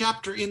every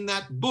chapter in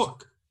that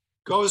book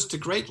goes to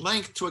great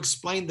length to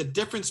explain the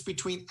difference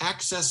between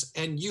access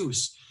and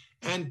use,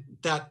 and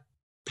that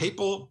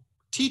papal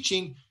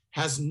teaching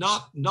has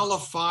not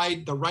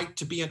nullified the right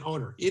to be an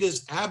owner. It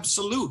is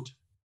absolute.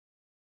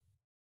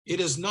 It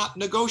is not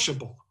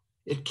negotiable.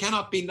 It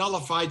cannot be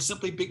nullified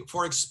simply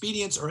for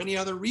expedience or any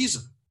other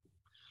reason.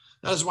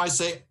 That is why I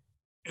say,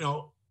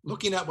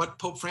 looking at what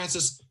Pope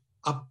Francis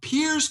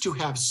appears to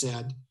have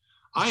said,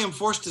 I am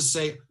forced to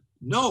say,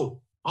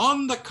 no,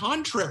 on the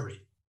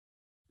contrary.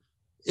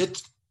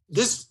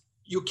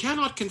 You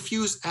cannot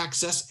confuse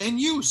access and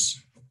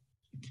use.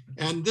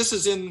 And this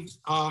is in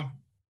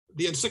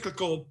the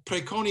encyclical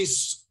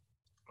Praeconis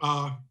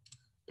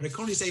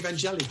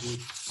Evangelii,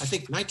 I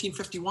think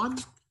 1951.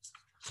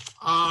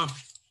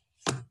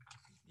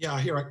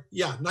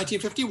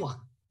 1951.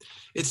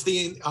 It's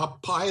the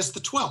Pius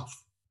XII,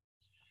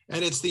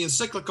 and it's the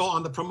encyclical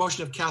on the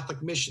promotion of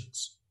Catholic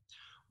missions.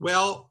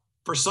 Well,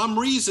 for some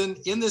reason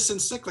in this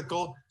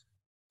encyclical,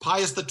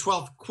 Pius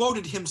XII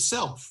quoted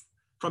himself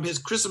from his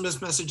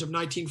Christmas message of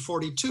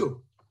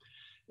 1942.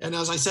 And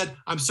as I said,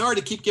 I'm sorry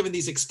to keep giving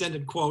these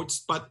extended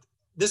quotes, but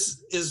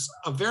this is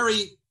a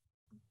very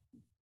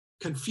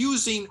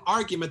confusing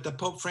argument that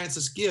Pope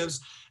Francis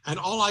gives, and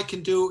all I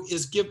can do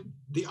is give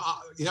the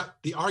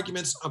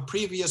arguments of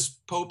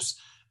previous popes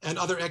and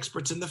other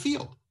experts in the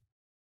field.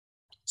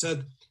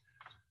 Said,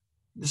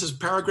 this is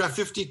paragraph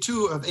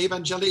 52 of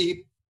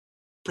Evangelii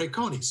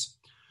Praeconis,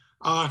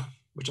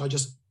 which I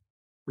just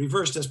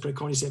reversed as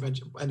Praeconis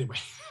Evangelii. Anyway,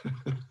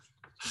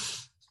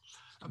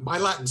 my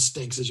Latin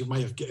stinks, as you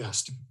might have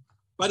guessed,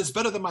 but it's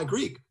better than my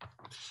Greek.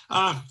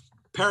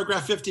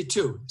 Paragraph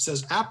 52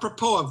 says,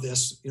 apropos of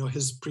this,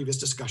 his previous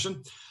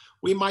discussion,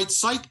 we might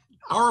cite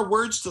our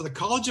words to the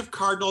College of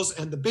Cardinals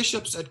and the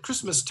bishops at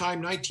Christmas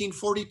time,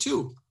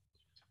 1942,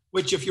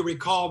 which, if you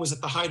recall, was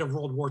at the height of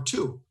World War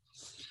II.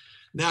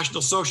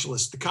 National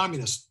Socialists, the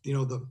communists,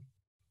 the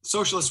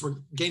socialists were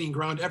gaining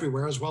ground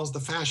everywhere, as well as the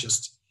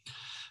fascists.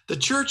 The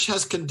church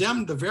has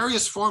condemned the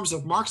various forms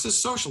of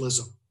Marxist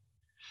socialism,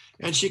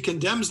 and she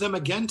condemns them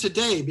again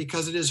today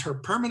because it is her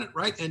permanent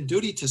right and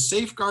duty to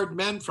safeguard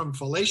men from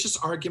fallacious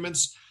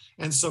arguments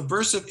and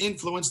subversive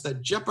influence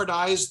that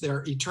jeopardize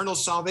their eternal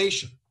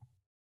salvation.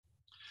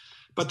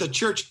 But the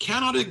church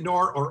cannot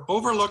ignore or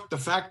overlook the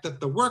fact that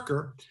the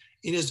worker,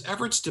 in his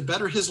efforts to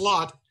better his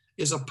lot,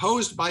 is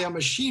opposed by a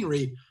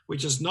machinery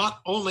which is not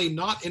only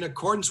not in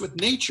accordance with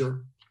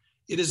nature,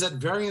 it is at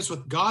variance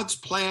with God's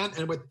plan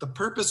and with the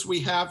purpose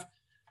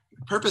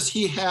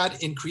he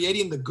had in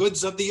creating the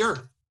goods of the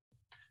earth.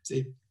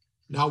 See,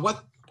 now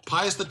what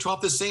Pius XII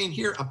is saying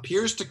here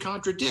appears to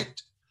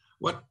contradict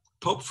what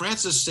Pope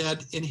Francis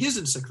said in his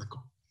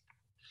encyclical.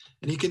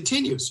 And he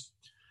continues,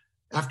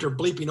 after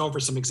bleeping over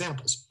some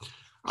examples.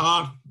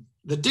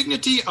 The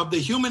dignity of the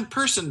human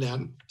person,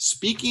 then,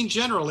 speaking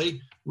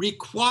generally,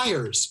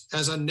 requires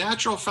as a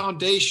natural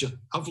foundation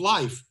of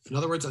life, in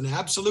other words, an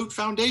absolute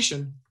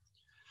foundation,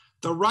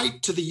 the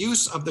right to the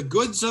use of the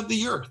goods of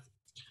the earth.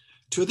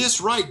 To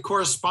this right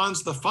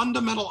corresponds the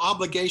fundamental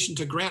obligation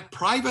to grant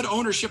private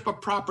ownership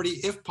of property,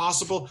 if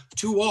possible,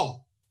 to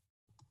all.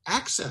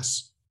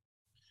 Access.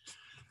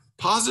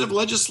 Positive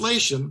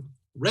legislation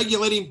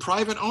regulating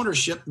private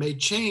ownership may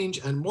change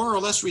and more or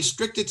less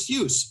restrict its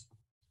use.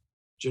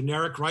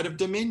 Generic right of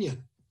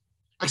dominion.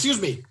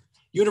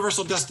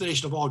 Universal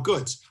destination of all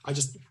goods.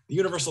 The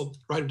universal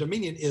right of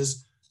dominion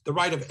is the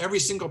right of every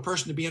single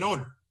person to be an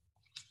owner.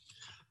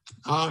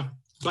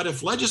 But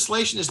if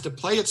legislation is to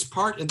play its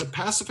part in the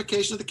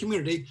pacification of the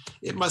community,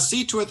 it must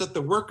see to it that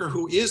the worker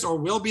who is or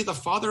will be the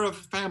father of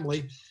a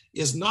family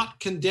is not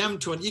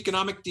condemned to an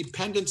economic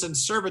dependence and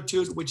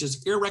servitude which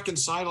is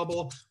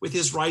irreconcilable with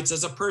his rights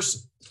as a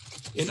person.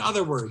 In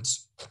other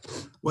words,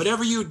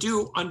 whatever you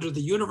do under the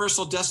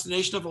universal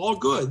destination of all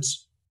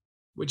goods,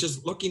 which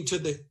is looking to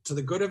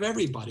the good of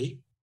everybody,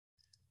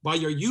 by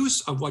your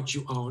use of what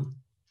you own,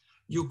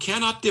 you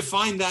cannot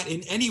define that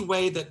in any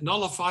way that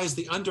nullifies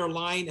the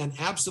underlying and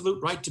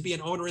absolute right to be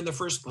an owner in the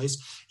first place.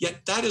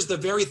 Yet that is the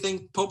very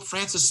thing Pope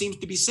Francis seems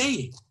to be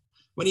saying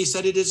when he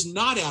said it is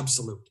not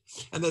absolute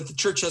and that the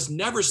church has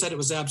never said it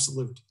was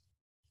absolute.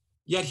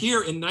 Yet here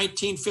in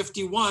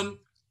 1951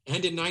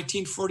 and in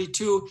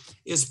 1942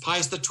 is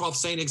Pius XII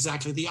saying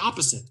exactly the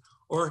opposite,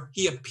 or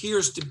he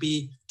appears to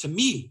be, to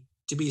me,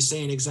 to be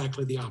saying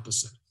exactly the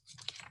opposite.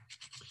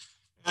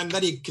 And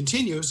then he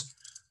continues,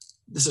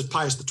 this is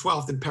Pius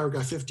XII in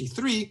paragraph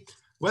 53,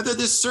 whether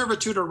this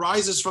servitude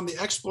arises from the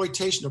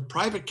exploitation of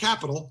private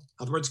capital,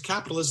 in other words,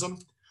 capitalism,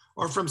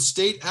 or from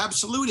state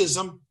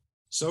absolutism,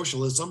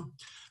 socialism,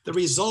 the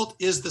result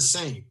is the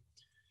same.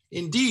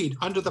 Indeed,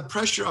 under the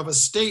pressure of a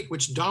state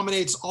which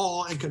dominates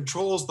all and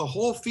controls the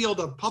whole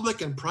field of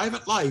public and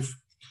private life,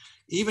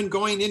 even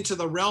going into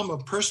the realm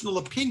of personal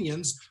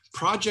opinions,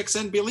 projects,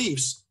 and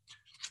beliefs,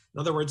 in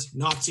other words,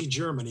 Nazi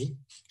Germany,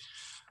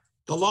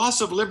 the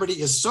loss of liberty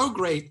is so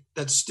great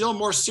that still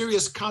more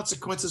serious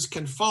consequences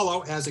can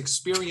follow, as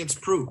experience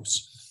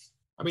proves.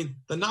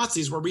 The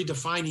Nazis were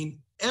redefining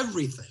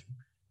everything,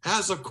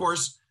 as of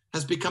course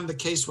has become the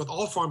case with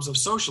all forms of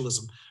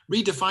socialism,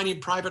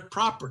 redefining private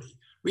property,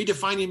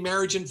 redefining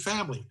marriage and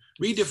family,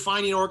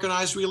 redefining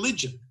organized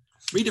religion,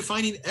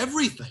 redefining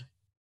everything,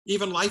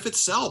 even life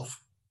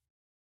itself.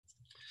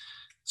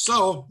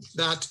 So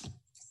that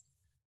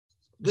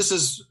this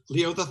is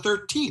Leo the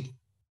 13th.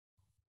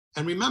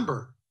 And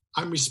remember,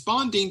 I'm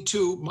responding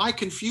to my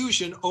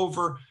confusion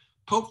over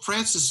Pope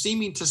Francis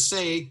seeming to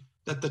say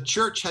that the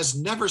church has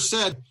never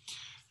said.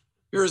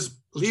 Here's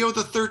Leo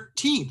the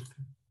 13th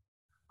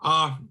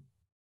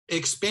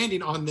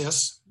expanding on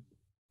this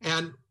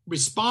and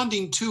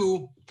responding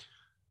to,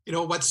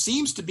 what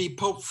seems to be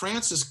Pope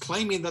Francis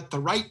claiming that the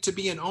right to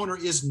be an owner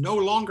is no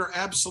longer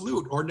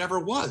absolute or never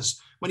was,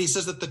 when he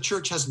says that the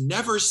church has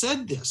never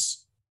said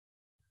this.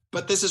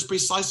 But this is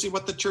precisely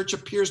what the church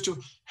appears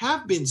to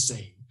have been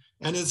saying.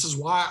 And this is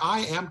why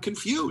I am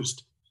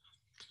confused.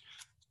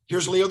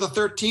 Here's Leo the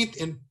 13th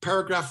in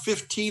paragraph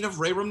 15 of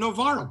Rerum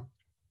Novarum.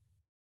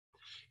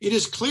 It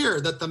is clear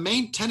that the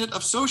main tenet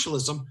of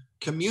socialism,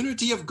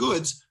 community of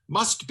goods,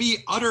 must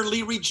be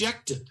utterly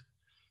rejected,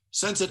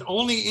 since it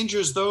only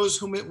injures those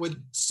whom it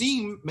would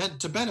seem meant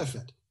to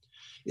benefit,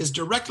 is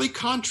directly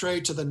contrary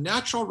to the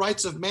natural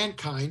rights of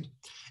mankind,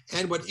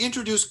 and would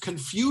introduce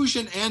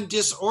confusion and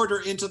disorder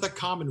into the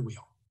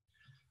commonweal.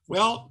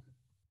 Well,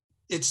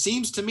 it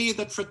seems to me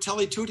that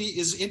Fratelli Tutti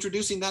is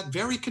introducing that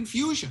very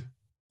confusion,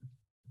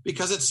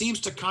 because it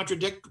seems to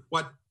contradict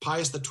what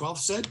Pius XII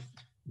said,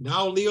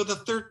 now Leo the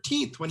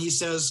 13th, when he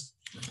says,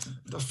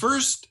 the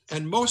first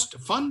and most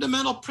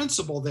fundamental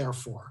principle,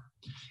 therefore,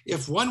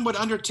 if one would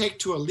undertake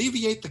to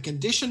alleviate the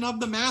condition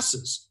of the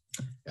masses,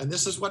 and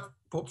this is what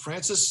Pope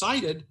Francis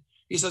cited,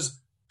 he says,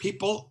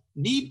 people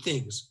need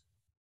things.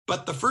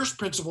 But the first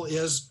principle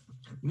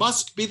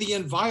must be the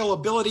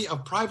inviolability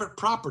of private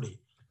property,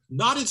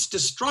 not its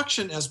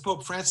destruction, as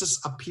Pope Francis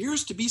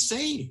appears to be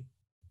saying.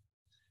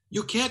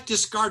 You can't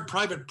discard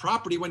private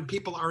property when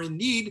people are in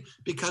need,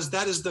 because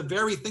that is the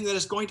very thing that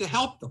is going to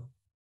help them.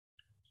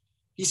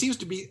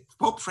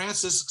 Pope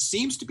Francis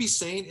seems to be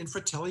saying in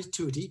Fratelli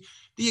Tutti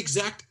the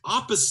exact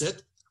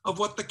opposite of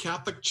what the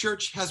Catholic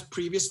Church has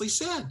previously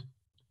said.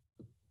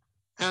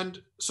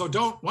 And so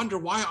don't wonder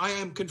why I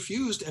am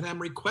confused, and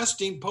I'm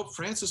requesting Pope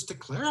Francis to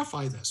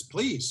clarify this,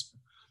 please.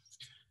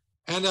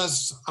 And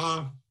as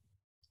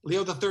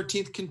Leo the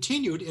 13th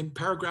continued in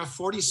paragraph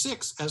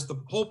 46, as the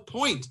whole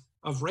point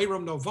of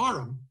Rerum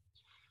Novarum,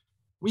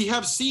 we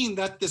have seen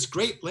that this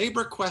great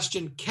labor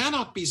question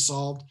cannot be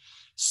solved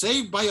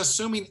save by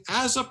assuming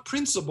as a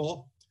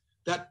principle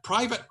that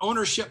private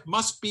ownership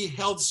must be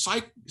held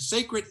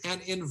sacred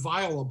and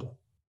inviolable.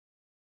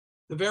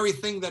 The very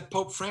thing that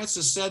Pope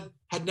Francis said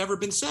had never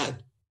been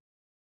said.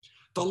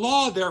 The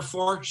law,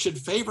 therefore, should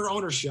favor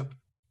ownership,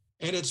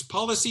 and its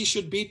policy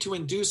should be to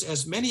induce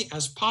as many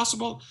as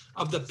possible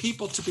of the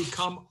people to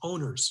become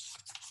owners.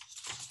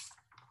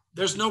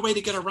 There's no way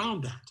to get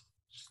around that.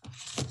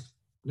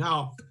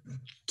 Now,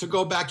 to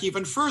go back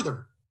even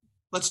further,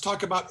 let's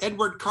talk about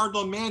Edward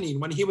Cardinal Manning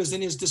when he was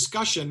in his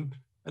discussion,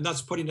 and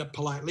that's putting it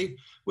politely,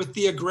 with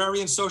the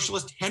agrarian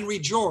socialist Henry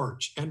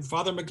George and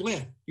Father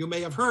McGlynn. You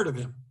may have heard of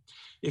him.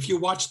 If you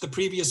watched the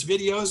previous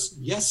videos,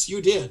 yes,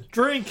 you did.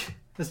 Drink.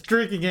 It's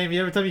drinking game.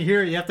 Every time you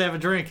hear it, you have to have a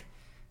drink.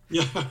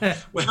 Yeah,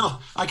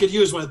 well, I could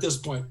use one at this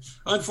point.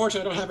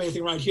 Unfortunately, I don't have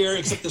anything right here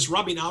except this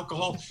rubbing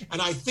alcohol,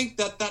 and I think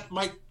that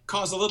might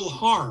cause a little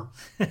harm.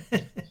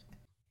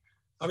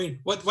 I mean,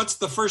 what's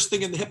the first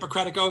thing in the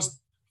Hippocratic Oath?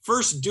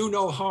 First, do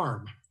no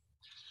harm,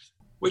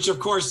 which, of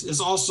course, is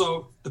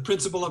also the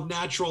principle of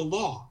natural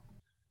law.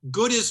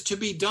 Good is to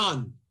be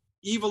done.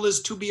 Evil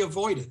is to be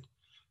avoided.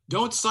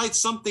 Don't cite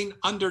something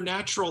under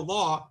natural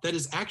law that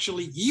is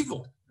actually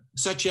evil,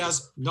 such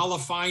as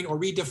nullifying or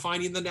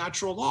redefining the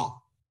natural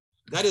law.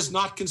 That is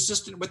not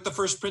consistent with the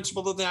first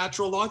principle of the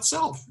natural law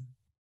itself.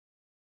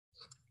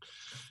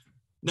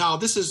 Now,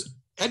 this is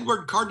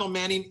Edward Cardinal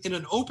Manning in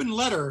an open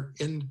letter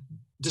in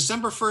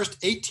December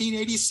 1st,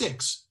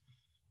 1886,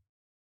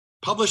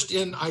 published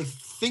in, I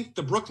think,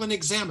 the Brooklyn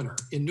Examiner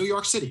in New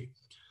York City.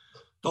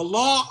 The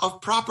law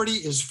of property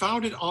is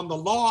founded on the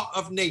law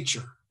of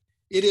nature.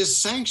 It is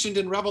sanctioned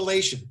in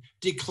revelation,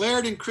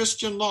 declared in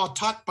Christian law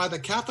taught by the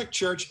Catholic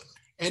Church,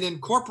 and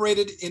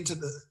incorporated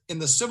in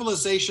the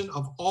civilization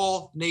of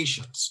all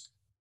nations.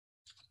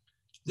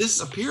 This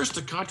appears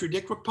to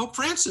contradict what Pope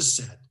Francis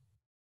said.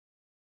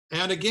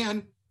 And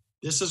again,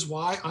 this is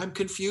why I'm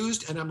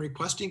confused and I'm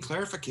requesting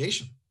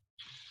clarification.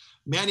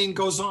 Manning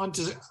goes on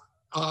to,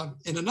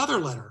 in another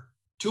letter,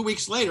 2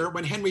 weeks later,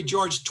 when Henry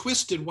George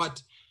twisted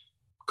what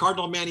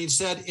Cardinal Manning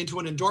said into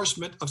an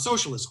endorsement of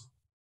socialism.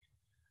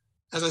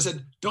 As I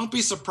said, don't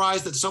be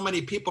surprised that so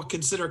many people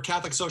consider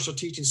Catholic social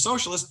teaching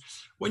socialist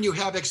when you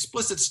have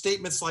explicit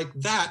statements like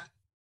that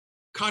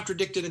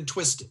contradicted and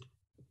twisted.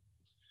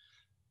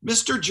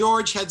 Mr.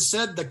 George had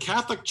said the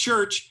Catholic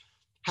Church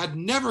had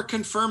never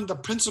confirmed the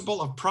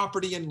principle of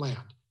property in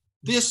land.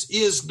 This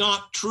is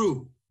not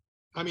true.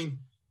 I mean,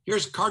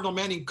 here's Cardinal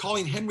Manning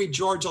calling Henry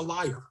George a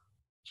liar.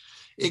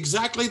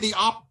 Exactly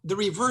the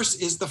reverse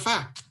is the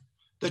fact.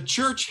 The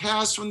church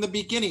has from the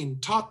beginning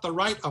taught the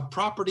right of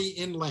property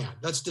in land.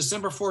 That's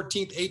December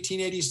 14th,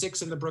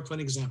 1886 in the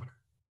Brooklyn Examiner.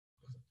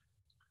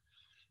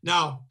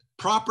 Now,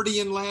 property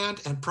in land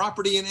and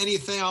property in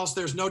anything else.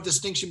 There's no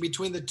distinction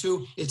between the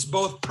two. It's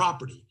both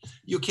property.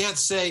 You can't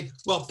say,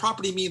 well,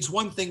 property means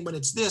one thing when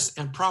it's this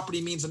and property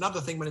means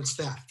another thing when it's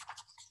that.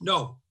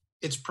 No,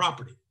 it's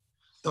property.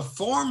 The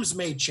forms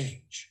may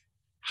change,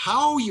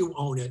 how you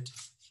own it,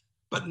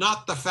 but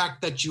not the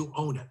fact that you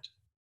own it.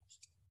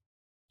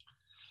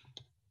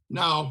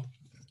 Now,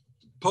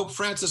 Pope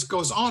Francis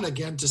goes on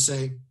again to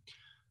say,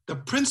 the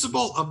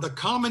principle of the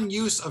common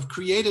use of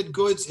created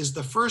goods is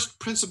the first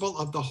principle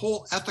of the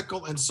whole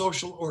ethical and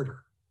social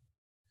order.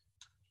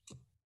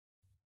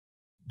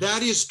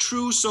 That is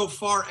true so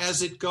far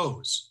as it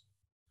goes.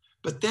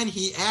 But then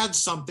he adds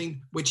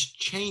something which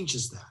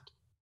changes that.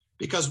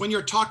 Because when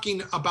you're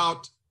talking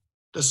about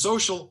the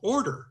social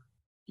order,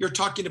 you're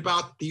talking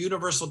about the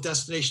universal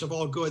destination of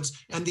all goods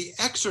and the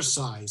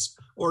exercise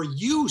or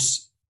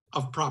use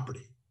of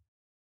property,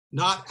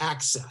 not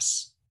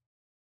access.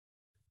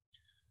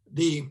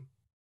 The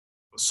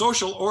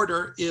social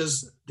order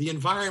is the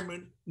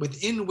environment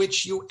within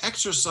which you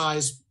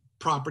exercise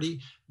property.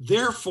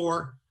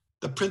 Therefore,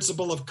 the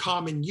principle of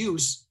common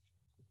use,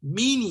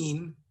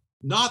 meaning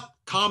not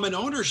common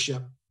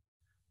ownership,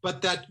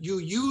 but that you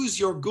use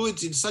your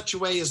goods in such a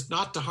way as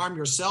not to harm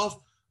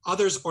yourself,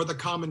 others, or the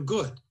common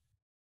good.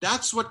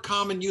 That's what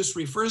common use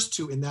refers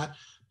to in that,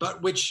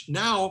 but which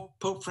now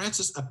Pope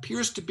Francis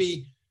appears to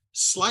be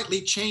slightly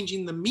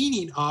changing the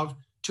meaning of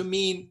to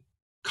mean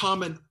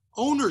common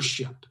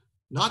ownership,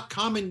 not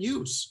common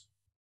use.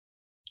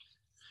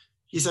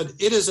 He said,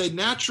 it is a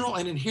natural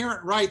and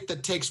inherent right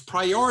that takes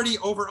priority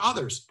over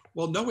others.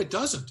 Well, no, it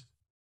doesn't.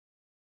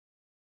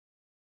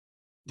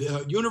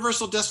 The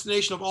universal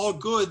destination of all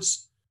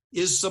goods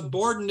is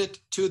subordinate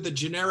to the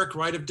generic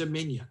right of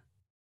dominion.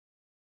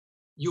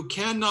 You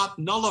cannot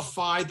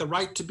nullify the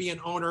right to be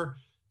an owner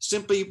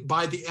simply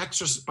by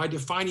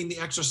defining the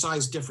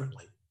exercise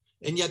differently.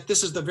 And yet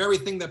this is the very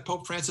thing that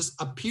Pope Francis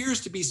appears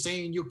to be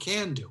saying you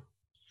can do.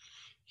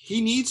 He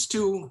needs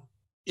to,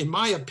 in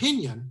my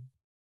opinion,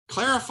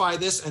 clarify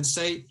this and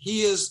say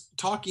he is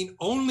talking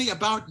only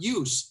about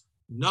use,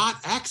 not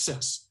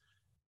access,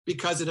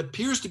 because it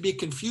appears to be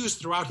confused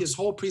throughout his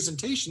whole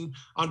presentation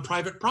on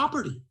private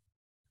property.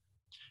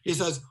 He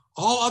says,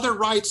 all other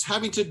rights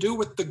having to do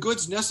with the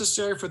goods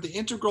necessary for the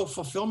integral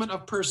fulfillment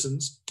of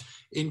persons,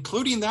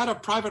 including that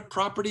of private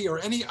property or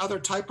any other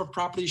type of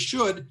property,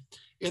 should,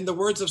 in the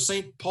words of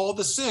St. Paul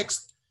VI,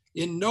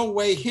 in no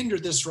way hinder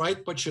this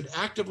right, but should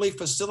actively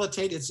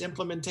facilitate its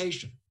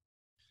implementation.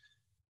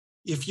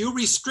 If you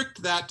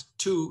restrict that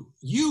to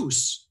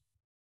use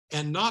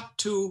and not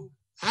to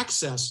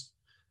access,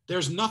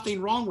 there's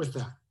nothing wrong with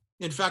that.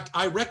 In fact,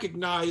 I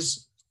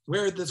recognize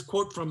where this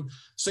quote from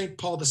St.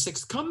 Paul VI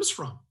comes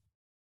from.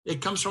 It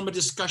comes from a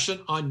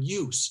discussion on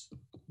use,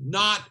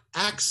 not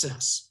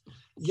access.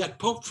 Yet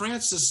Pope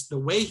Francis, the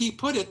way he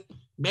put it,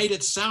 made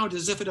it sound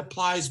as if it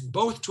applies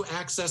both to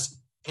access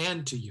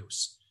and to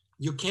use.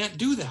 You can't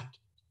do that.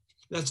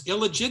 That's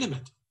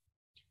illegitimate.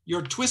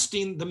 You're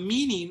twisting the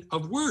meaning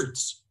of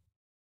words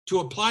to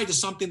apply to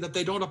something that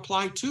they don't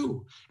apply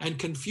to, and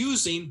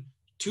confusing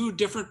two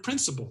different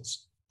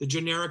principles, the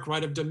generic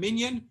right of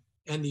dominion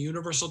and the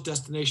universal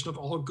destination of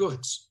all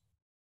goods.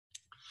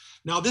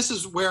 Now, this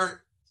is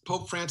where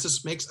Pope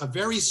Francis makes a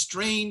very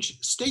strange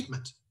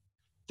statement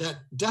that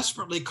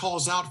desperately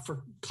calls out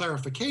for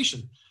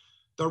clarification.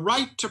 The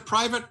right to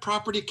private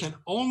property can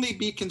only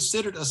be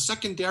considered a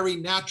secondary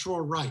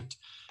natural right,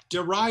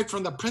 derived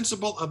from the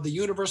principle of the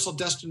universal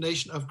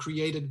destination of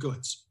created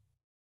goods.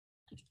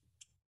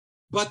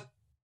 But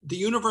the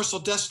universal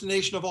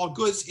destination of all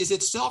goods is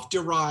itself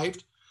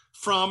derived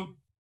from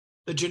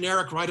the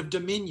generic right of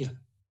dominion.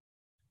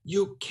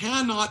 You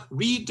cannot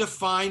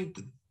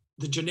redefine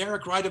the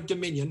generic right of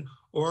dominion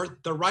or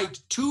the right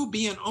to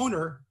be an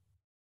owner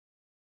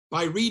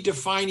by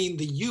redefining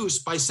the use,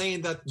 by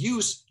saying that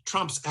use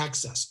trumps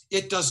access.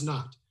 It does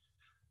not.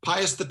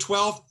 Pius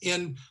XII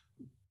in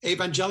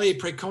Evangelii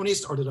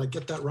Praeconis, or did I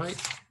get that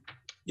right?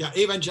 Yeah,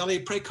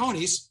 Evangelii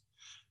Praeconis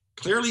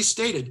clearly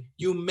stated,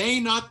 you may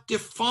not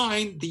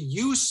define the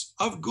use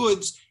of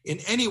goods in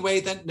any way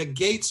that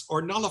negates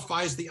or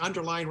nullifies the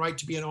underlying right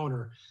to be an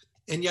owner.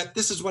 And yet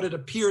this is what it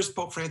appears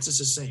Pope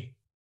Francis is saying.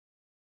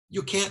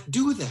 You can't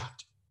do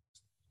that.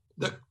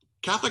 The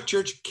Catholic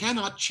Church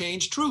cannot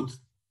change truth.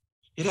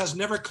 It has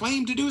never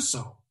claimed to do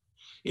so.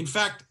 In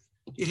fact,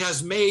 it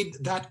has made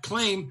that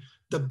claim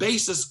the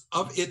basis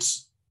of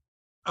its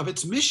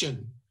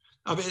mission,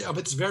 of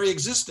its very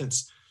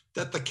existence,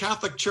 that the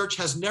Catholic Church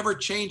has never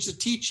changed the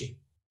teaching.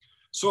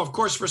 So, of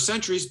course, for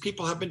centuries,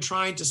 people have been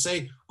trying to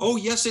say, oh,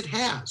 yes, it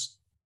has.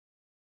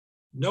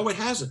 No, it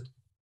hasn't.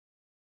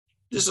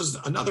 This is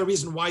another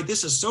reason why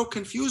this is so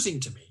confusing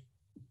to me.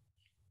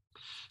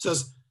 It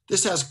says,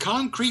 this has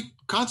concrete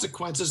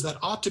consequences that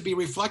ought to be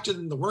reflected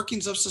in the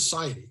workings of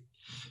society.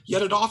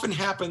 Yet it often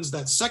happens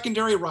that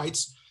secondary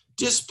rights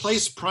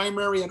displace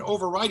primary and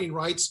overriding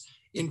rights,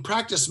 in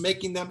practice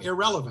making them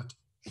irrelevant.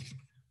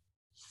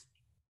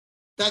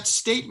 That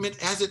statement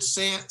as it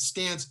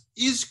stands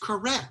is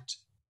correct,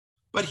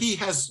 but he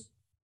has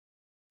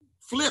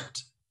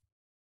flipped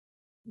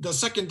the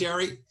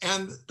secondary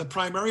and the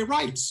primary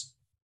rights.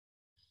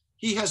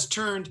 He has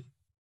turned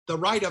the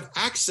right of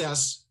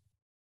access,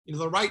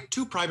 the right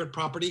to private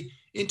property,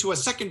 into a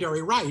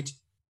secondary right,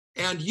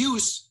 and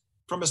use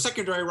from a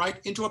secondary right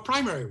into a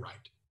primary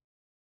right.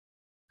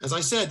 As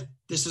I said,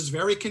 this is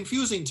very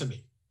confusing to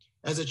me,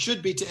 as it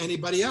should be to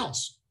anybody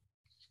else.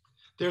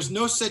 There's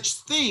no such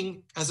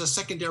thing as a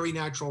secondary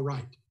natural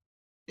right.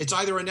 It's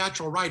either a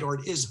natural right or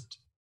it isn't.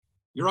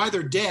 You're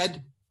either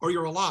dead or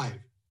you're alive.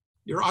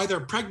 You're either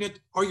pregnant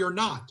or you're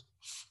not.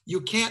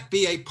 You can't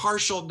be a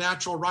partial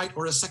natural right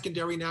or a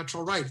secondary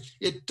natural right.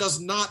 It does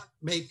not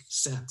make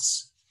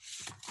sense.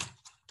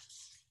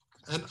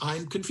 And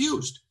I'm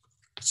confused.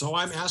 So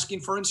I'm asking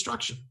for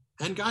instruction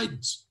and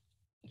guidance.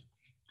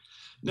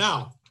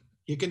 Now,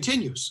 he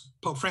continues,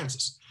 Pope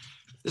Francis.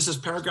 This is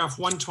paragraph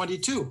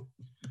 122.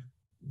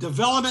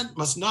 Development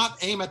must not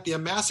aim at the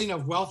amassing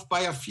of wealth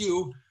by a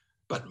few,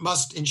 but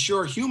must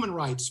ensure human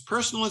rights,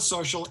 personal and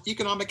social,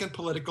 economic and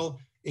political,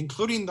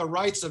 including the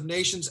rights of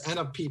nations and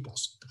of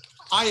peoples.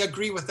 I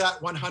agree with that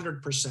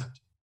 100%.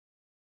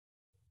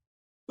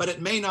 But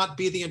it may not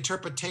be the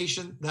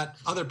interpretation that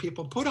other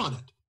people put on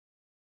it.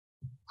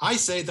 I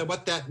say that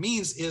what that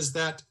means is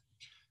that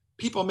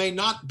people may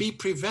not be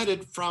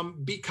prevented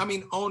from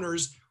becoming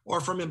owners or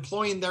from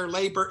employing their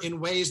labor in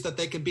ways that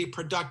they can be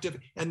productive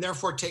and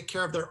therefore take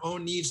care of their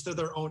own needs through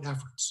their own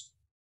efforts.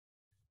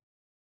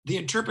 The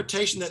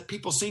interpretation that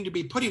people seem to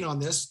be putting on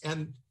this,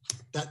 and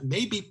that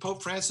maybe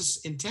Pope Francis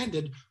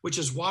intended, which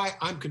is why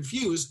I'm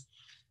confused,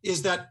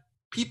 is that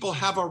people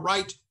have a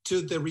right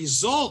to the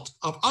result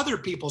of other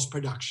people's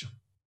production,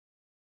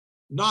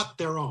 not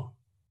their own.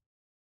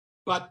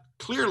 But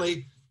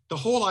clearly, the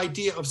whole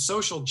idea of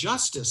social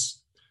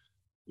justice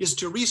is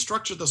to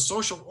restructure the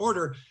social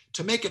order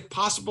to make it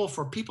possible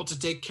for people to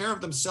take care of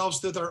themselves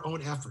through their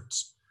own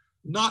efforts,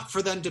 not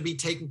for them to be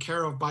taken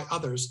care of by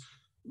others,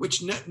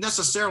 which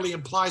necessarily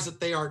implies that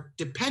they are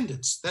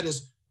dependents, that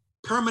is,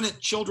 permanent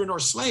children or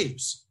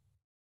slaves.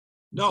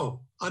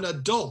 No, an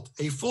adult,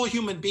 a full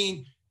human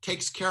being,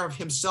 takes care of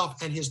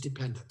himself and his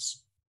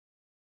dependents.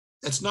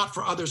 It's not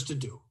for others to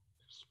do.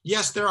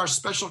 Yes, there are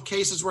special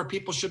cases where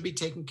people should be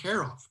taken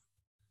care of,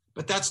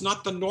 but that's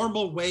not the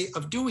normal way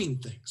of doing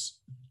things.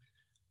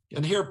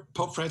 And here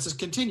Pope Francis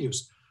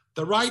continues,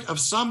 the right of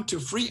some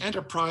to free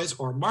enterprise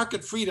or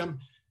market freedom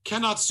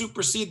cannot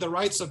supersede the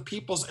rights of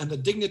peoples and the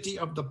dignity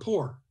of the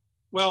poor.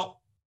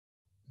 Well,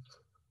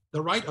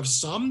 the right of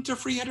some to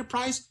free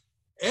enterprise?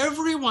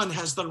 Everyone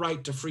has the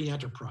right to free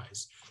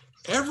enterprise.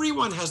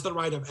 Everyone has the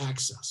right of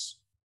access.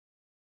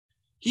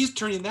 He's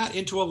turning that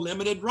into a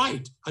limited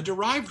right, a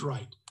derived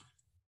right,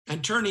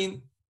 and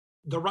turning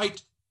the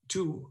right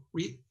to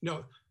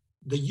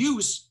the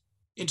use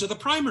into the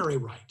primary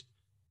right.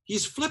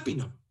 He's flipping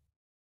them.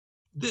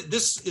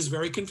 This is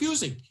very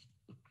confusing.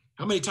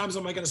 How many times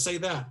am I going to say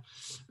that?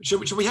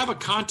 Should we have a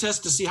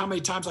contest to see how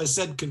many times I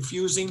said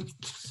confusing?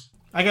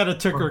 I got a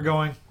ticker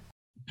going.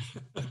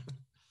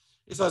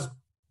 It says,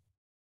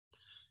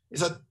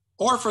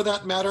 or for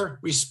that matter,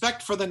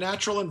 respect for the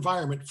natural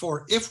environment.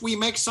 For if we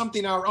make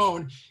something our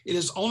own, it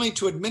is only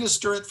to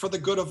administer it for the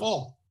good of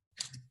all.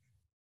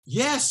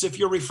 Yes, if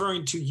you're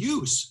referring to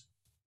use,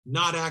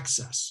 not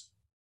access.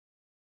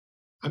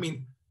 I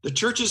mean, the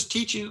church's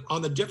teaching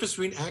on the difference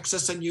between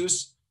access and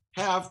use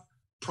have,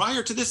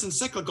 prior to this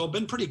encyclical,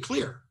 been pretty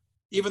clear,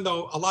 even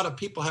though a lot of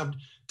people have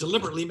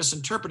deliberately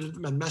misinterpreted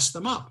them and messed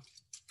them up.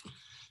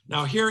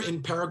 Now here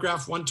in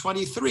paragraph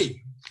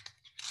 123,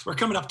 we're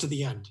coming up to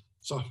the end,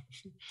 so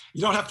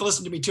you don't have to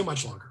listen to me too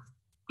much longer.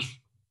 It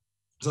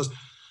says,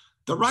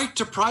 the right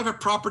to private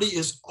property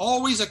is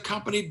always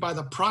accompanied by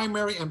the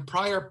primary and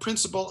prior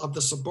principle of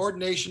the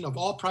subordination of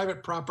all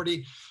private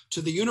property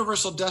to the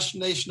universal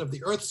destination of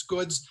the earth's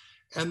goods,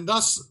 and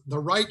thus the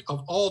right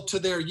of all to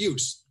their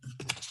use.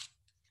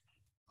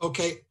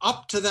 Okay,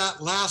 up to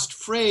that last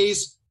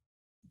phrase,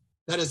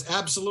 that is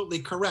absolutely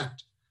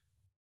correct.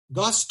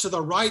 Thus to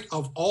the right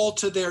of all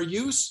to their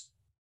use?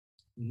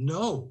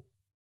 No.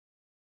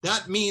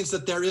 That means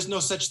that there is no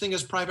such thing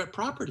as private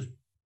property.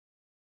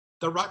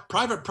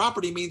 Private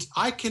property means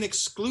I can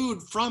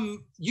exclude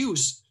from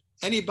use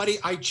anybody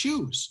I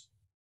choose,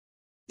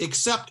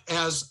 except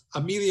as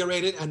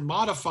ameliorated and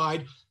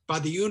modified by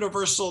the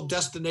universal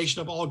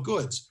destination of all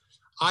goods.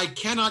 I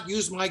cannot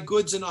use my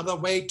goods in other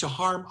way to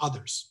harm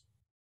others.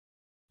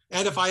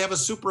 And if I have a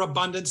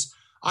superabundance,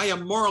 I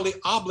am morally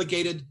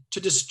obligated to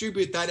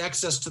distribute that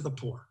excess to the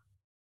poor.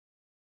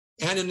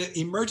 And in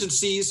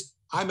emergencies,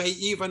 I may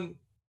even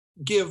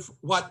give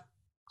what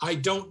I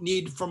don't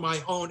need for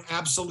my own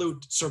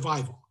absolute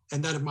survival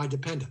and that of my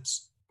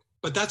dependents.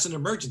 But that's an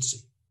emergency.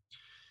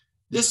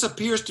 This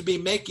appears to be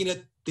making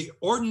it the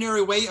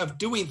ordinary way of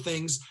doing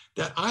things,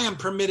 that I am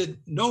permitted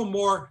no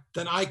more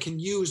than I can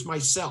use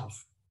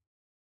myself,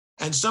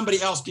 and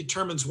somebody else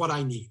determines what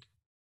I need.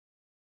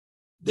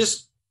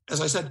 This,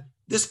 as I said,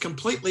 this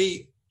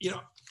completely,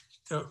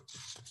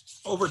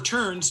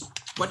 overturns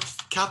what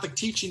Catholic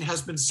teaching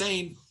has been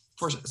saying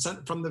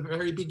from the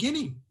very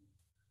beginning.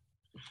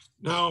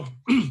 Now,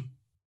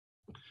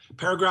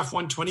 paragraph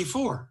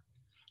 124.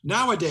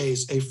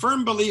 Nowadays, a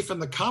firm belief in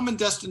the common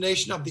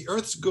destination of the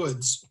earth's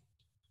goods.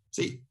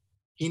 See,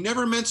 he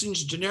never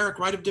mentions generic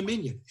right of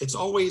dominion. It's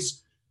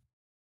always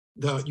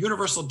the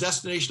universal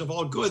destination of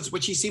all goods,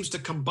 which he seems to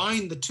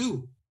combine the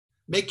two,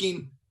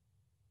 making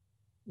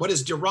what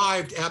is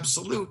derived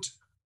absolute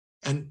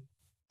and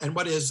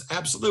what is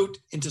absolute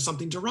into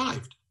something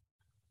derived.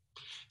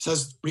 It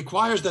says,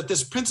 requires that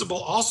this principle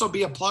also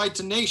be applied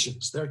to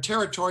nations, their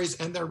territories,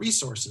 and their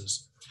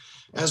resources.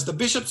 As the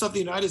bishops of the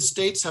United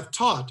States have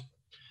taught,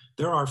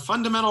 there are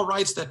fundamental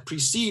rights that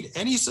precede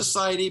any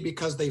society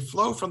because they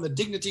flow from the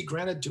dignity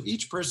granted to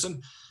each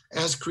person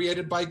as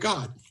created by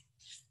God.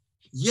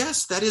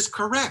 Yes, that is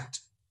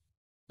correct.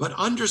 But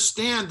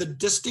understand the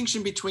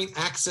distinction between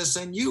access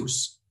and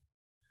use.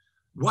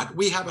 What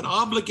we have an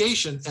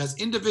obligation as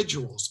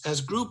individuals,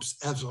 as groups,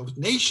 as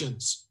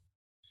nations,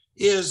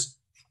 is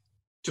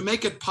to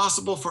make it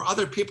possible for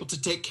other people to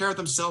take care of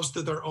themselves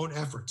through their own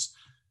efforts,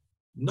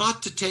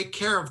 not to take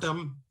care of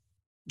them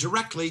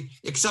directly,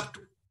 except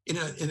in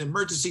an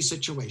emergency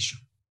situation,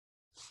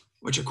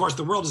 which of course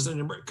the world is in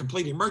a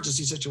complete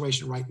emergency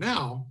situation right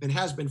now and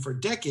has been for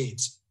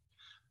decades.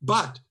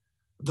 But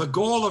the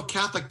goal of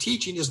Catholic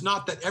teaching is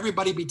not that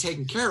everybody be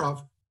taken care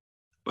of,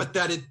 but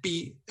that it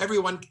be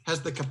everyone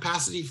has the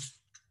capacity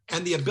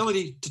and the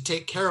ability to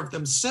take care of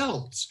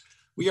themselves.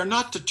 We are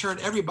not to turn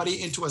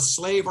everybody into a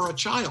slave or a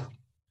child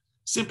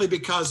simply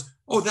because,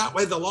 oh, that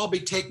way they'll all be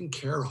taken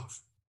care of.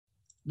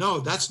 No,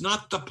 that's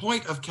not the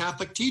point of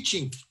Catholic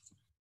teaching,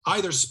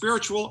 either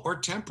spiritual or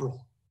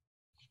temporal.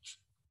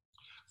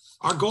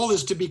 Our goal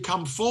is to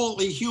become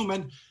fully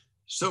human,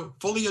 so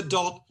fully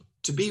adult,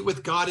 to be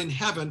with God in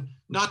heaven,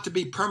 not to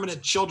be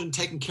permanent children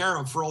taken care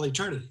of for all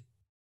eternity.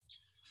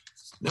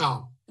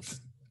 Now,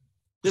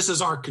 this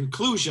is our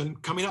conclusion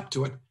coming up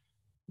to it.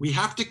 We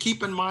have to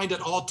keep in mind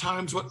at all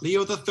times what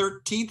Leo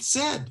XIII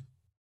said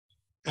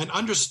and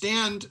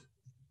understand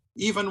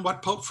even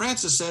what Pope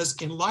Francis says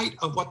in light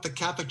of what the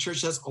Catholic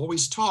Church has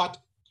always taught,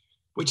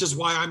 which is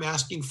why I'm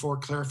asking for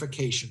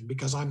clarification,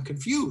 because I'm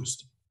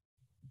confused.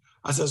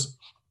 I says,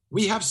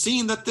 we have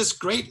seen that this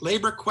great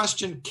labor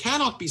question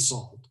cannot be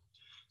solved,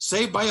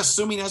 save by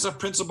assuming as a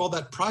principle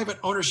that private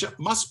ownership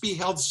must be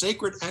held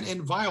sacred and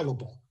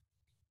inviolable,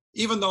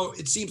 even though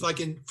it seems like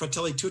in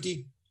Fratelli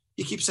Tutti,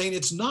 he keeps saying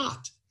it's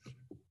not,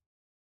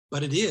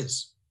 but it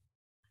is.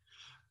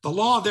 The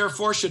law,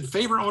 therefore, should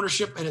favor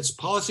ownership, and its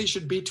policy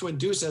should be to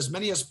induce as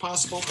many as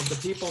possible of the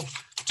people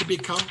to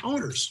become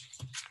owners.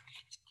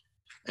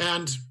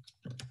 And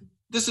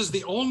this is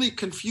the only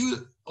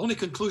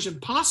conclusion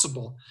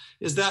possible,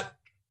 is that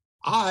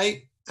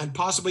I, and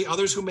possibly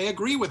others who may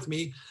agree with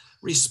me,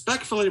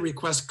 respectfully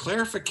request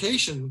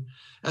clarification,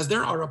 as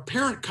there are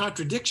apparent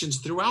contradictions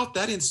throughout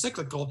that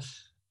encyclical,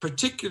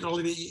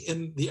 particularly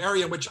in the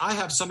area in which I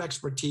have some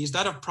expertise,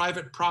 that of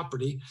private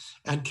property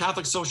and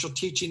Catholic social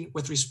teaching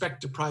with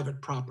respect to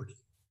private property.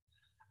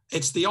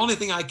 It's the only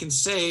thing I can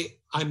say.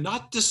 I'm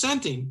not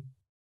dissenting.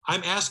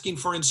 I'm asking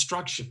for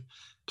instruction.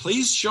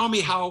 Please show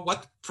me how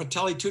what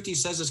Fratelli Tutti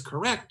says is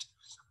correct,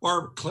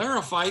 or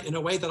clarify it in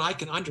a way that I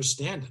can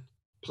understand it,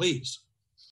 please.